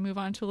before we move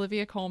on to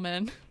Olivia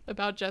Colman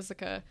about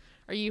Jessica.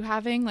 Are you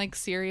having like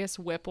serious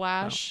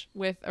whiplash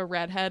with a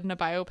redhead in a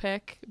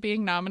biopic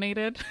being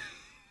nominated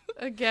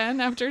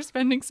again after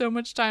spending so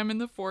much time in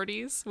the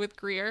 40s with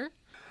Greer?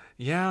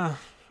 Yeah,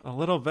 a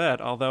little bit.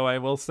 Although I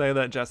will say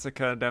that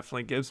Jessica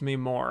definitely gives me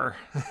more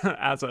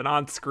as an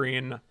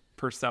on-screen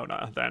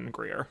persona than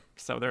Greer.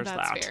 So there's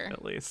That's fair.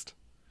 At least.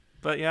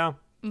 But yeah,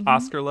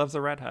 Oscar loves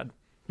a redhead.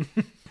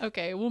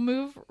 Okay, we'll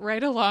move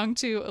right along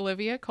to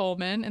Olivia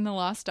Colman in The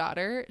Lost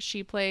Daughter.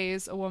 She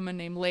plays a woman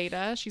named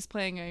Leda. She's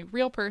playing a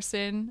real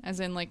person, as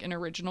in like an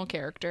original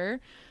character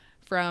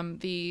from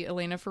the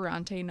Elena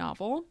Ferrante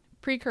novel.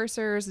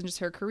 Precursors and just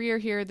her career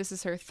here. This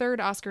is her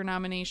third Oscar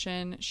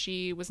nomination.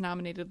 She was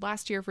nominated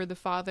last year for The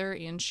Father,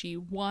 and she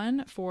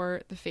won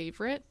for The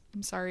Favorite.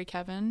 I'm sorry,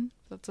 Kevin.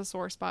 That's a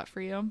sore spot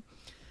for you.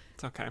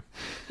 It's okay.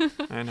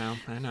 I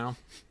know.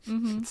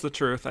 It's the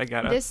truth. I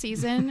get it. This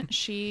season,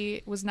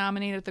 she was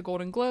nominated at the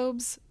Golden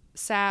Globes,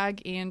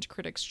 SAG, and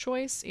Critics'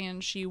 Choice,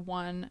 and she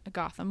won a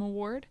Gotham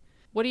Award.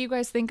 What do you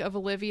guys think of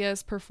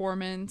Olivia's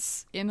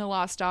performance in The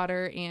Lost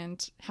Daughter,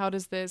 and how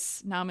does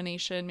this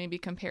nomination maybe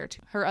compare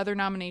to her other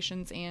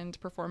nominations and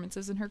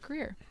performances in her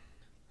career?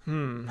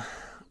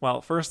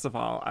 Well, first of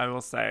all, I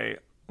will say,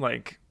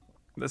 like,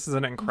 this is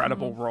an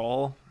incredible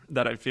role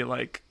that I feel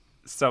like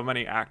so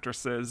many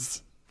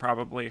actresses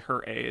probably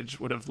her age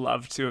would have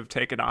loved to have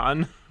taken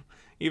on.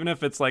 Even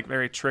if it's like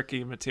very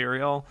tricky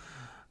material,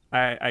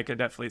 I could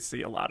definitely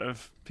see a lot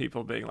of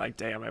people being like,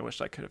 damn, I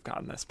wish I could have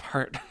gotten this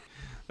part.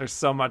 There's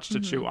so much to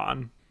chew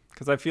on,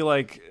 because I feel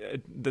like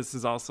this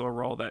is also a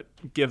role that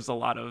gives a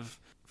lot of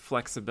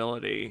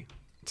flexibility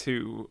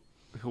to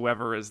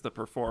whoever is the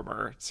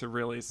performer to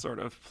really sort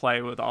of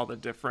play with all the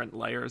different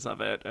layers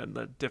of it and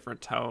the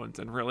different tones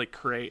and really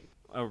create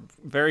a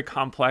very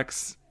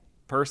complex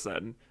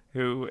person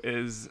who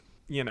is,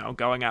 you know,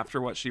 going after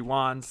what she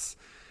wants,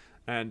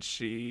 and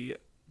she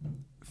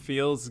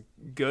feels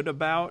good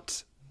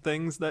about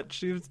things that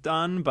she's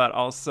done, but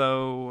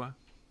also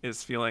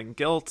is feeling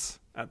guilt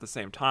at the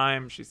same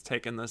time. She's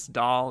taken this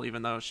doll,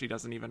 even though she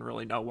doesn't even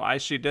really know why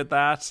she did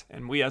that,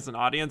 and we as an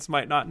audience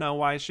might not know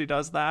why she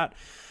does that.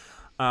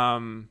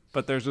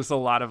 But there's just a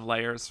lot of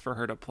layers for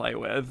her to play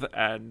with,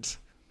 and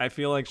I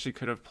feel like she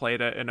could have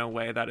played it in a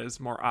way that is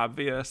more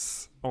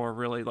obvious, or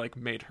really like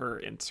made her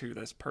into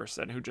this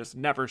person who just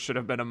never should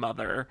have been a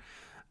mother,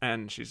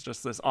 and she's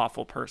just this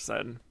awful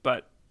person.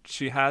 But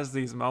she has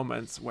these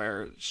moments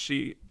where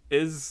she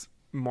is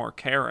more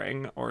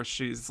caring, or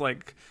she's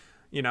like,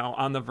 you know,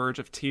 on the verge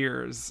of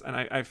tears, and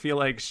I feel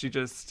like she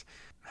just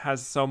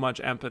has so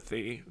much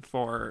empathy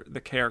for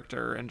the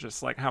character and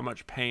just like how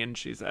much pain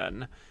she's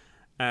in.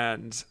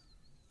 And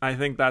I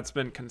think that's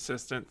been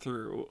consistent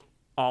through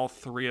all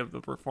three of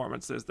the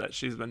performances that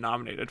she's been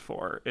nominated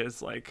for,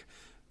 is like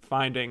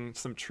finding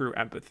some true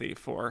empathy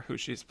for who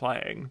she's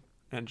playing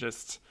and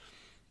just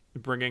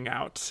bringing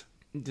out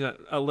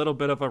a little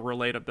bit of a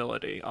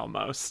relatability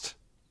almost,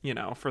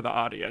 for the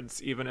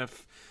audience. Even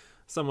if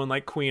someone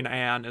like Queen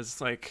Anne is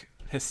like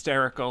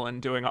hysterical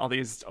and doing all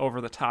these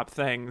over the top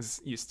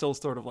things, you still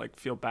sort of like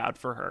feel bad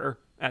for her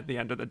at the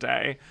end of the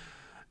day.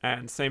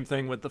 And same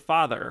thing with the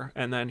father.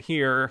 And then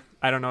here,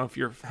 I don't know if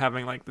you're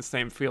having like the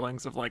same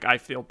feelings of like, I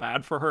feel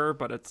bad for her,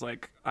 but it's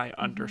like, I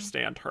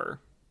understand her.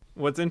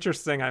 What's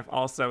interesting I've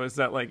also is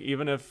that like,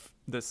 even if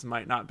this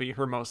might not be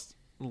her most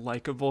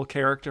likable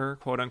character,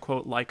 quote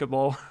unquote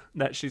likable,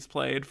 that she's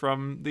played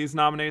from these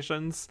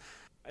nominations,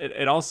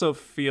 it also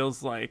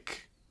feels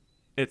like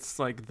it's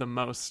like the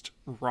most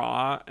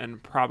raw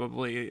and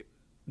probably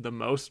the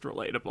most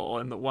relatable,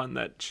 and the one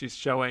that she's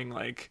showing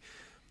like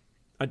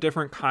a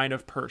different kind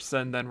of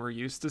person than we're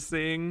used to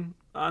seeing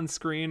on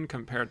screen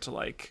compared to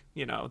like,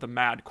 the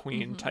Mad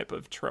Queen type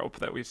of trope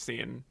that we've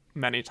seen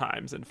many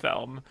times in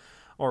film.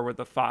 Or with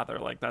the father,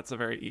 like that's a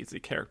very easy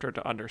character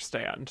to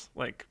understand.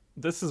 Like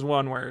this is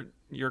one where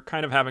you're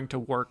kind of having to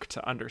work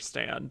to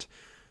understand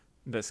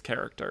this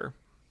character,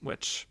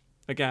 which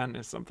again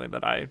is something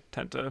that I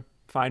tend to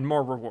find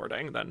more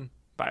rewarding than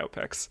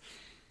biopics.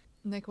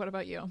 Nick, what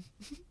about you?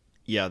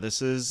 Yeah,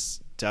 this is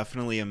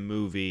definitely a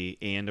movie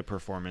and a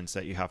performance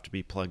that you have to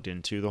be plugged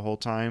into the whole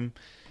time.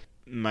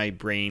 My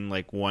brain,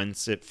 like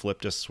once it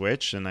flipped a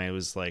switch and I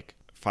was like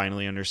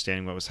finally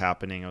understanding what was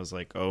happening, I was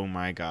like, oh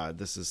my God,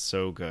 this is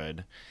so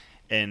good.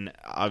 And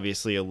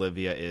obviously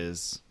Olivia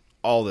is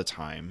all the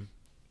time,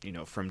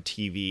 from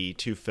TV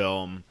to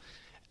film,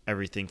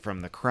 everything from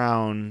The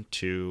Crown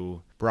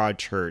to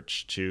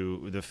Broadchurch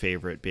to The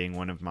Favorite being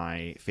one of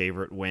my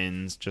favorite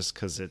wins, just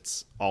because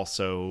it's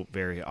also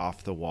very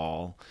off the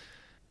wall.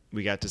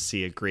 We got to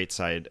see a great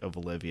side of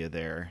Olivia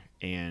there.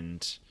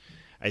 And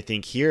I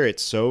think here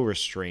it's so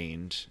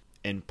restrained,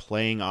 and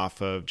playing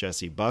off of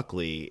Jessie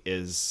Buckley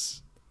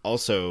is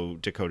also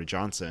Dakota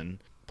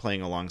Johnson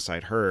playing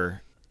alongside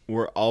her.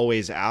 We're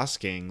always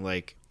asking,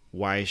 like,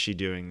 why is she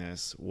doing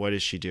this? What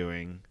is she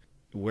doing?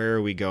 Where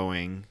are we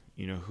going?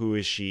 Who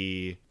is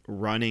she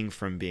running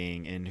from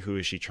being, and who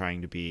is she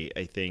trying to be?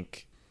 I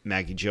think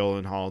Maggie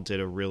Gyllenhaal did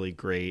a really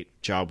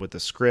great job with the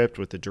script,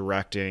 with the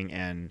directing,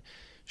 and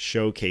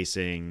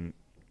showcasing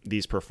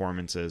these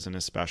performances, and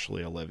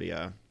especially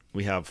Olivia.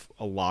 We have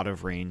a lot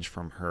of range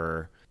from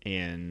her,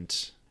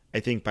 and I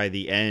think by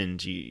the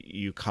end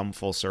you come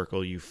full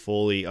circle, you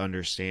fully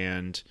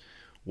understand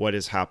what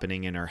is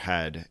happening in her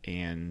head,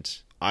 and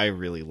I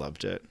really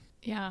loved it.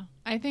 Yeah,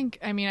 I think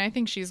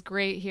she's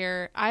great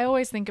here. I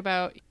always think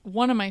about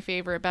one of my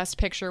favorite Best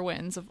Picture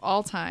wins of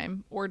all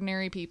time,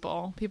 Ordinary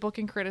People. People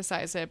can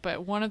criticize it,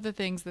 but one of the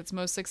things that's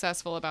most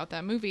successful about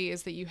that movie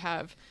is that you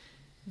have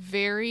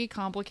very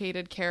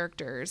complicated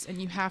characters, and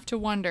you have to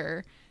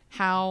wonder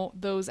how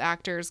those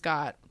actors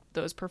got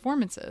those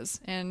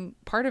performances. And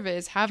part of it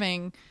is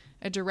having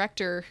a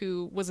director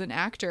who was an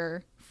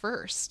actor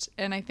first.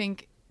 And I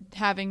think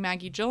having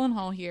Maggie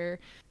Gyllenhaal here,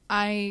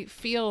 I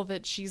feel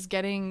that she's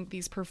getting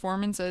these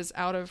performances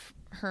out of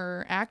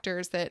her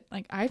actors that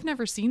like I've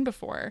never seen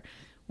before.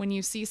 When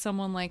you see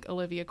someone like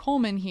Olivia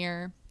Colman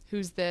here,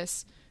 who's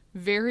this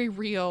very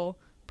real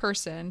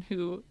person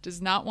who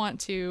does not want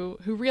to,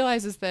 who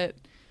realizes that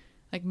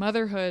like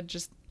motherhood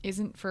just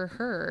isn't for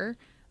her.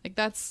 Like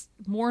that's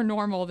more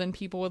normal than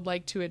people would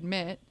like to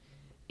admit.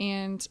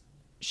 And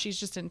she's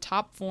just in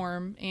top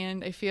form.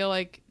 And I feel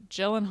like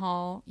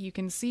Gyllenhaal, you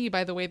can see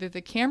by the way that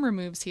the camera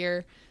moves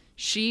here,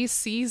 she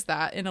sees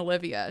that in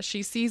Olivia.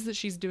 She sees that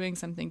she's doing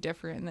something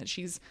different, and that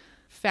she's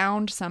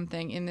found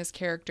something in this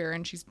character,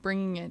 and she's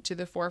bringing it to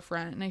the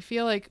forefront. And I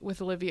feel like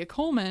with Olivia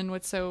Colman,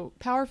 what's so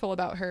powerful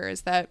about her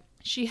is that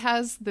she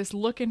has this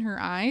look in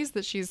her eyes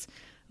that she's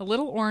a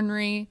little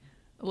ornery,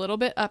 a little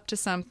bit up to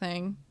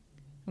something,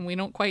 and we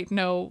don't quite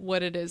know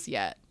what it is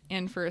yet.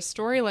 And for a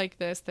story like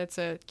this, that's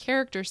a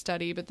character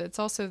study, but that's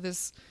also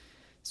this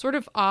sort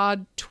of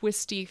odd,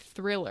 twisty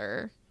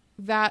thriller,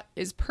 that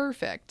is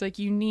perfect. Like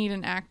you need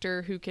an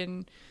actor who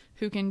can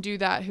do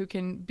that, who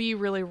can be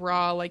really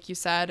raw, like you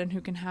said, and who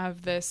can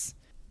have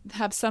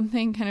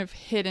something kind of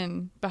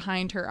hidden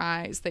behind her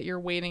eyes that you're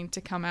waiting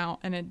to come out,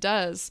 and it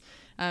does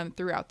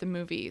throughout the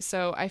movie.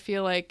 So I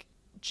feel like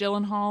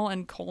Gyllenhaal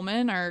and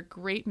Coleman are a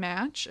great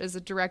match as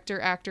a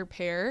director-actor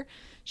pair.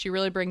 She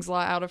really brings a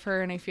lot out of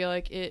her, and I feel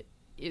like it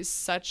is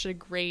such a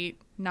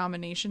great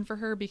nomination for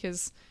her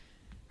because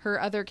her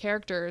other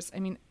characters, I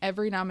mean,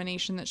 every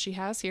nomination that she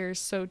has here is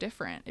so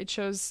different. It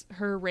shows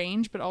her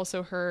range, but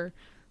also her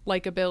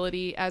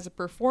likability as a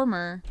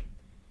performer,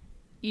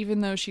 even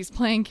though she's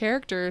playing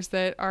characters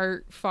that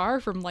are far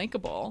from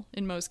likable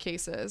in most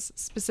cases.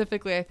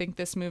 Specifically, I think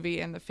this movie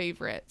and The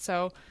Favorite.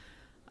 So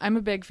I'm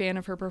a big fan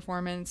of her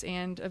performance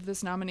and of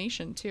this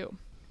nomination too.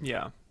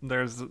 Yeah,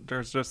 there's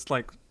just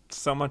like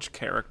so much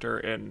character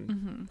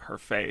in her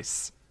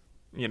face.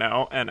 you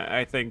know? And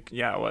I think,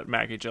 yeah, what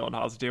Maggie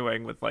Gyllenhaal's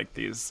doing with like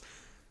these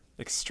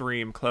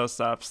extreme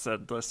close-ups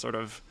and the sort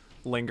of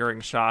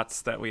lingering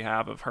shots that we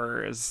have of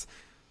her is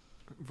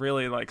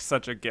really like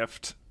such a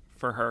gift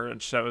for her,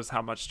 and shows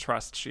how much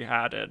trust she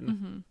had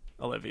in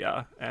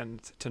Olivia,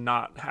 and to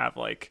not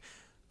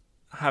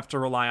have to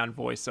rely on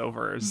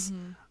voiceovers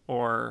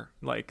or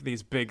like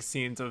these big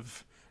scenes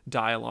of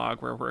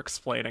dialogue where we're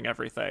explaining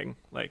everything.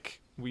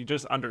 Like, we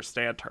just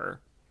understand her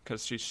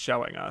because she's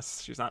showing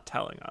us, she's not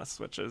telling us,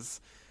 which is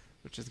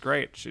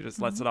great. She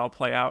just lets it all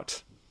play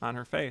out on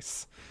her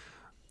face.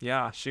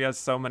 Yeah, she has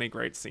so many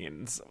great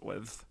scenes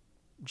with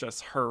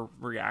just her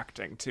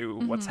reacting to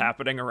what's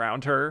happening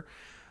around her.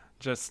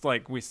 Just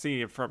like we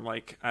see from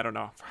like, I don't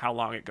know how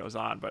long it goes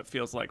on, but it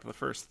feels like the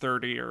first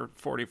 30 or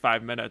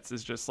 45 minutes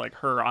is just like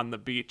her on the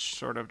beach,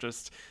 sort of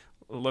just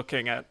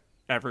looking at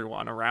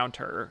everyone around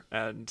her.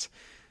 And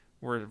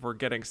we're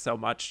getting so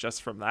much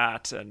just from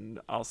that. And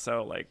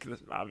also like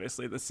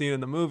obviously the scene in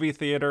the movie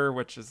theater,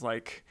 which is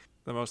like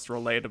the most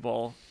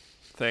relatable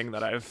thing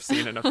that I've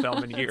seen in a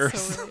film in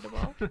years. So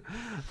relatable.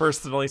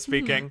 Personally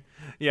speaking.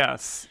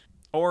 Yes.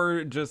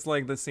 Or just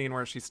like the scene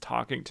where she's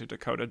talking to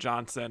Dakota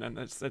Johnson, and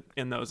it's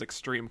in those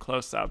extreme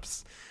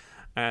close-ups,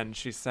 and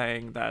she's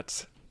saying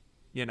that,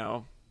 you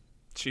know,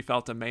 she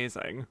felt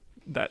amazing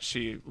that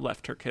she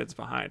left her kids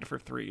behind for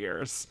 3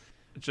 years.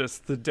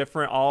 Just the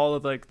different, all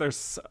of like,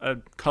 there's a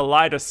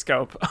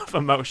kaleidoscope of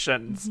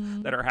emotions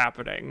that are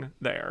happening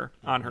there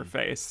on her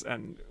face.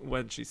 And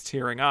when she's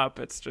tearing up,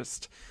 it's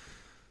just,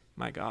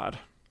 my God.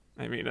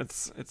 I mean,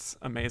 it's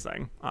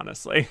amazing,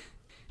 honestly.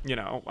 You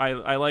know,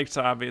 I like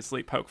to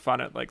obviously poke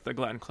fun at like the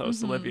Glenn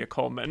Close, Olivia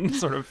Colman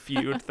sort of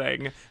feud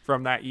thing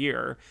from that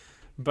year.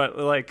 But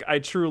like, I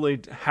truly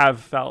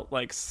have felt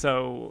like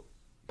so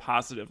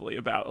positively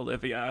about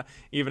Olivia,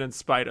 even in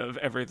spite of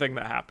everything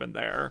that happened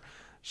there.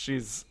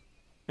 She's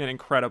an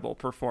incredible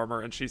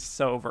performer, and she's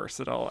so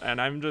versatile.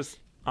 And I'm just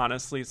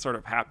honestly sort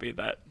of happy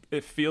that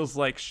it feels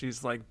like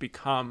she's like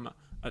become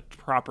a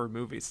proper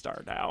movie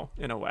star now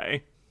in a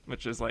way,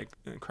 which is like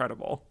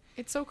incredible.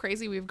 It's so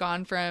crazy. We've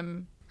gone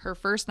from her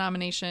first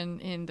nomination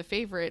in The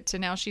Favorite to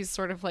now she's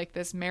sort of like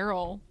this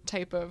Meryl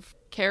type of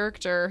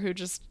character who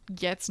just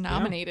gets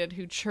nominated,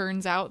 who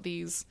churns out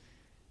these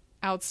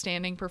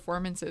outstanding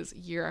performances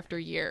year after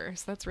year.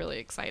 So that's really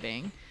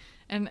exciting.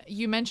 And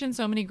you mentioned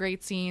so many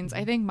great scenes.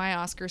 I think my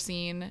Oscar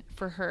scene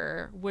for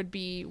her would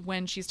be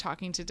when she's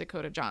talking to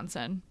Dakota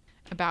Johnson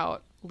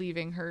about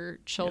leaving her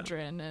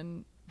children.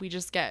 And we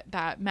just get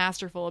that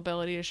masterful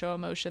ability to show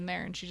emotion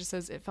there. And she just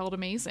says, it felt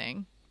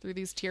amazing through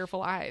these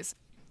tearful eyes.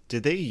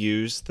 Did they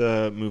use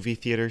the movie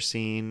theater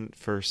scene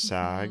for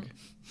SAG?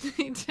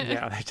 They did.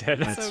 Yeah, they did.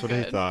 That's So what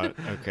good. I thought.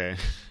 Okay.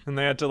 And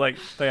they had to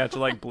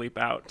bleep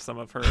out some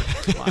of her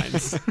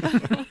lines.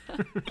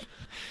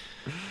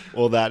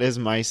 Well, that is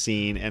my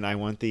scene, and I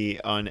want the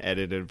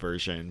unedited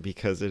version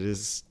because it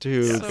is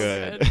too So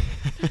good.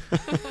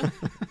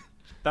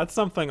 That's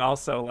something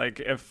also,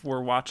 like, if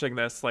we're watching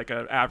this, like,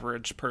 an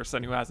average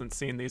person who hasn't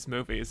seen these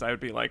movies, I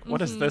would be like,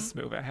 what is this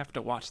movie? I have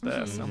to watch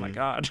this. Oh, my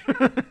God.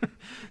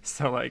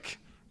 So, like,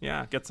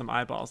 yeah, get some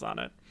eyeballs on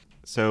it.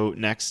 So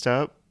next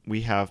up,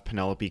 we have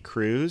Penelope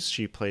Cruz.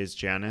 She plays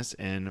Janice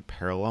in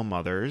Parallel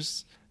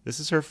Mothers. This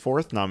is her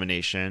 4th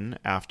nomination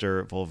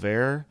after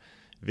Volver,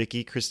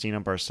 Vicky Cristina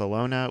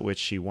Barcelona, which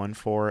she won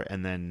for,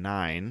 and then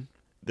 9.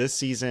 This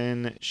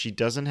season, she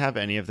doesn't have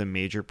any of the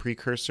major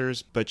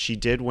precursors, but she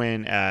did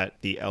win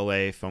at the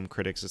LA Film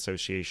Critics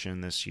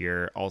Association this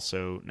year,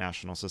 also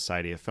National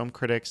Society of Film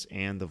Critics,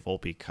 and the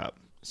Volpe Cup.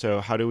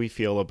 So how do we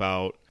feel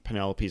about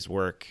Penelope's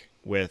work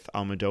with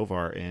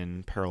Almodovar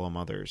in Parallel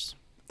Mothers?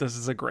 This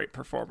is a great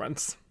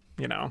performance,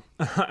 you know,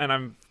 and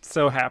I'm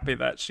so happy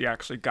that she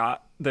actually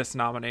got this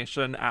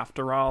nomination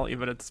after all,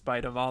 even in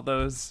spite of all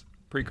those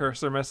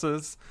precursor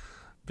misses,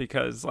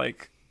 because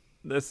like,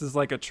 this is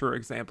like a true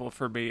example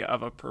for me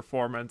of a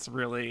performance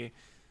really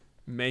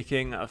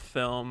making a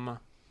film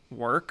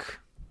work,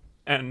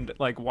 and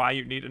like why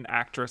you need an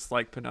actress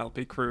like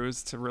Penelope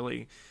Cruz to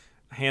really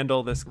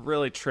handle this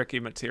really tricky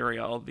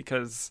material,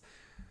 because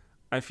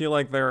I feel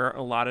like there are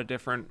a lot of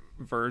different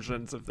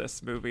versions of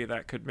this movie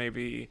that could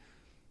maybe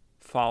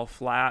fall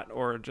flat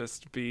or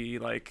just be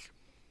like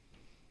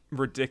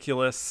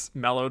ridiculous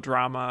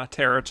melodrama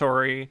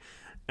territory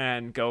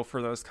and go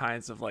for those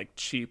kinds of like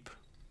cheap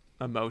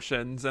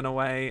emotions in a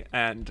way.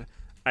 And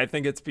I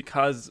think it's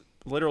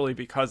literally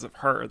because of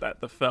her that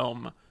the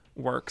film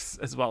works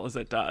as well as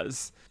it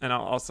does. And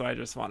I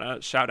just want to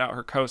shout out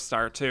her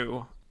co-star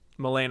too,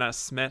 Milena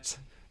Smith,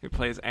 who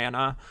plays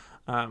Anna,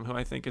 who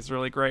I think is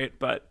really great.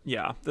 But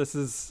yeah, this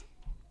is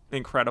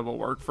incredible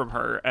work from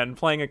her, and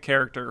playing a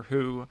character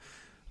who,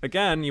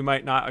 again, you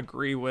might not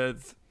agree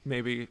with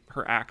maybe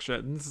her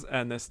actions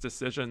and this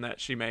decision that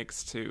she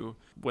makes to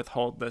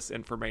withhold this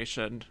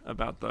information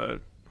about the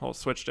whole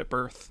switched at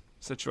birth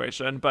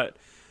situation, but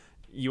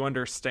you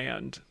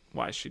understand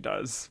why she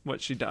does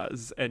what she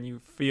does, and you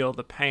feel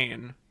the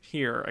pain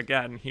hear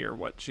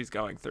what she's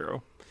going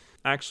through.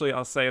 Actually,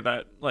 I'll say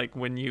that like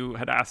when you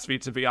had asked me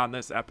to be on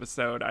this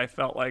episode, I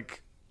felt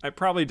like I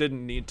probably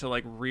didn't need to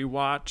like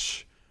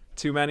rewatch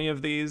too many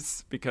of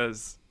these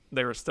because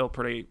they were still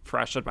pretty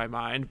fresh in my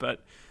mind,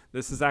 but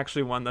this is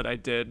actually one that I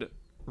did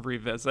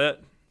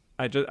revisit.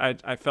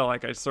 I felt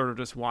like I sort of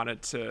just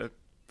wanted to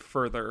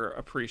further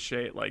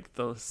appreciate like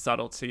the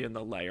subtlety and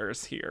the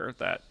layers here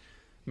that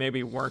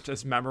maybe weren't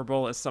as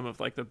memorable as some of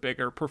like the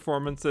bigger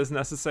performances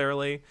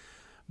necessarily,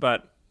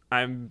 but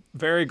I'm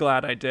very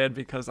glad I did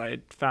because I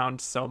found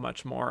so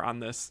much more on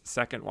this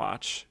second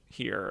watch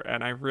here,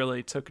 and I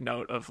really took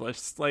note of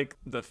just like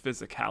the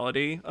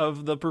physicality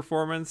of the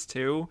performance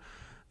too.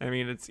 I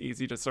mean, it's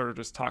easy to sort of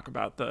just talk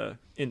about the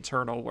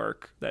internal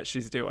work that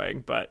she's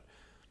doing, but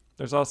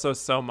there's also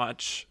so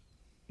much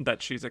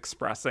that she's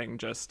expressing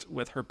just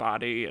with her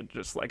body and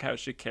just like how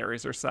she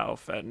carries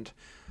herself. And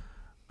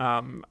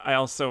I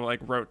also like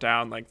wrote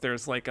down like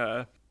there's like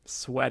a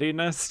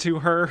sweatiness to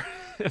her,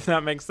 if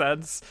that makes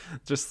sense.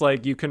 Just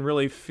like you can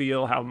really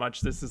feel how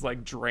much this is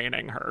like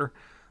draining her,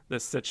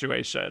 this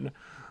situation.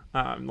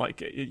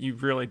 You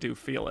really do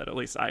feel it, at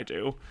least I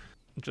do.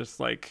 Just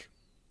like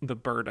the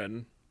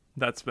burden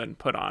that's been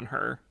put on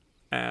her.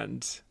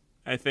 And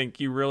I think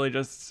you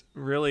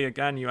really,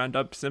 again, you end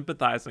up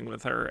sympathizing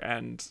with her.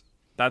 And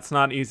that's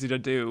not easy to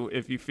do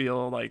if you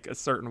feel like a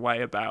certain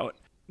way about,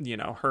 you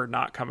know, her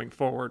not coming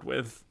forward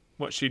with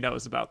what she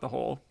knows about the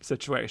whole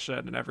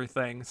situation and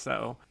everything.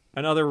 So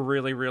another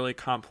really, really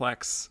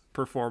complex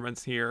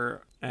performance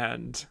here.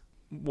 And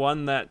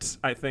one that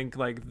I think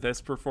like this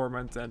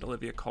performance and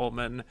Olivia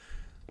Colman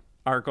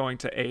are going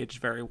to age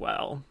very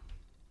well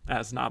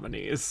as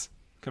nominees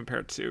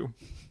compared to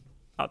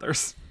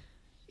others.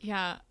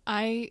 Yeah,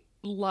 I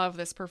love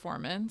this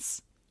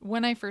performance.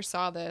 When I first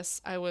saw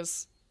this, I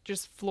was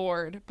just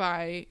floored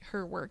by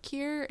her work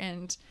here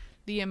and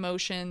the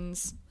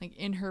emotions like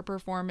in her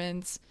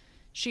performance.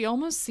 She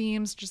almost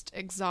seems just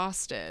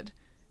exhausted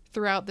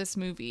throughout this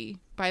movie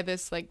by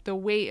this, like the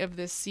weight of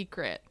this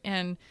secret.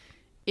 And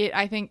it,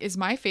 I think, is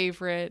my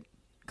favorite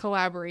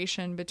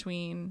collaboration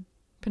between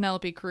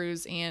Penelope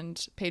Cruz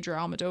and Pedro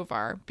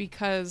Almodovar,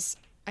 because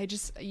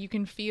you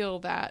can feel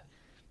that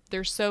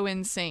they're so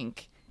in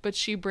sync, but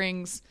she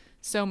brings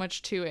so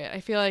much to it. I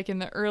feel like in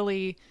the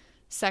early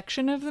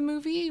section of the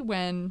movie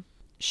when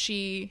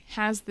she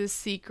has this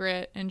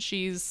secret and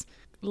she's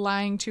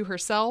lying to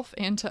herself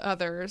and to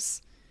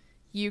others,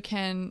 you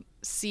can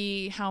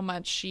see how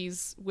much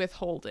she's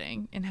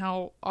withholding and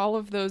how all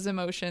of those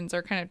emotions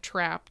are kind of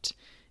trapped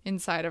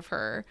inside of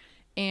her.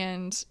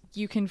 And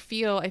you can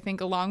feel, I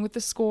think, along with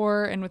the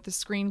score and with the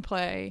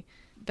screenplay,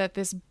 that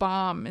this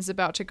bomb is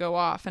about to go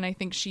off. And I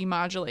think she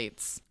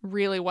modulates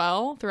really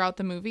well throughout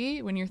the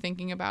movie when you're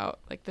thinking about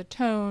like the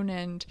tone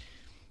and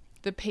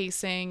the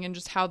pacing and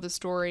just how the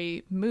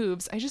story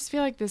moves. I just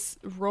feel like this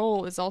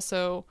role is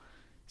also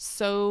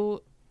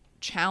so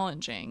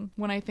challenging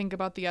when I think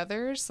about the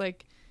others.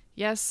 Like,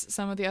 yes,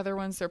 some of the other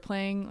ones, they're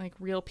playing like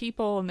real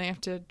people and they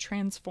have to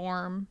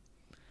transform,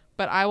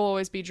 but I will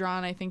always be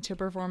drawn, I think, to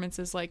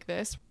performances like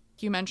this.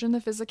 You mentioned the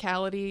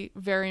physicality,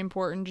 very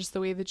important. Just the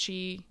way that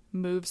she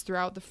moves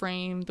throughout the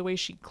frame, the way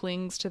she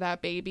clings to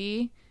that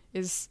baby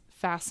is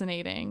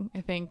fascinating, I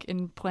think,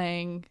 in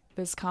playing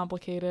this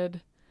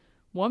complicated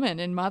woman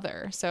and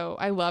mother. So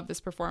I love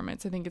this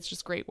performance. I think it's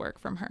just great work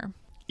from her.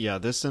 Yeah,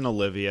 this and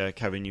Olivia,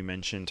 Kevin, you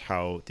mentioned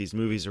how these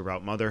movies are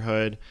about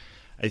motherhood.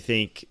 I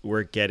think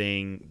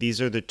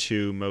these are the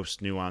two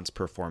most nuanced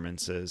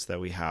performances that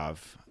we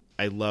have.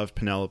 I love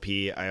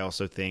Penelope. I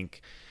also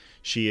think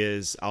she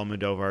is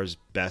Almodovar's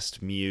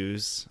best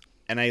muse.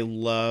 And I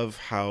love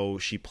how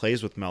she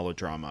plays with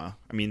melodrama.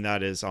 I mean,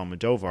 that is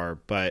Almodovar,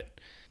 but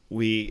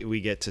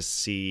we get to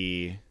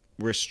see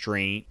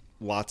restraint,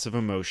 lots of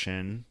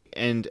emotion.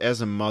 And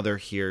as a mother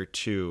here,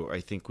 too, I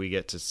think we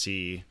get to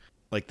see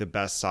like the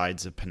best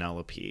sides of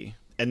Penelope.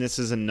 And this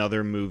is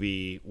another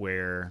movie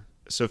where,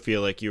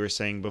 Sophia, like you were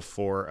saying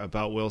before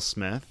about Will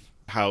Smith,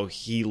 how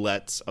he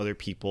lets other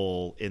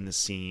people in the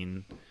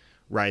scene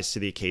rise to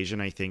the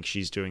occasion. I think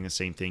she's doing the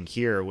same thing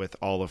here with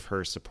all of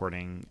her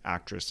supporting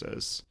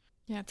actresses.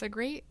 Yeah, it's a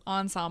great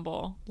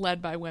ensemble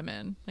led by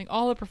women. Like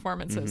all the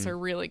performances are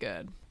really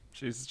good.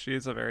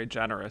 She's a very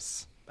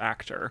generous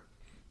actor.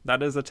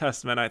 That is a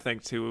testament, I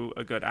think, to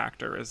a good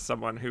actor, is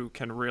someone who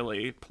can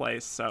really play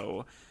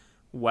so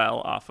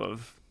well off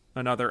of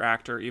another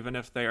actor, even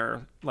if they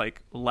are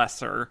like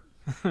lesser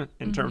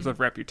in terms of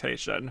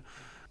reputation,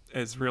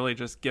 is really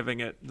just giving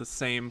it the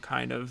same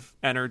kind of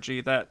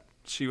energy that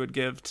she would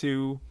give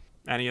to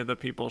any of the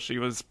people she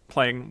was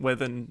playing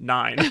with in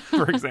Nine,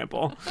 for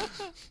example.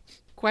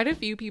 Quite a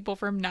few people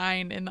from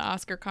Nine in the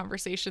Oscar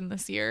conversation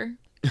this year.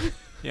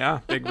 Yeah,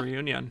 big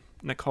reunion.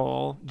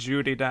 Nicole,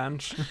 Judi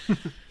Dench.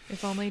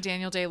 If only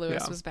Daniel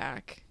Day-Lewis was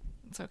back.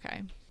 It's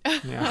okay.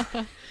 Yeah.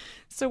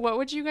 So what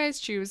would you guys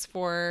choose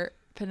for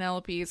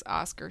Penelope's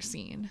Oscar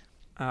scene?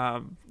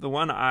 The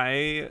one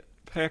I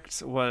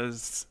picked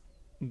was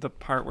the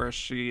part where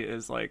she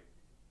is like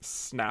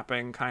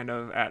snapping kind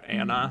of at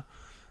Anna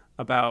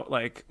about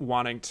like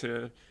wanting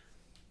to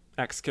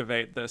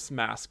excavate this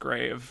mass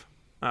grave,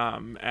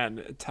 and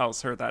it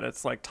tells her that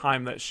it's like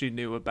time that she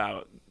knew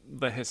about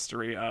the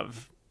history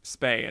of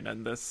Spain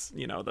and this,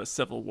 the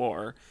Civil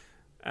War.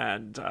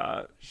 And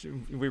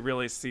we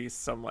really see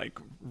some like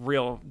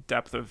real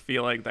depth of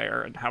feeling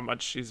there, and how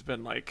much she's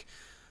been like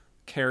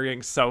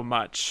carrying so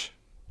much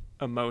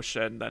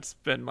emotion that's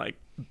been like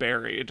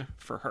buried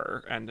for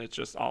her, and it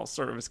just all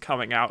sort of is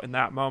coming out in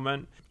that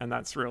moment. And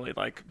that's really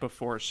like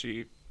before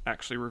she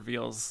actually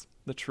reveals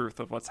the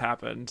truth of what's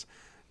happened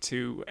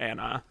to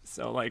Anna.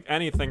 So like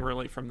anything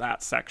really from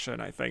that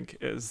section, I think,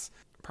 is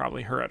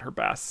probably her at her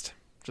best.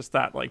 Just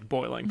that like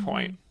boiling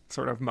point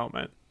sort of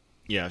moment.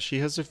 Yeah, she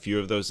has a few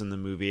of those in the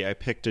movie. I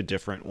picked a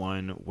different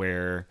one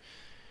where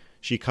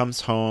she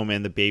comes home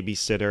and the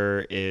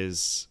babysitter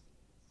is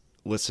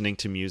listening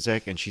to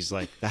music, and she's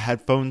like, the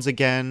headphones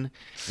again.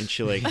 And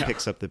she like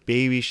picks up the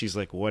baby. She's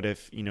like, what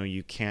if,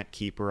 you can't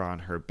keep her on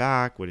her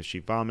back? What if she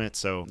vomits?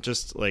 So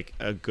just like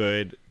a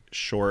good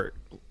short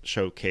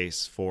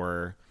showcase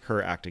for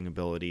her acting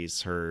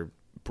abilities, her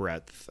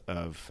breadth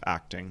of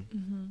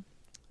acting.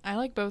 I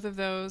like both of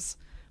those.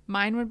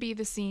 Mine would be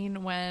the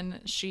scene when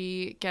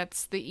she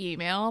gets the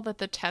email that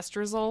the test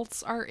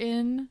results are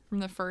in from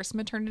the first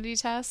maternity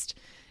test,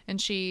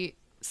 and she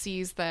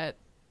sees that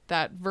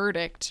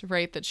verdict,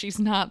 right, that she's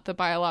not the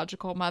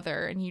biological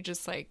mother, and you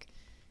just like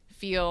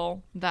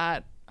feel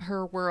that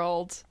her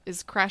world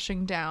is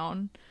crashing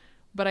down.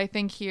 But I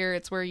think here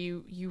it's where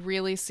you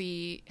really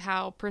see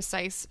how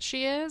precise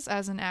she is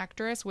as an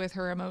actress with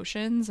her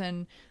emotions,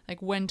 and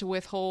like when to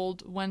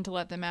withhold, when to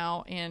let them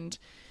out. And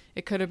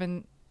it could have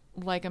been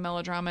like a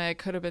melodrama, it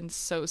could have been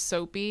so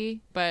soapy,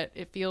 but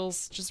it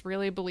feels just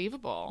really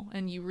believable,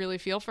 and you really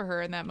feel for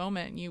her in that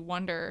moment, and you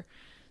wonder,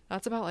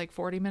 that's about like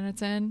 40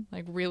 minutes in,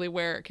 like really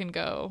where it can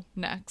go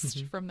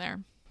next from there.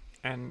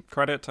 And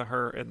credit to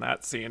her in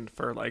that scene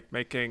for like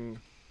making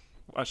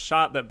a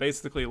shot that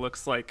basically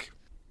looks like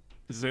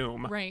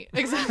Zoom. Right,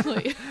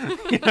 exactly.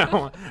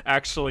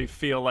 Actually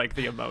feel like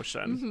the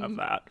emotion of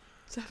that.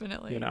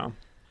 Definitely.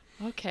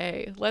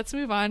 Okay, let's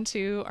move on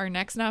to our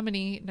next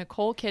nominee,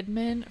 Nicole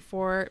Kidman,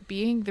 for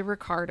Being the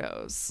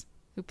Ricardos,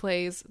 who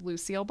plays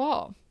Lucille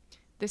Ball.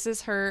 This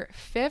is her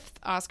 5th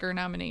Oscar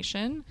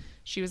nomination.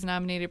 She was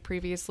nominated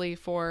previously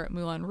for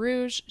Moulin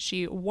Rouge.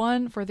 She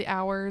won for The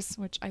Hours,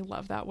 which I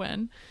love that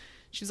win.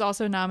 She was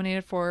also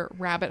nominated for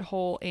Rabbit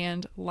Hole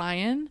and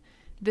Lion.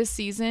 This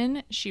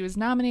season, she was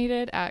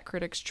nominated at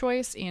Critics'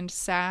 Choice and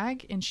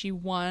SAG, and she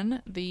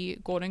won the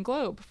Golden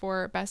Globe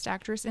for Best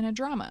Actress in a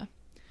Drama.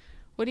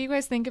 What do you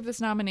guys think of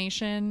this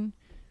nomination,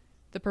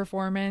 the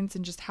performance,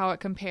 and just how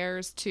it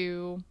compares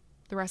to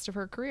the rest of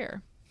her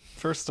career?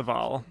 First of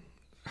all,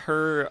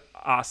 her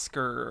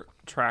Oscar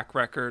track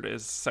record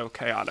is so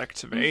chaotic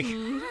to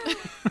me.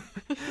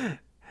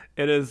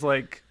 It is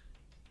like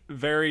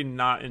very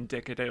not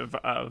indicative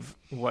of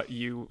what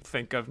you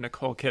think of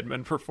Nicole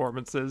Kidman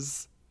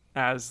performances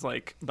as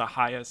like the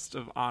highest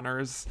of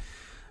honors.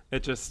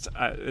 It just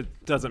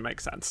it doesn't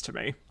make sense to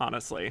me,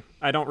 honestly.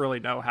 I don't really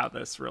know how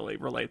this really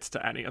relates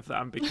to any of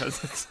them,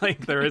 because it's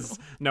like there is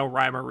no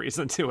rhyme or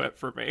reason to it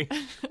for me.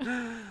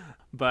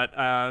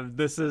 But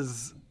this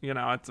is,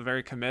 it's a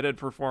very committed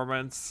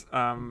performance.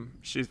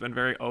 She's been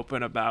very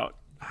open about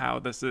how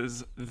this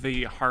is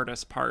the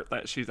hardest part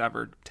that she's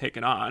ever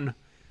taken on,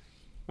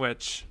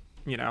 which,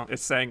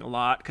 is saying a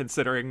lot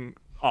considering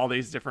all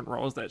these different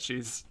roles that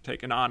she's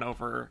taken on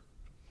over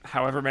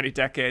however many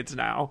decades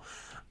now.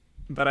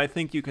 But I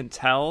think you can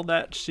tell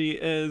that she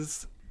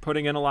is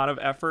putting in a lot of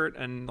effort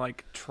and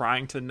like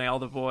trying to nail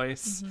the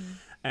voice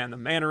and the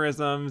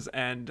mannerisms,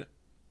 and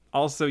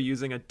also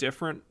using a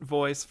different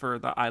voice for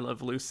the I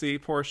Love Lucy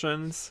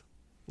portions,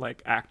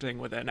 like acting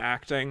within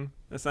acting,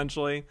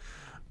 essentially.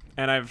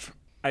 And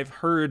I've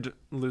heard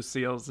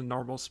Lucille's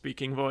normal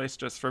speaking voice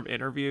just from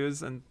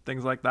interviews and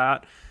things like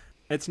that.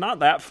 It's not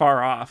that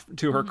far off,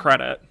 to her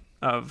credit,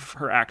 of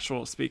her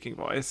actual speaking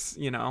voice.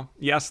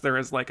 Yes, there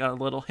is like a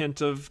little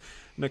hint of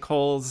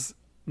Nicole's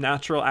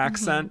natural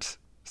accent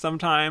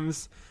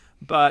sometimes,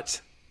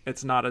 but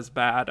it's not as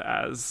bad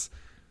as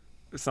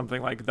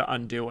something like The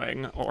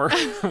Undoing or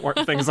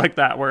things like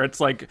that, where it's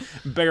like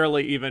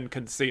barely even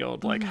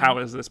concealed, like how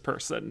is this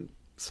person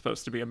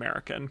supposed to be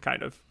American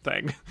kind of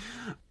thing.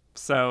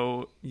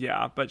 So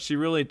yeah, but she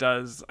really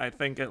does, I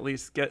think, at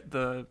least get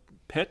the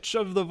pitch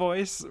of the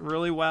voice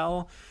really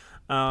well.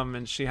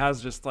 And she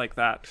has just like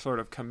that sort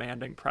of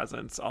commanding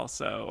presence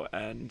also,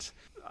 and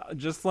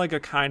just like a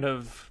kind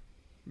of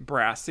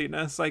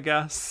brassiness, I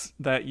guess,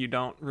 that you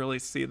don't really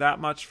see that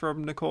much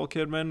from Nicole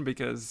Kidman,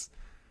 because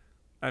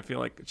I feel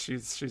like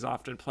she's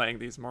often playing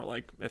these more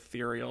like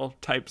ethereal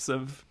types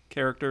of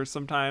characters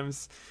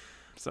sometimes.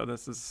 So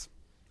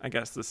I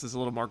guess this is a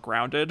little more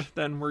grounded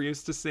than we're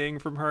used to seeing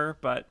from her.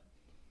 But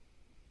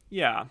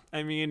yeah,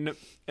 I mean,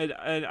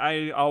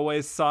 I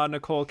always saw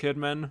Nicole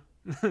Kidman.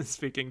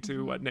 Speaking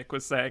to what Nick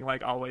was saying,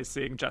 like always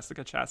seeing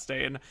Jessica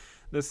Chastain.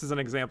 This is an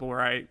example where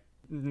I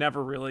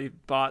never really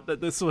thought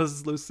that this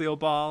was Lucille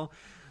Ball.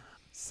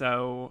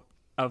 So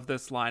of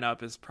this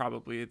lineup is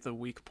probably the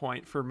weak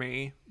point for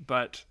me,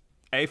 but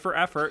A for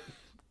effort.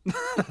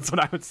 That's what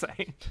I would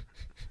say.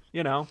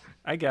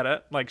 I get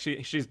it. Like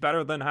she's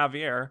better than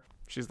Javier.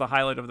 She's the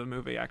highlight of the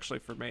movie actually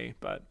for me,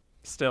 but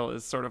still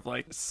is sort of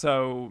like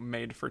so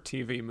made for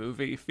TV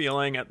movie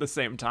feeling at the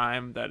same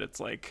time that it's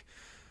like,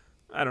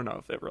 I don't know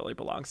if it really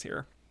belongs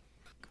here.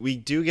 We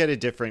do get a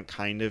different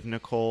kind of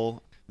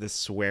Nicole. The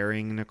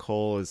swearing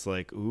Nicole is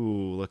like,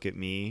 ooh, look at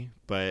me.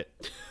 But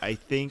I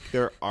think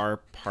there are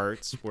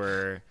parts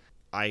where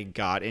I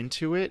got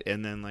into it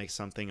and then like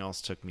something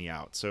else took me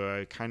out. So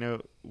I kind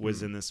of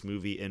was in this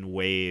movie in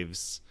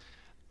waves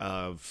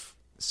of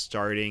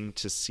starting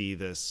to see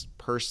this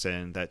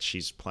person that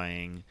she's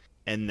playing,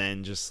 and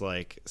then just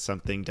like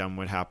something dumb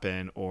would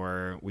happen,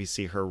 or we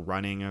see her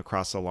running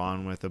across a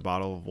lawn with a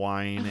bottle of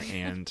wine,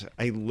 and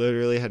I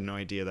literally had no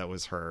idea that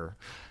was her.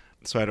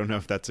 So I don't know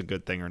if that's a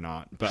good thing or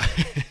not, but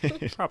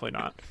probably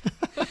not.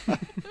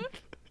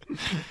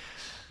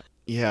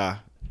 Yeah.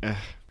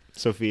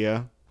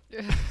 Sophia.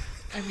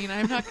 I mean,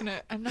 I'm not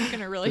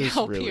gonna really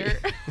help here.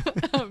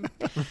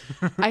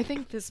 I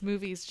think this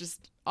movie is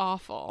just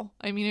awful.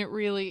 I mean,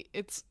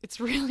 it's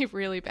really,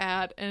 really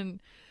bad. And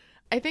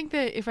I think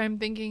that if I'm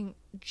thinking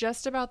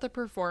just about the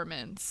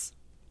performance,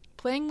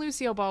 playing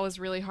Lucille Ball is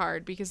really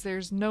hard because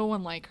there's no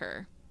one like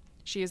her.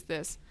 She has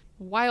this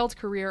wild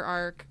career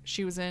arc.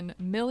 She was in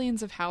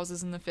millions of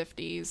houses in the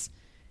 50s,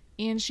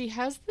 and she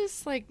has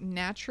this like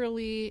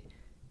naturally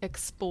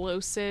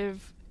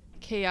explosive,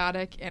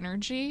 chaotic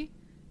energy.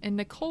 And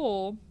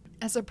Nicole,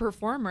 as a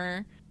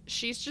performer,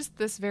 she's just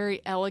this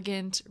very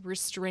elegant,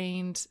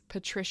 restrained,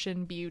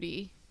 patrician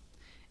beauty.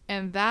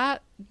 And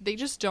that, they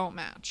just don't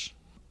match.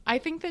 I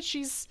think that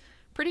she's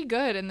pretty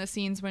good in the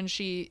scenes when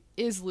she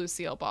is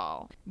Lucille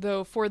Ball.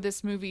 Though for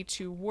this movie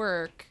to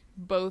work,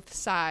 both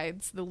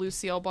sides, the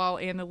Lucille Ball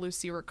and the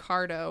Lucy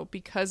Ricardo,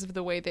 because of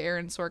the way that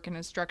Aaron Sorkin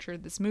has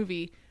structured this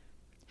movie,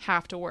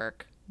 have to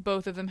work.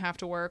 Both of them have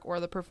to work, or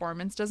the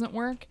performance doesn't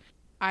work.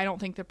 I don't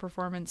think the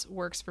performance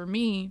works for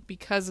me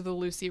because of the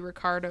Lucy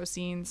Ricardo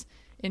scenes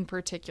in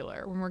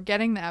particular. When we're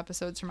getting the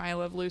episodes from I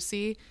Love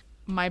Lucy,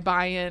 my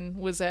buy-in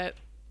was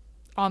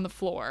on the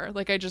floor.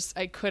 Like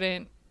I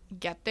couldn't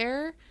get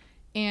there,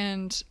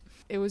 and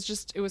it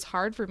was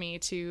hard for me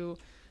to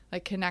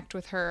like connect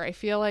with her. I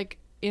feel like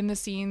in the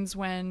scenes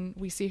when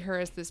we see her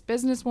as this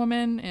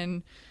businesswoman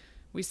and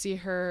we see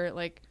her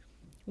like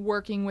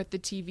working with the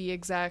TV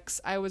execs,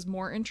 I was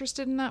more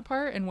interested in that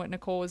part and what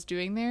Nicole was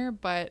doing there.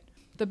 But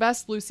the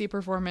best Lucy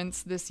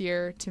performance this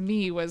year to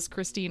me was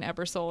Christine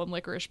Ebersole in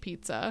Licorice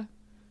Pizza,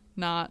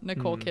 not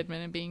Nicole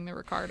Kidman in Being the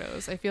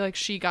Ricardos. I feel like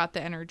she got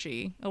the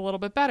energy a little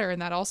bit better,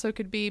 and that also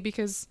could be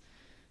because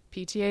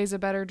PTA is a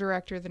better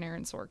director than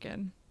Aaron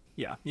Sorkin.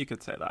 Yeah, you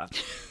could say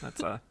that.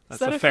 That's Is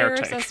that a fair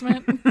take.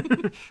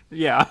 Assessment?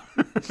 Yeah.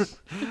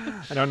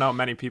 I don't know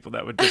many people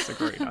that would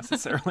disagree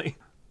necessarily.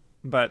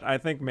 But I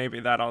think maybe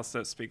that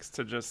also speaks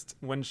to just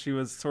when she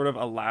was sort of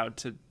allowed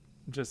to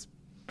just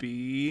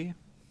be,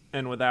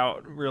 and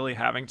without really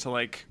having to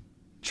like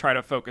try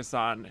to focus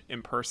on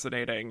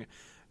impersonating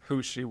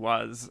who she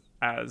was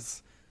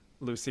as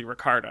Lucy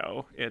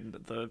Ricardo in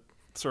the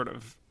sort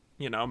of,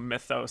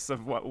 mythos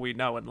of what we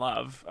know and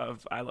love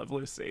of I Love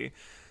Lucy.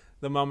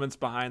 The moments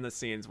behind the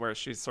scenes where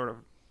she's sort of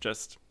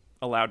just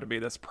allowed to be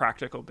this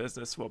practical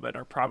businesswoman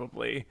are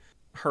probably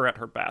her at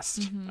her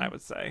best, I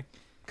would say,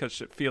 because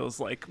it feels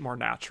like more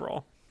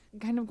natural.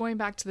 Kind of going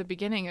back to the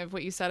beginning of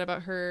what you said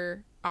about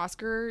her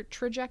Oscar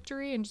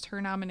trajectory and just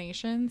her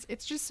nominations,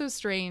 it's just so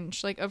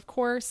strange. Like, of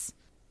course,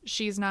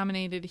 she's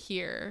nominated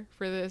here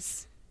for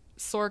this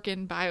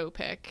Sorkin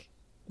biopic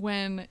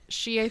when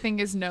she, I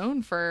think, is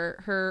known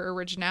for her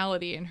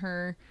originality and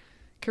her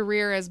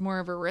career as more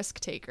of a risk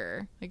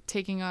taker, like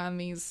taking on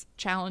these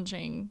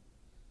challenging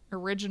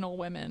original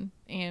women.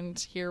 And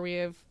here we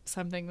have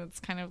something that's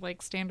kind of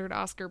like standard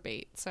Oscar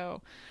bait.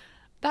 So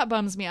that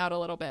bums me out a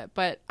little bit,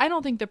 but I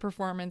don't think the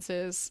performance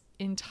is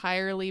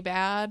entirely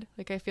bad.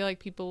 Like, I feel like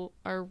people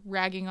are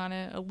ragging on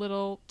it a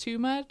little too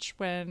much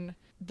when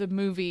the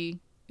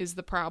movie is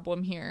the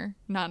problem here,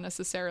 not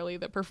necessarily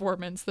the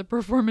performance. The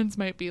performance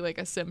might be like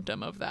a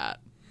symptom of that.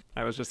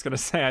 I was just going to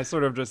say, I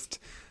sort of just,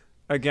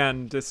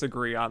 again,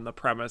 disagree on the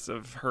premise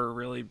of her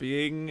really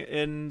being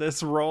in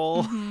this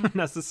role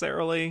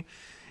necessarily,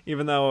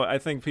 even though I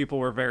think people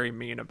were very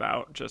mean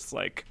about just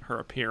like her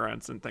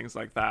appearance and things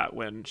like that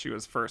when she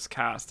was first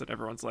cast, and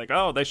everyone's like,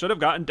 oh, they should have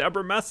gotten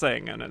Deborah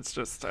Messing, and it's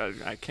just,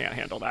 I can't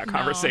handle that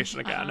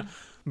conversation again.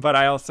 But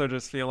I also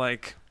just feel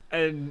like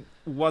it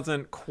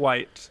wasn't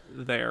quite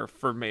there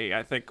for me.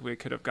 I think we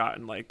could have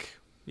gotten like,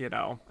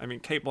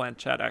 Cate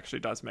Blanchett actually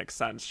does make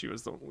sense. She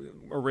was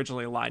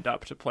originally lined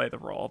up to play the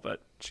role,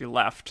 but she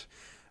left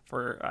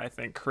for, I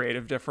think,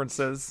 creative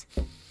differences.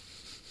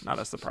 Not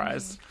a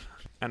surprise.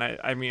 And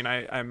I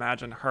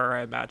imagine her,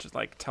 I imagine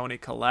like Toni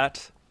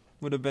Collette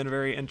would have been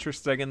very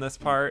interesting in this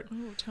part.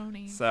 Ooh,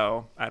 Toni.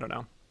 So, I don't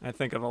know. I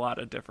think of a lot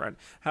of different.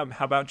 How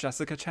about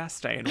Jessica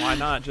Chastain? Why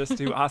not just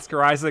do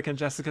Oscar Isaac and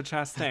Jessica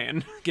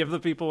Chastain? Give the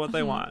people what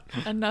they want.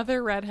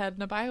 Another redhead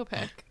in a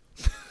biopic.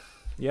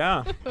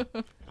 Yeah.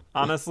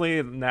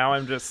 Honestly, now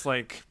I'm just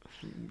like,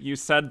 you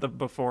said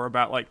before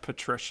about like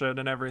patrician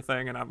and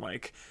everything, and I'm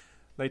like,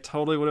 they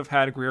totally would have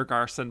had Greer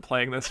Garson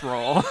playing this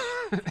role.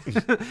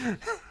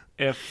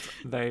 if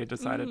they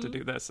decided to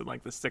do this in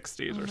like the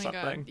 60s or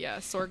something. God. Yeah,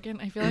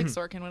 Sorkin. I feel like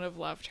Sorkin would have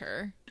loved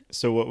her.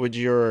 So what would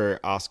your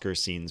Oscar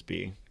scenes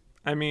be?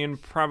 I mean,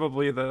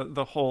 probably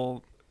the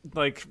whole,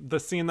 like, the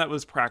scene that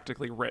was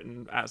practically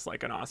written as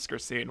like an Oscar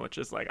scene, which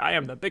is like, I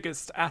am the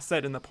biggest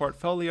asset in the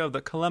portfolio of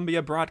the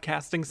Columbia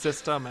Broadcasting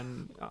System,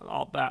 and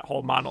all that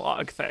whole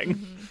monologue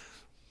thing.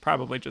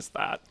 Probably just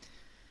that.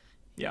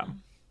 Yeah.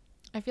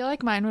 I feel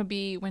like mine would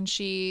be when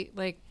she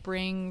like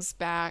brings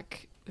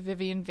back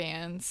Vivian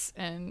Vance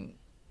and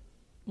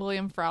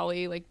William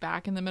Frawley like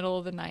back in the middle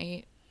of the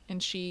night,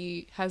 and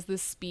she has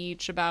this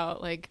speech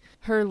about like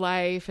her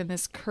life and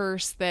this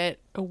curse that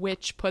a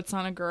witch puts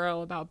on a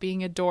girl about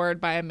being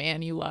adored by a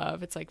man you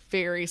love. It's like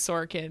very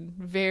Sorkin,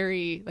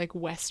 very like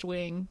West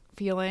Wing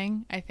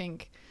feeling. I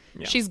think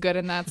she's good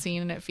in that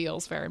scene, and it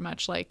feels very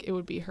much like it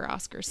would be her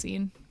Oscar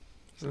scene.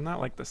 Isn't that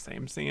like the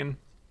same scene,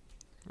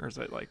 or is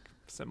it like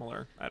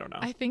similar? I don't know.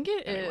 I think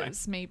it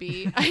is,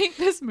 maybe. I think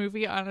this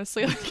movie,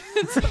 honestly, like,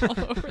 it's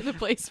all over the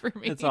place for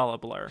me. It's all a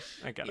blur.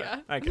 I get it.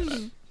 I get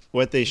it.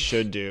 What they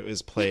should do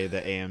is play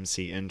the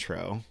AMC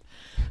intro.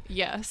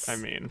 Yes. I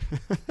mean,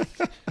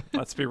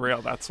 let's be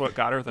real. That's what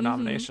got her the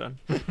nomination.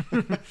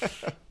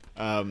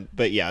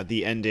 But yeah,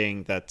 the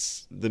ending,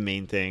 that's the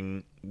main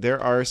thing. There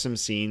are some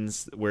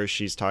scenes where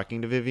she's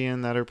talking to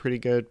Vivian that are pretty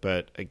good,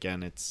 but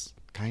again, it's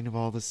kind of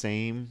all the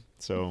same.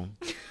 So...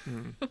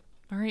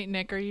 All right,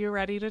 Nick, are you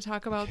ready to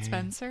talk about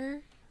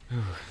Spencer?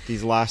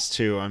 These last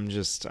two,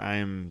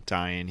 I'm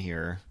dying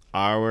here.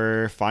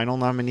 Our final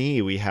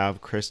nominee, we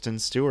have Kristen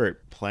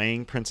Stewart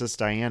playing Princess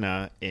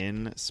Diana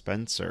in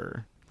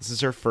Spencer. This is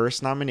her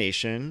first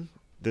nomination.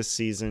 This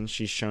season,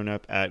 she's shown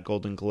up at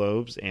Golden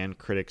Globes and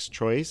Critics'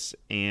 Choice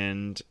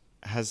and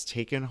has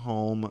taken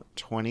home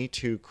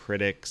 22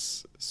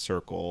 Critics'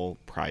 Circle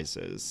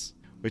prizes,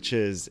 which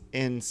is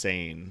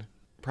insane.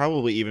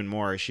 Probably even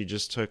more. She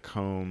just took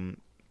home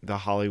the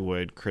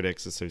Hollywood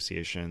Critics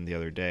Association the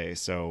other day.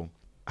 So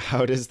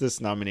how does this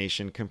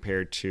nomination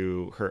compare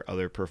to her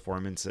other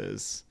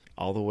performances,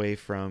 all the way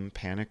from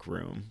Panic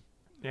Room?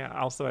 Yeah,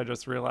 also I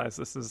just realized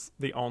this is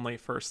the only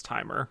first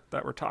timer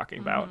that we're talking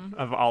about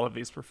of all of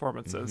these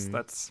performances.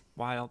 That's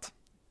wild.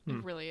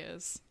 It really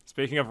is.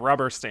 Speaking of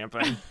rubber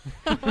stamping,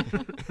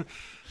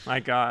 my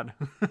God.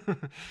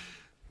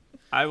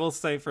 I will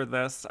say for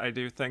this, I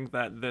do think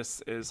that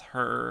this is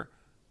her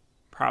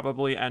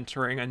probably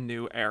entering a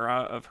new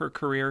era of her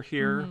career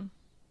here,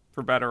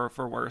 for better or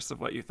for worse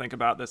of what you think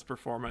about this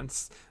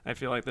performance. I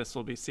feel like this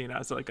will be seen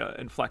as like an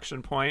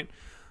inflection point.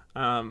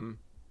 And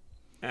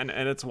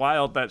it's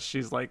wild that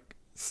she's like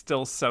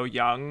still so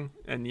young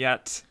and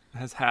yet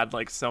has had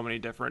like so many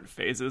different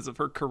phases of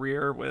her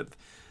career with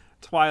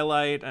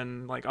Twilight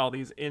and like all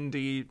these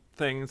indie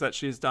things that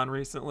she's done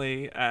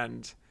recently.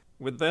 And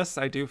with this,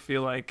 I do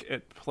feel like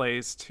it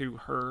plays to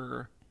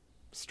her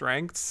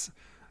strengths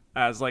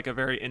as like a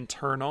very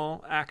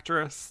internal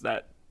actress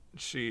that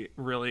she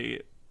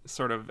really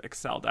sort of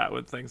excelled at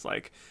with things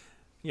like,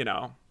 you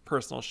know,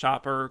 Personal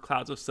Shopper,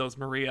 Clouds of Sils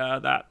Maria,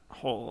 that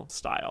whole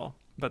style.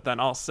 But then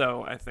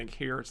also I think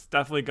here it's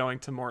definitely going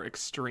to more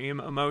extreme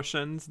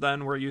emotions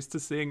than we're used to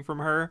seeing from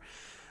her,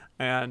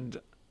 and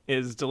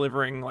is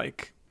delivering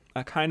like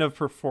a kind of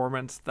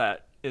performance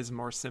that is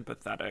more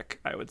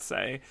sympathetic, I would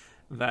say,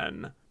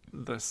 than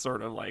the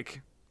sort of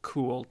like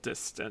cool,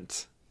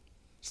 distant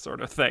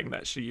sort of thing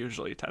that she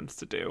usually tends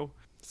to do.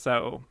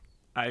 So,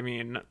 I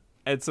mean,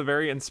 it's a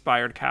very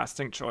inspired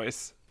casting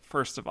choice,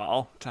 first of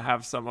all, to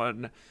have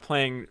someone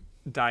playing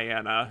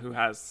Diana who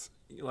has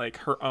like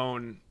her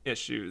own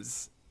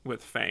issues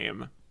with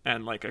fame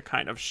and like a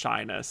kind of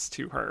shyness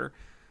to her.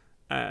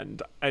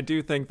 And I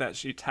do think that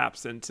she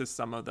taps into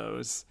some of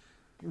those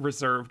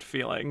reserved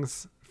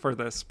feelings for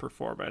this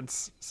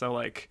performance. So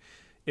like,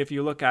 if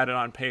you look at it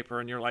on paper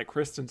and you're like,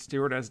 Kristen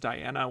Stewart as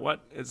Diana,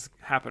 what is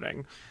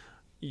happening?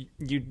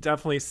 You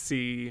definitely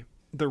see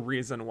the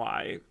reason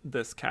why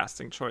this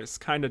casting choice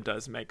kind of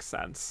does make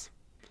sense.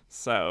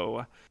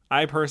 So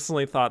I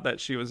personally thought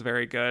that she was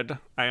very good.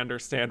 I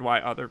understand why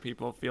other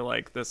people feel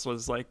like this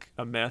was like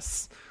a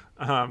miss,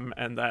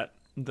 and that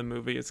the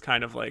movie is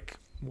kind of like,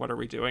 what are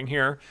we doing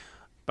here?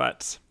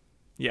 But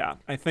yeah,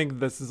 I think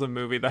this is a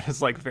movie that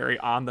is like very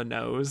on the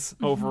nose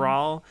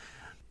overall.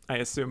 I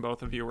assume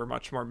both of you were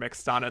much more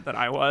mixed on it than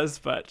I was,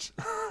 but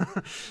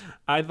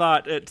I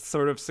thought it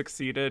sort of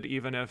succeeded,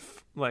 even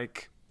if,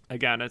 like,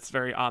 again, it's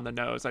very on the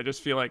nose. I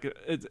just feel like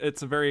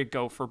it's a very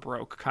go for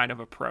broke kind of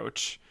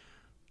approach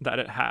that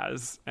it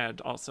has, and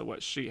also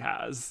what she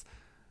has.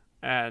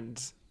 And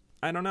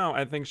I don't know,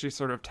 I think she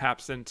sort of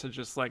taps into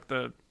just like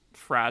the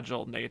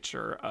fragile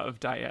nature of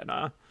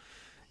Diana.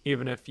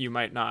 Even if you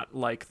might not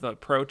like the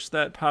approach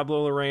that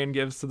Pablo Larraín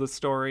gives to the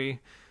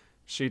story,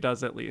 she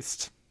does at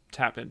least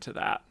tap into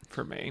that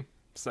for me.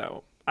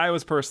 So I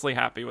was personally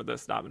happy with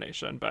this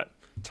nomination, but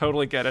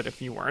totally get it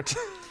if you weren't.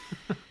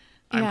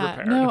 I'm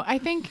prepared. No, I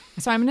think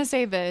so. I'm going to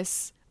say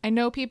this. I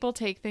know people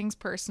take things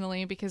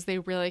personally because they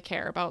really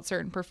care about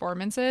certain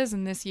performances,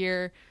 and this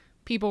year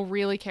people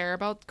really care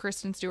about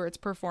Kristen Stewart's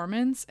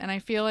performance, and I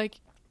feel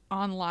like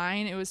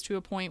online it was to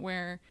a point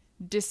where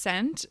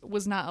dissent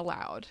was not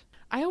allowed.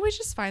 I always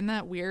just find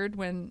that weird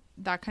when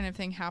that kind of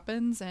thing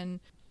happens. And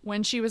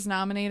when she was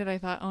nominated, I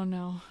thought, oh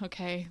no,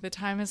 okay, the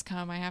time has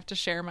come. I have to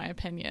share my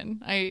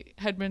opinion. I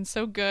had been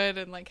so good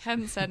and like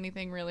hadn't said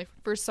anything really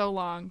for so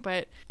long.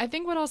 But I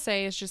think what I'll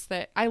say is just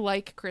that I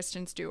like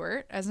Kristen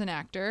Stewart as an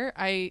actor.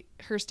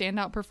 Her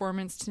standout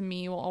performance to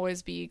me will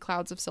always be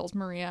Clouds of Sils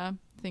Maria.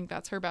 I think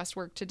that's her best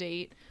work to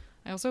date.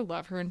 I also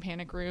love her in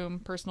Panic Room,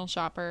 Personal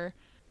Shopper.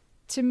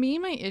 To me,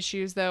 my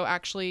issues, though,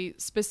 actually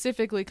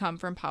specifically come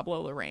from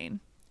Pablo Larraín.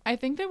 I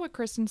think that what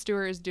Kristen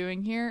Stewart is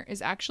doing here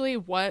is actually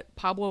what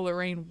Pablo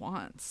Larraín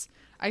wants.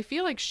 I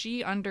feel like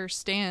she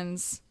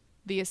understands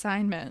the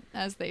assignment,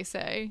 as they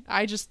say.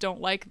 I just don't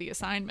like the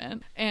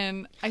assignment.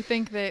 And I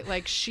think that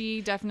like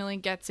she definitely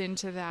gets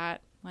into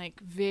that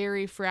like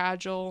very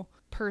fragile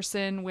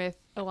person with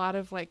a lot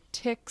of like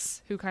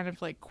tics who kind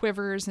of like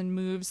quivers and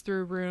moves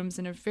through rooms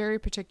in a very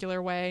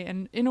particular way,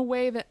 and in a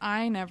way that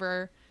I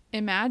never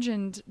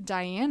imagined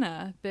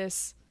Diana,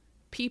 this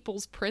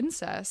people's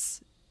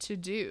princess, to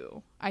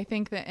do. I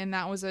think that, and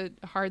that was a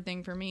hard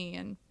thing for me.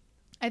 And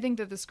I think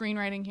that the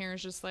screenwriting here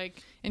is just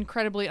like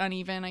incredibly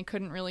uneven. I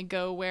couldn't really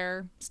go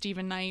where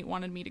Stephen Knight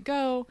wanted me to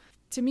go.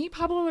 To me,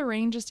 Pablo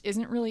Larraín just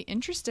isn't really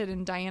interested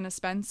in Diana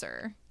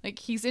Spencer. Like,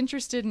 he's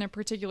interested in a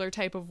particular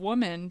type of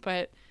woman,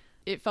 but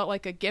it felt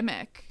like a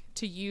gimmick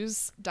to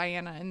use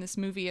Diana in this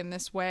movie in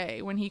this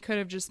way, when he could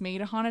have just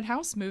made a haunted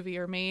house movie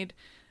or made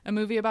a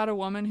movie about a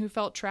woman who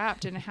felt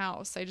trapped in a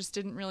house. I just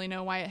didn't really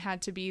know why it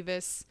had to be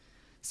this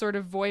sort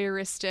of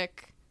voyeuristic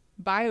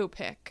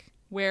biopic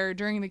where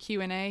during the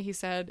Q&A he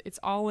said it's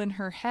all in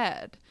her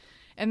head.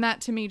 And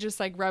that to me just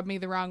like rubbed me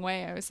the wrong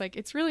way. I was like,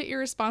 it's really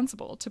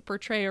irresponsible to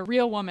portray a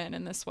real woman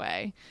in this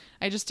way.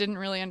 I just didn't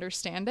really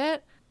understand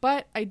it.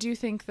 But I do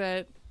think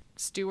that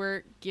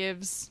Stewart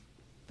gives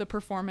the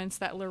performance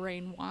that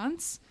Larraín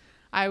wants.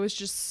 I was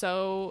just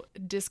so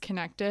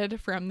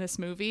disconnected from this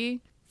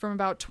movie from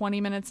about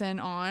 20 minutes in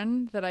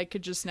on that I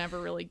could just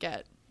never really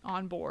get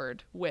on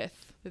board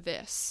with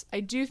this.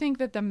 I do think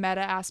that the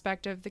meta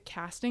aspect of the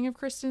casting of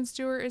Kristen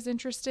Stewart is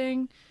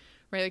interesting,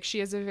 right? Like, she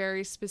has a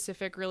very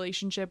specific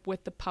relationship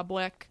with the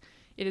public.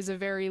 It is a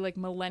very like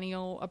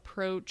millennial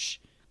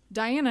approach.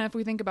 Diana, if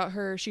we think about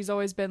her, she's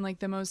always been like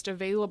the most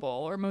available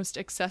or most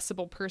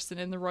accessible person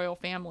in the royal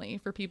family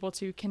for people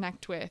to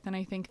connect with. And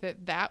I think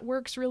that that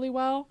works really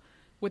well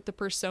with the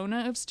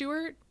persona of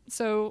Stewart.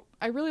 So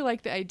I really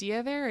like the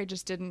idea there. I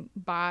just didn't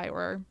buy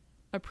or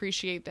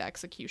appreciate the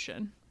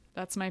execution.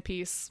 That's my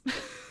piece.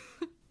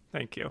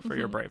 Thank you for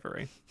your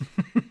bravery.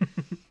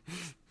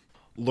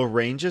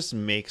 Lorraine just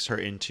makes her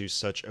into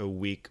such a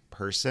weak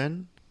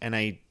person. And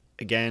I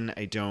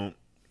don't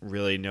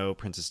really know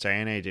Princess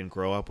Diana. I didn't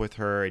grow up with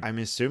her. I'm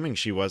assuming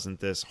she wasn't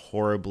this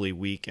horribly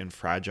weak and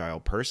fragile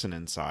person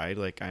inside.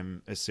 Like,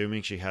 I'm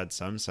assuming she had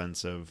some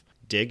sense of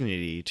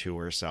dignity to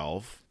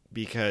herself,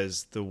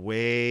 because the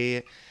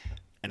way...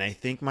 And I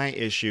think my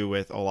issue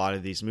with a lot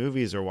of these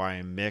movies, or why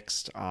I'm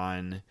mixed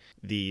on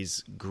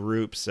these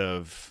groups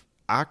of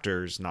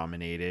actors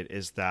nominated,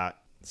 is that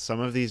some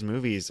of these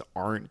movies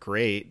aren't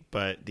great,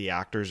 but the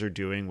actors are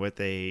doing what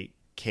they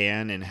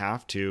can and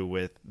have to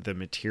with the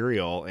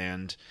material.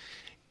 And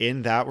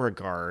in that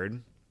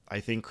regard,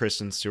 I think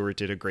Kristen Stewart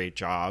did a great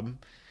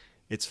job.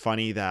 It's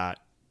funny that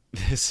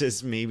this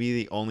is maybe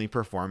the only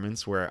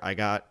performance where I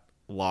got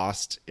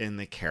lost in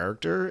the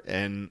character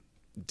and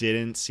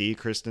didn't see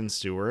Kristen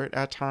Stewart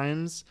at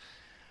times.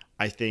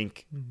 I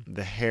think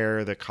the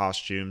hair, the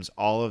costumes,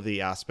 all of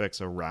the aspects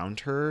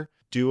around her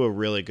do a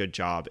really good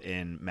job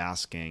in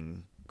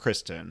masking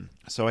Kristen.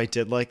 So I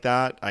did like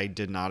that. I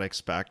did not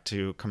expect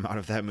to come out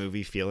of that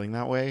movie feeling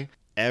that way.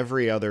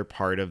 Every other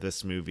part of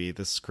this movie,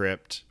 the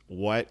script,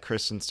 what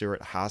Kristen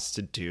Stewart has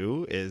to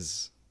do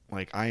is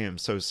like, I am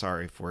so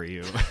sorry for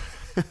you.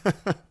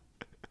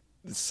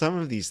 Some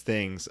of these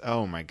things,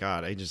 oh my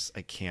God,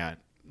 I can't.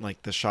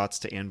 Like the shots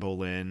to Anne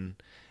Boleyn,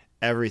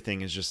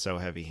 everything is just so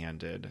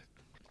heavy-handed.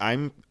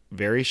 I'm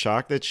very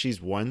shocked that she's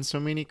won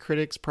so many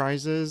critics'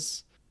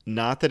 prizes.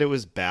 Not that it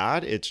was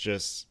bad, it's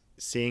just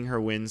seeing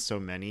her win so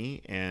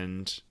many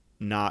and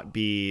not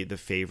be the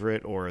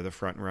favorite or the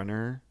front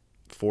runner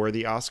for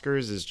the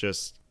Oscars is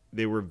just,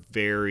 they were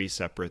very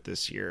separate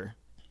this year.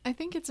 I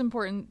think it's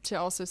important to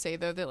also say,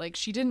 though, that like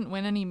she didn't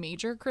win any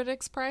major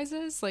critics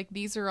prizes. Like,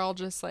 these are all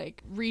just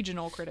like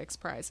regional critics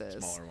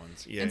prizes. Smaller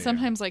ones. Yeah. And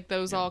sometimes like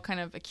those all kind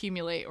of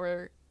accumulate,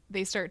 or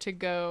they start to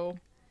go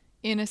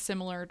in a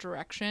similar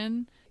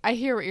direction. I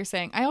hear what you're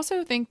saying. I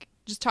also think,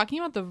 just talking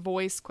about the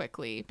voice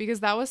quickly, because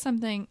that was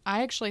something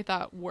I actually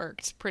thought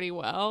worked pretty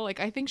well.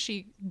 Like, I think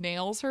she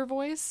nails her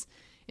voice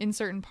in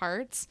certain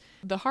parts.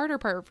 The harder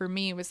part for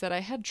me was that I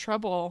had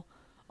trouble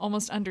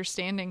almost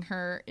understanding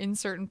her in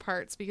certain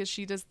parts, because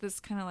she does this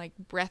kind of like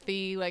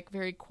breathy, like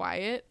very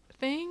quiet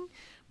thing.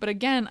 But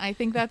again, I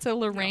think that's a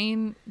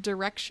Larraín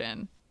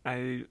direction.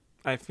 I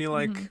feel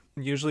like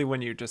usually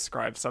when you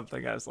describe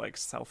something as like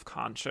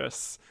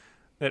self-conscious,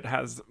 it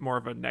has more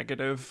of a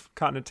negative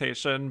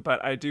connotation,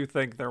 but I do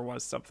think there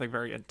was something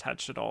very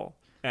intentional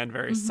and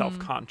very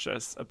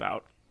self-conscious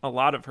about a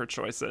lot of her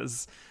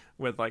choices,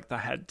 with like the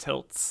head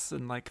tilts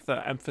and like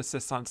the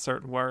emphasis on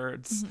certain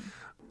words,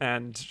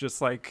 and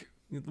just like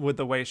with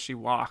the way she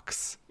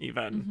walks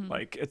even,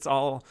 like it's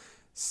all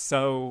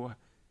so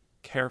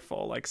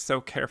careful, like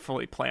so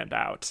carefully planned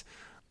out.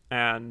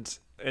 And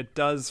it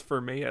does, for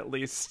me at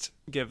least,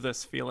 give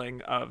this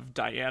feeling of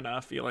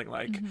Diana feeling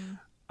like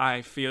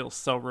I feel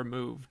so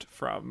removed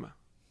from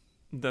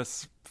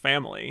this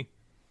family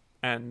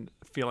and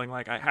feeling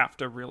like I have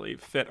to really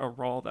fit a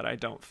role that I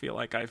don't feel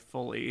like I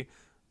fully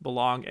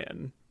belong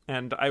in.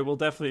 And I will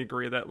definitely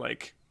agree that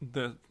like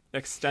the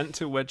extent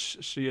to which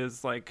she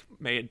is like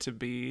made to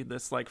be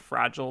this like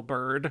fragile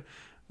bird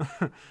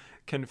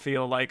can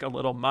feel like a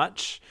little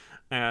much.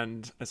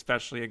 And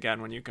especially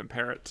again when you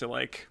compare it to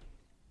like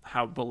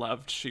how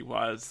beloved she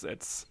was,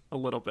 it's a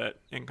little bit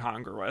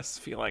incongruous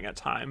feeling at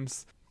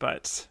times.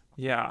 But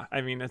yeah,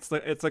 I mean,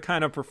 it's a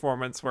kind of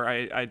performance where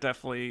I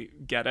definitely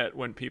get it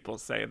when people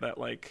say that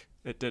like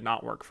it did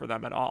not work for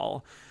them at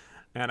all.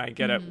 And I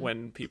get it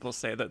when people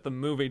say that the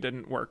movie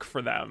didn't work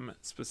for them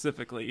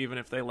specifically, even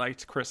if they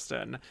liked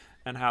Kristen,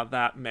 and how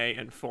that may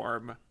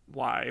inform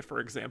why, for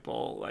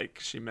example, like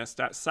she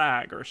missed at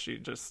SAG, or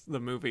the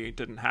movie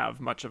didn't have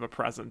much of a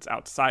presence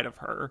outside of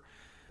her.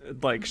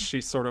 Like she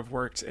sort of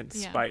worked in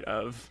spite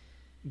of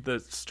the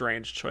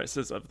strange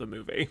choices of the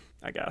movie,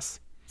 I guess.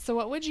 So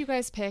what would you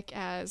guys pick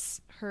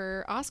as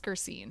her Oscar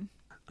scene?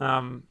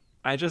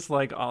 I just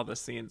like all the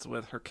scenes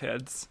with her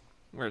kids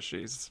where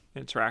she's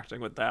interacting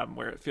with them,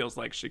 where it feels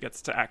like she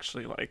gets to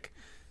actually like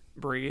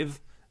breathe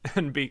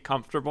and be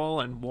comfortable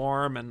and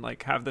warm and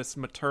like have this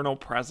maternal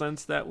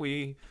presence that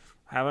we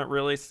haven't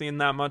really seen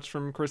that much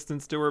from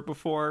Kristen Stewart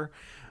before.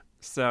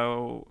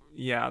 So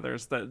yeah,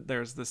 there's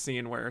the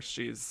scene where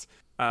she's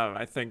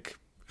I think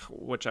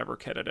whichever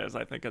kid it is,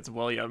 I think it's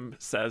William,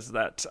 says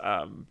that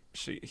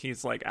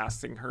he's like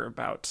asking her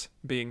about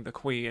being the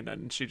queen,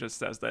 and she just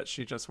says that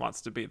she just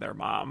wants to be their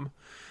mom.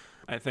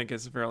 I think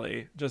is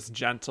really just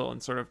gentle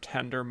and sort of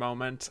tender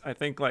moment. I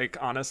think like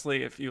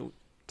honestly, if you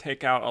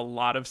take out a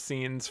lot of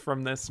scenes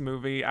from this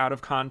movie out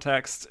of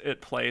context, it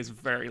plays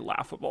very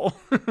laughable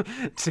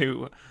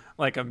to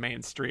like a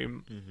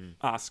mainstream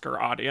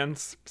Oscar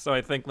audience. So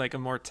I think like a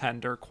more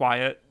tender,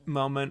 quiet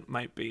moment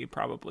might be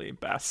probably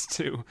best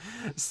to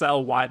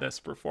sell why this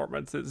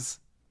performance is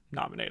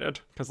nominated.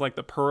 Because like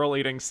the pearl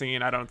eating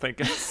scene, I don't think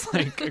it's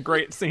like a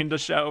great scene to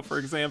show, for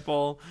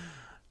example.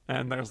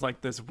 And there's like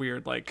this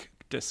weird like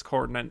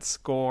discordant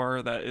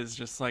score that is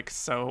just like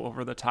so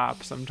over the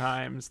top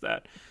sometimes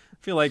that I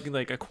feel like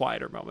a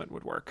quieter moment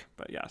would work.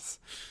 But yes.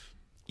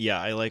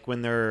 Yeah, I like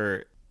when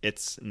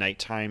it's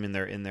nighttime and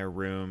they're in their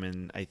room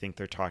and I think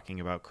they're talking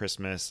about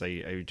Christmas.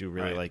 I do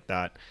really like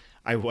that.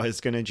 I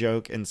was going to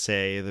joke and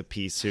say the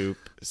pea soup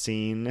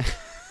scene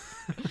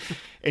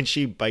and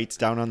she bites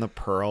down on the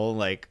pearl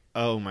like,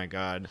 oh my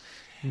God.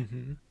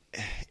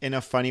 In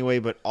a funny way,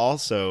 but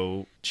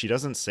also she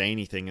doesn't say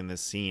anything in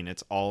this scene.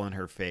 It's all in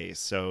her face.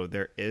 So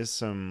there is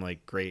some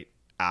like great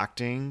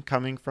acting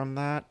coming from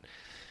that.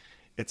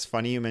 It's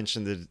funny you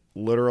mentioned the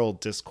literal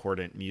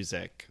discordant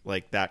music.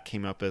 Like that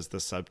came up as the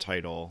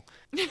subtitle.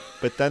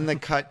 But then the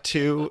cut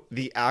to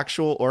the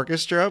actual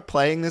orchestra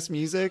playing this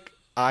music,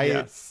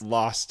 I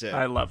lost it.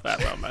 I love that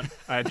moment.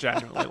 I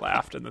genuinely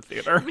laughed in the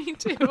theater. Me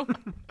too.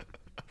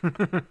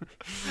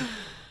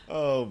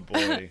 Oh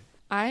boy.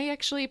 I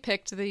actually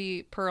picked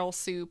the pearl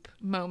soup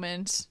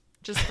moment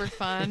just for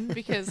fun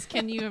because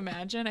can you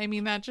imagine? I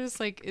mean, that just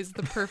like is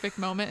the perfect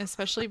moment,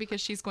 especially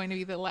because she's going to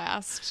be the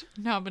last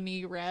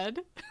nominee read.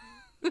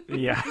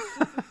 Yeah.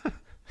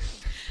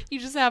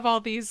 You just have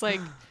all these like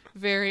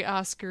very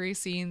Oscar-y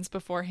scenes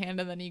beforehand,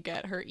 and then you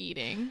get her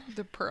eating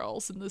the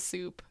pearls in the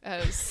soup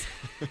as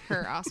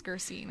her Oscar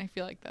scene. I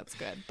feel like that's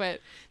good.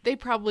 But they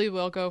probably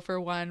will go for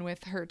one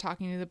with her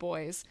talking to the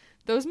boys.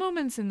 Those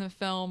moments in the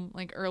film,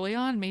 like early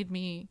on, made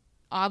me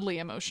oddly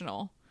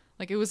emotional.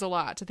 Like it was a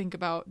lot to think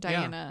about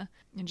Diana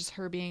and just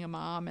her being a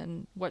mom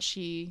and what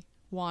she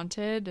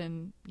wanted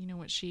and you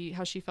know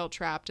how she felt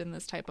trapped in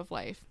this type of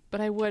life.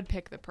 But I would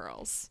pick the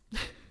pearls.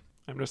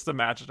 I'm just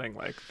imagining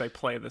like they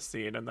play the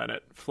scene and then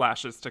it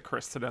flashes to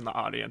Kristen in the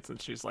audience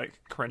and she's like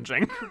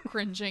cringing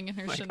in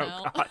her like,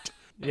 Chanel. Oh God.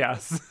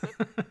 Yes.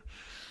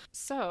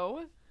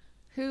 So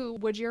who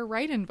would your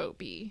write-in vote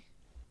be?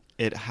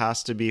 It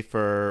has to be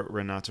for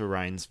Renate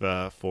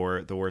Reinsve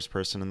for The Worst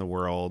Person in the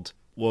World.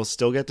 We'll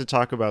still get to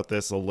talk about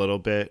this a little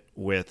bit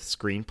with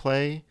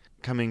screenplay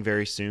coming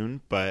very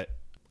soon, but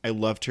I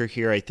loved her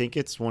here. I think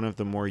it's one of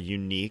the more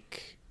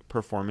unique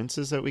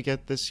performances that we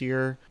get this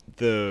year.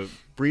 The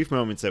brief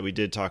moments that we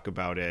did talk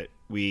about it,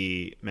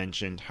 we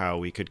mentioned how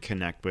we could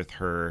connect with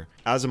her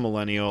as a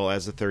millennial,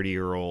 as a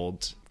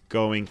 30-year-old,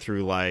 going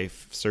through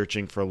life,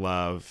 searching for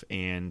love,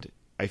 and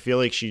I feel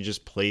like she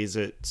just plays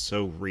it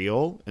so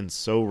real and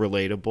so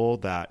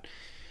relatable that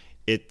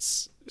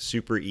it's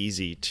super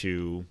easy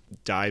to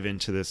dive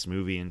into this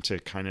movie and to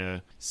kind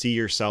of see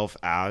yourself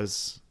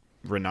as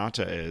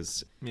Renate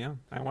is. Yeah,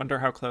 I wonder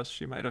how close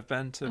she might have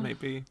been to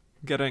maybe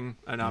getting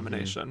a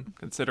nomination,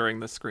 considering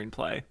the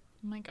screenplay.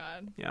 Oh my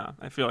God. Yeah,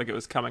 I feel like it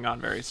was coming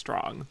on very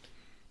strong.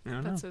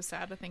 That's so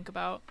sad to think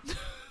about.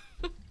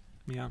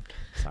 Yeah,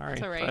 sorry.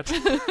 It's all right.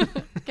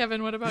 But...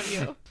 Kevin, what about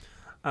you?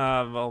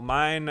 Well,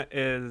 mine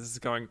is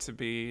going to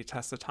be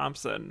Tessa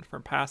Thompson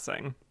from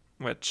Passing,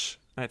 which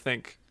I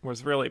think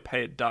was really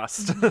paid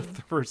dust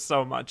for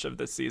so much of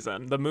this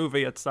season. The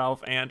movie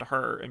itself and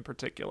her in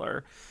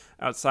particular,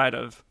 outside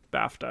of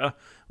BAFTA,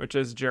 which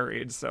is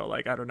juried. So,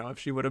 like, I don't know if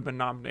she would have been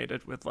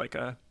nominated with, like,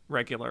 a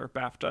regular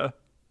BAFTA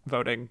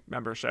voting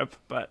membership.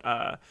 But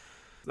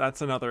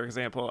that's another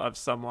example of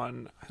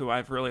someone who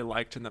I've really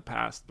liked in the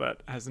past,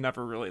 but has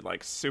never really,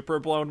 like, super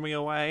blown me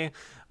away.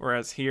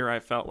 Whereas here I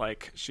felt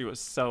like she was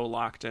so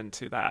locked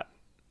into that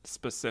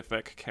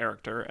specific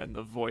character, and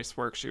the voice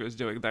work she was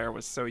doing there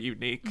was so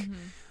unique.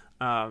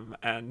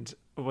 And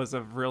was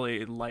a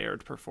really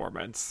layered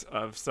performance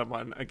of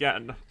someone,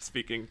 again,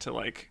 speaking to,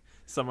 like,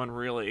 someone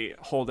really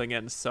holding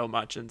in so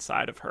much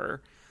inside of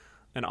her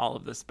and all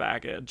of this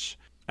baggage.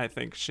 I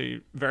think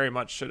she very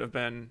much should have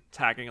been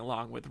tagging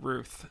along with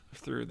Ruth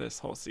through this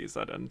whole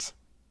season and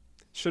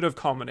should have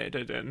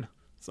culminated in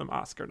some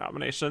Oscar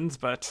nominations,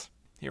 but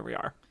here we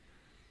are.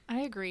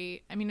 I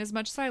agree. I mean, as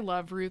much as I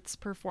love Ruth's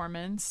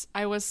performance,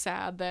 I was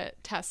sad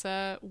that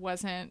Tessa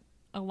wasn't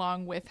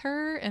along with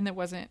her, and that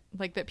wasn't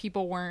like that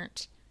people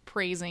weren't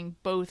praising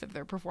both of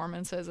their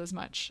performances as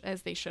much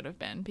as they should have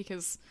been,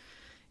 because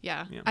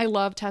yeah. I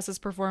love Tessa's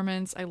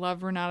performance. I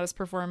love Renata's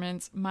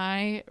performance.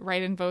 My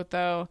write-in vote,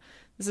 though,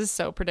 this is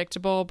so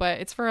predictable,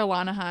 but it's for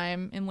Alana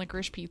Haim in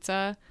Licorice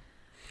Pizza.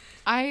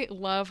 I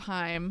love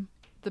Haim,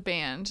 the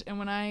band, and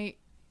when I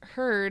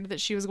heard that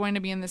she was going to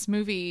be in this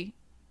movie,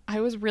 I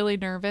was really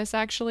nervous,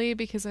 actually,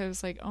 because I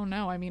was like, oh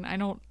no, I mean, I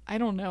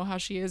don't know how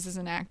she is as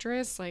an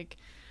actress. Like,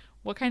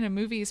 what kind of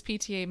movie is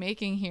PTA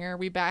making here? Are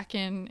we back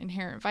in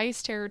Inherent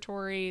Vice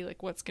territory?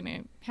 Like, what's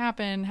going to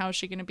happen? How is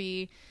she going to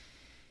be?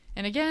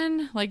 And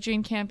again, like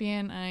Jane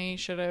Campion, I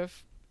should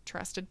have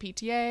trusted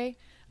PTA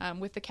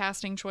with the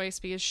casting choice,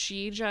 because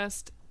she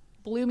just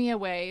blew me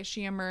away.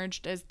 She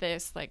emerged as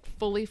this like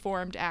fully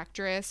formed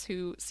actress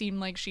who seemed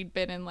like she'd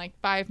been in like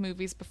 5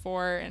 movies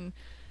before and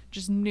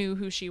just knew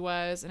who she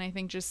was. And I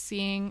think just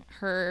seeing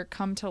her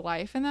come to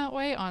life in that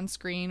way on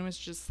screen was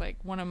just like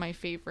one of my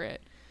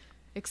favorite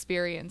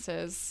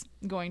experiences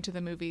going to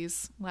the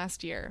movies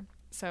last year.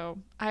 So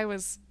I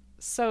was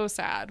so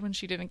sad when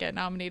she didn't get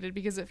nominated,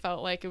 because it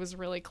felt like it was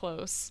really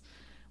close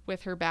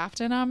with her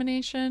BAFTA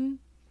nomination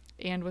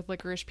and with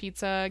Licorice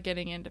Pizza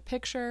getting into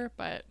picture,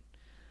 but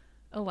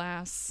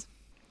alas.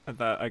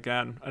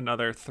 Again,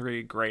 another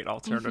 3 great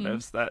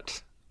alternatives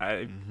that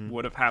I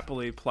would have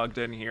happily plugged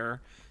in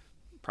here,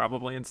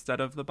 probably instead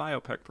of the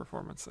biopic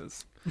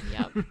performances.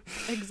 Yep,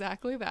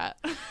 exactly that.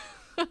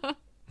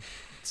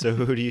 So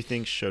who do you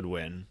think should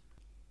win?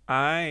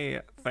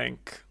 I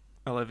think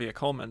Olivia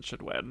Colman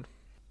should win.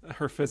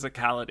 Her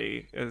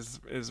physicality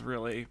is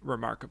really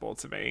remarkable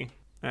to me,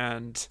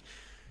 and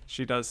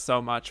she does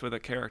so much with a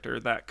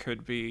character that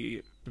could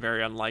be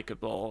very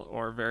unlikable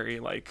or very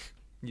like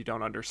you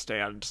don't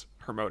understand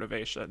her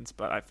motivations,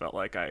 but I felt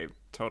like I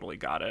totally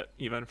got it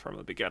even from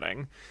the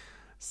beginning.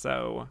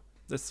 So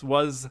this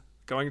was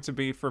going to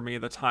be for me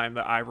the time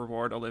that I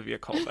reward Olivia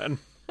Colman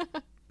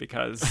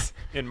because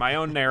in my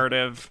own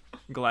narrative,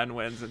 Glenn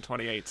wins in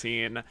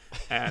 2018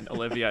 and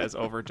Olivia is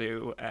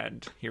overdue,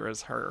 and here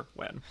is her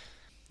win.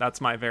 That's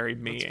my very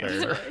me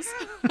answer.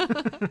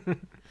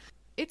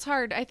 It's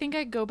hard. I think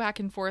I go back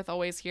and forth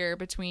always here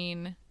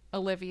between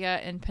Olivia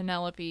and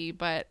Penelope,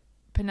 but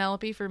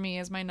Penelope for me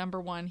is my number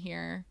 1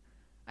 here.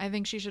 I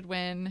think she should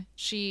win.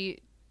 She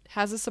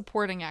has a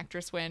supporting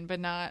actress win, but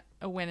not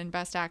a win in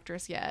Best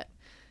Actress yet.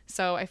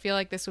 So I feel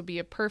like this would be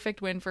a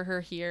perfect win for her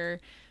here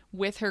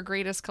with her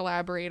greatest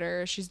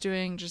collaborator. She's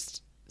doing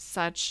just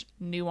such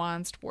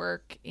nuanced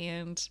work,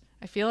 and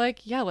I feel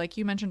like, yeah, like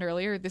you mentioned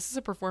earlier, this is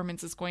a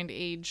performance that's going to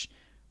age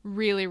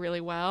really,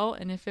 really well.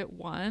 And if it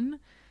won,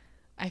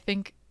 I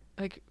think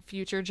like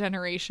future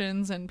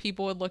generations and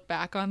people would look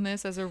back on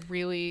this as a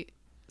really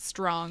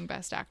strong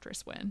Best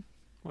Actress win.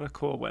 What a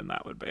cool win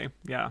that would be.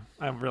 Yeah,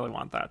 I really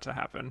want that to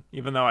happen.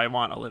 Even though I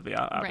want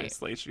Olivia,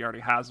 obviously. Right. She already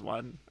has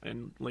one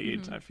in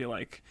lead. I feel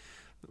like,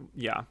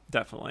 yeah,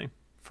 definitely.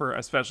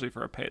 Especially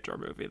for a Pedro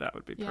movie, that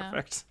would be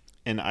perfect.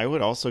 And I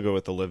would also go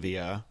with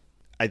Olivia.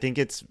 I think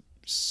it's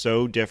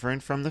so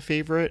different from The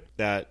Favorite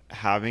that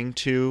having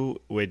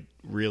to would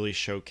really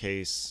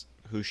showcase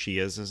who she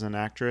is as an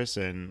actress,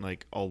 and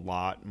like a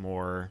lot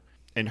more,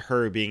 and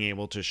her being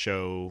able to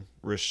show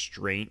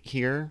restraint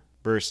here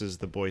versus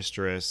the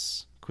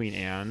boisterous Queen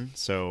Anne.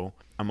 So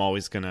I'm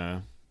always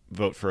gonna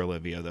vote for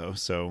Olivia though,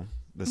 so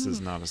this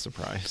is not a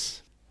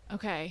surprise.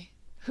 Okay,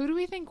 who do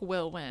we think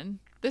will win?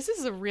 This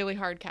is a really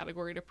hard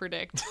category to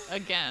predict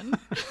again.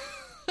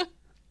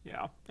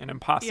 Yeah, an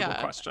impossible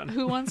question.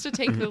 Who wants to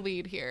take the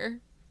lead here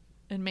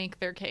and make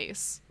their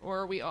case, or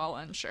are we all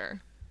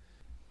unsure?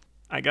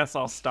 I guess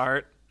I'll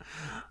start.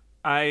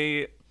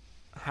 I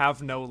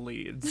have no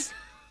leads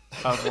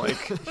of like,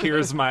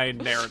 here's my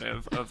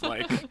narrative of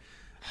like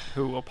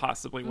who will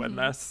possibly win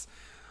this,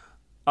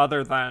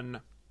 other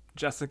than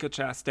Jessica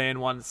Chastain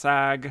won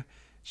SAG.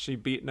 She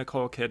beat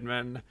Nicole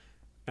Kidman.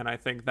 And I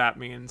think that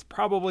means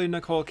probably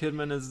Nicole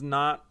Kidman is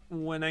not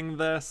winning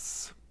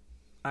this,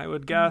 I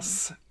would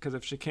guess, because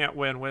if she can't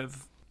win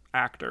with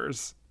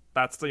actors,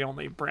 that's the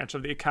only branch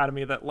of the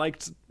Academy that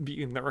liked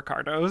being the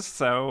Ricardos.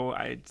 So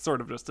I sort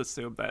of just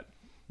assume that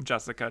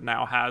Jessica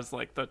now has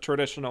like the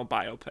traditional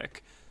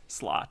biopic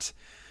slot.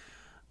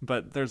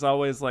 But there's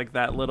always like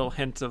that little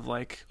hint of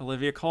like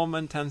Olivia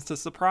Colman tends to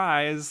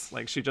surprise,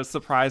 like she just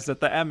surprised at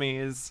the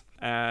Emmys,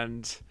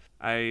 and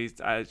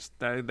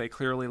they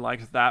clearly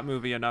liked that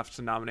movie enough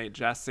to nominate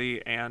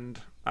Jessie, and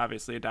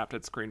obviously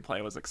adapted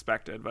screenplay was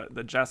expected, but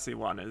the Jessie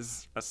one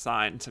is a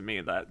sign to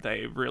me that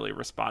they really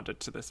responded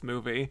to this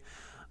movie.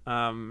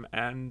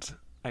 And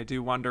I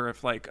do wonder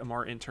if like a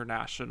more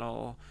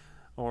international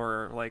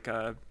or like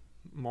a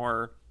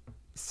more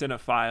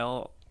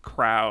cinephile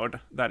crowd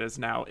that is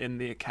now in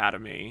the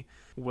Academy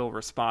will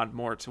respond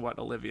more to what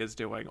Olivia's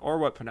doing or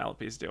what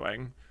Penelope's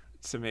doing,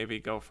 to maybe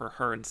go for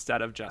her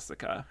instead of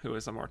Jessica, who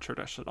is a more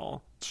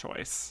traditional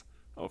choice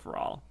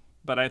overall.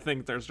 But I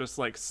think there's just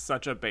like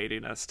such a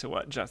baitiness to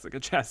what Jessica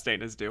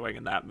Chastain is doing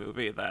in that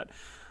movie that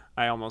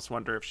I almost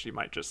wonder if she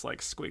might just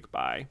like squeak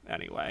by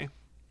anyway.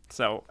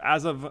 So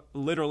as of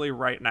literally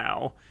right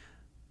now,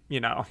 you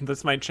know,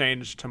 this might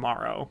change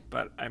tomorrow,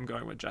 but I'm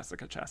going with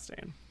Jessica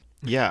Chastain.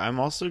 Yeah, I'm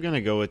also going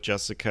to go with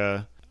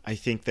Jessica. I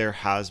think there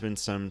has been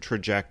some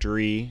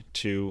trajectory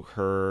to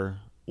her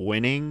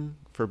winning,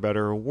 for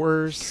better or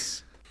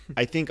worse.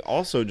 I think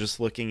also just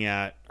looking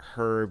at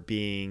her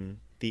being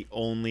the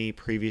only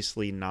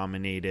previously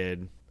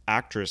nominated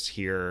actress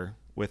here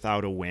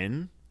without a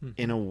win,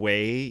 in a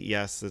way,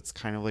 yes, it's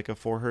kind of like a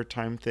for her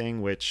time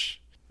thing,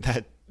 which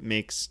that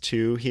makes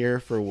two here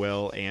for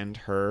Will and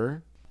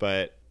her.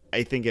 But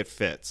I think it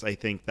fits. I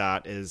think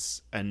that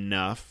is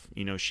enough.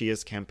 You know, she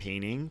is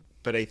campaigning,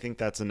 but I think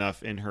that's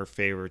enough in her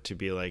favor to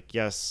be like,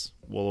 yes,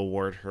 we'll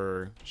award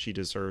her. She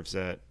deserves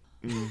it.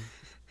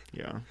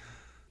 Yeah.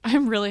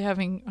 I'm really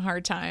having a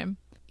hard time.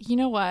 You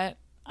know what?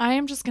 I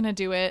am just going to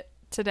do it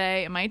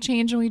today. It might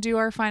change when we do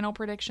our final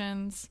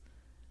predictions.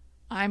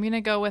 I'm going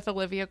to go with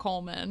Olivia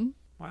Colman.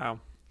 Wow.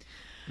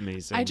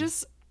 Amazing. I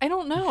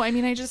don't know. I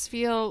mean, I just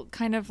feel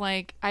kind of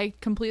like I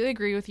completely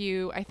agree with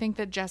you. I think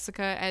that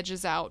Jessica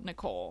edges out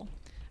Nicole.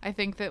 I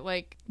think that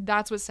like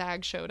that's what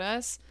SAG showed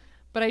us,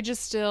 but I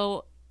just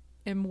still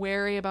am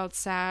wary about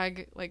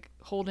SAG like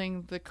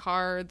holding the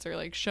cards or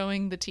like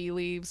showing the tea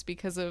leaves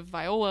because of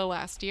Viola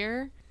last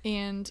year.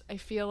 And I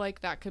feel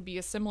like that could be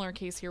a similar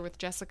case here with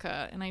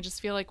Jessica. And I just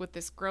feel like with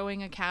this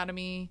growing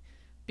Academy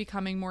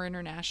becoming more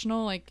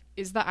international, like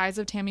is the Eyes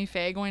of Tammy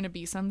Faye going to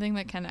be something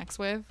that connects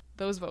with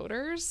those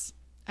voters?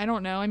 I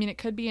don't know. I mean, it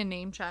could be a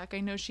name check. I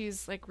know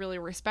she's like really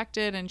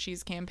respected and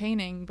she's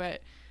campaigning,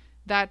 but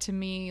that to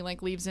me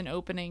like leaves an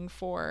opening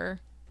for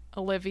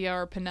Olivia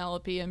or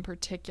Penelope in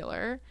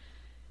particular.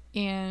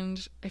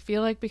 And I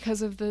feel like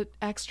because of the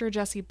extra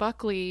Jessie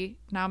Buckley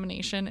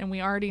nomination, and we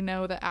already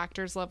know that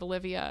actors love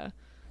Olivia,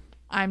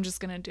 I'm just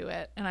going to do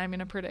it. And I'm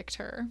going to predict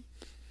her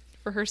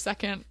for her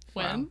second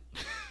win.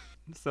 Wow.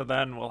 So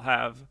then we'll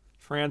have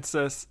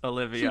Frances,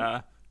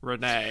 Olivia,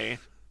 Renee,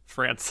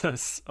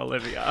 Frances,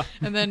 Olivia.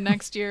 And then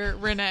next year,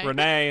 Renee.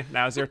 Renee,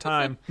 now's your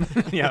time.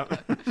 Yeah.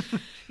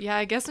 Yeah,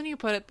 I guess when you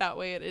put it that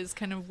way, it is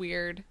kind of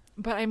weird.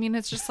 But I mean,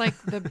 it's just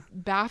like the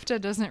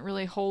BAFTA doesn't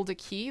really hold a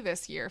key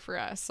this year for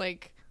us,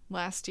 like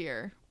last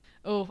year.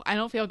 Oh, I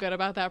don't feel good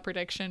about that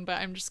prediction,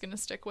 but I'm just going to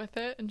stick with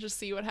it and just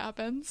see what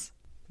happens.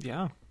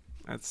 Yeah,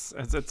 it's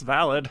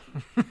valid.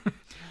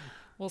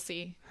 We'll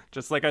see.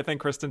 Just like I think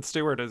Kristen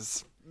Stewart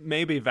is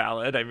maybe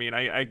valid. I mean,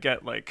 I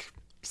get like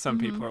some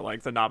people are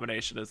like the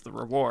nomination is the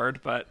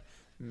reward, but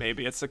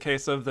maybe it's a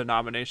case of the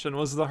nomination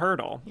was the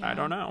hurdle. Yeah. I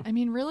don't know. I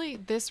mean, really,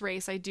 this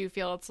race, I do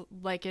feel it's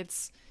like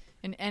it's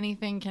an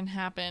anything can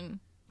happen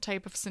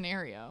type of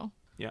scenario.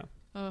 Yeah.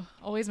 Oh,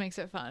 always makes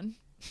it fun.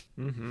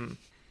 Mm-hmm.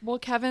 Well,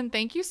 Kevin,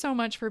 thank you so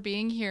much for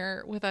being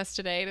here with us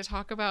today to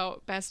talk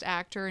about Best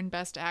Actor and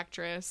Best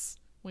Actress.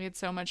 We had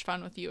so much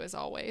fun with you as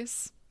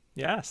always.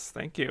 Yes,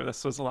 thank you.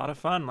 This was a lot of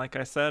fun. Like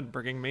I said,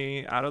 bringing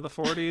me out of the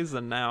 40s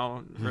and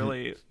now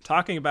really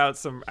talking about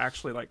some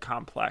actually like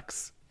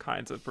complex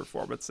kinds of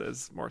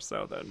performances more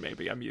so than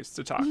maybe I'm used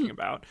to talking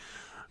about.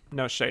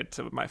 No shade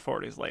to my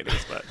 40s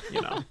ladies, but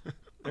you know,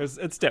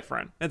 it's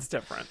different. It's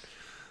different.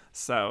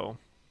 So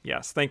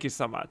yes, thank you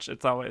so much.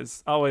 It's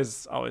always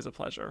a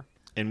pleasure.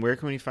 And where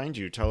can we find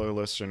you? Tell our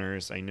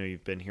listeners, I know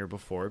you've been here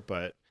before,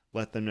 but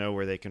let them know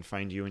where they can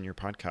find you and your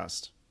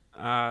podcast.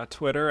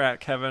 Twitter at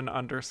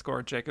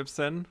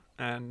Kevin_Jacobsen,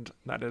 and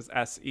that is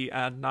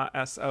SEN,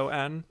 not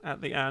SON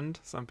at the end.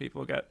 Some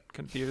people get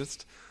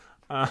confused.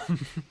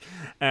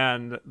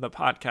 And the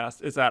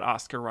podcast is at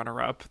Oscar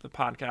Runner Up. The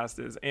podcast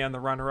is And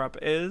the Runner Up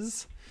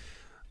Is.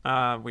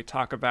 We're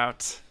talking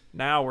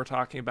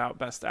about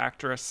Best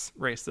Actress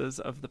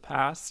races of the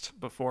past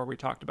before we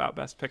talked about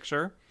Best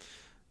Picture.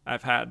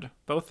 I've had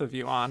both of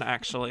you on,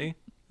 actually.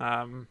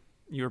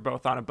 You were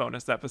both on a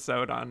bonus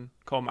episode on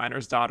Coal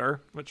Miner's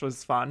Daughter, which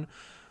was fun.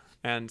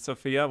 And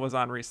Sophia was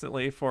on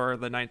recently for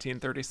the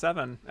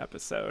 1937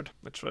 episode,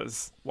 which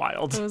was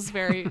wild. It was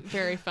very,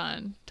 very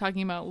fun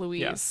talking about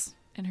Louise.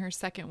 in her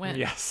second win.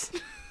 Yes.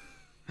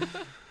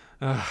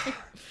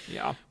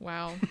 Yeah.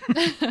 Wow.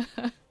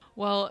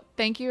 Well,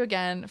 thank you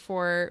again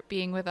for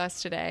being with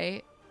us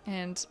today.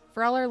 And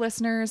for all our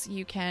listeners,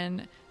 you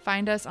can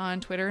find us on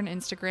Twitter and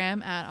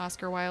Instagram at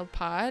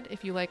OscarWildPod.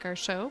 If you like our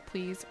show,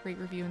 please rate,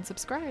 review, and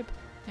subscribe.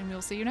 And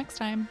we'll see you next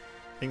time.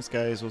 Thanks,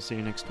 guys. We'll see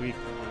you next week.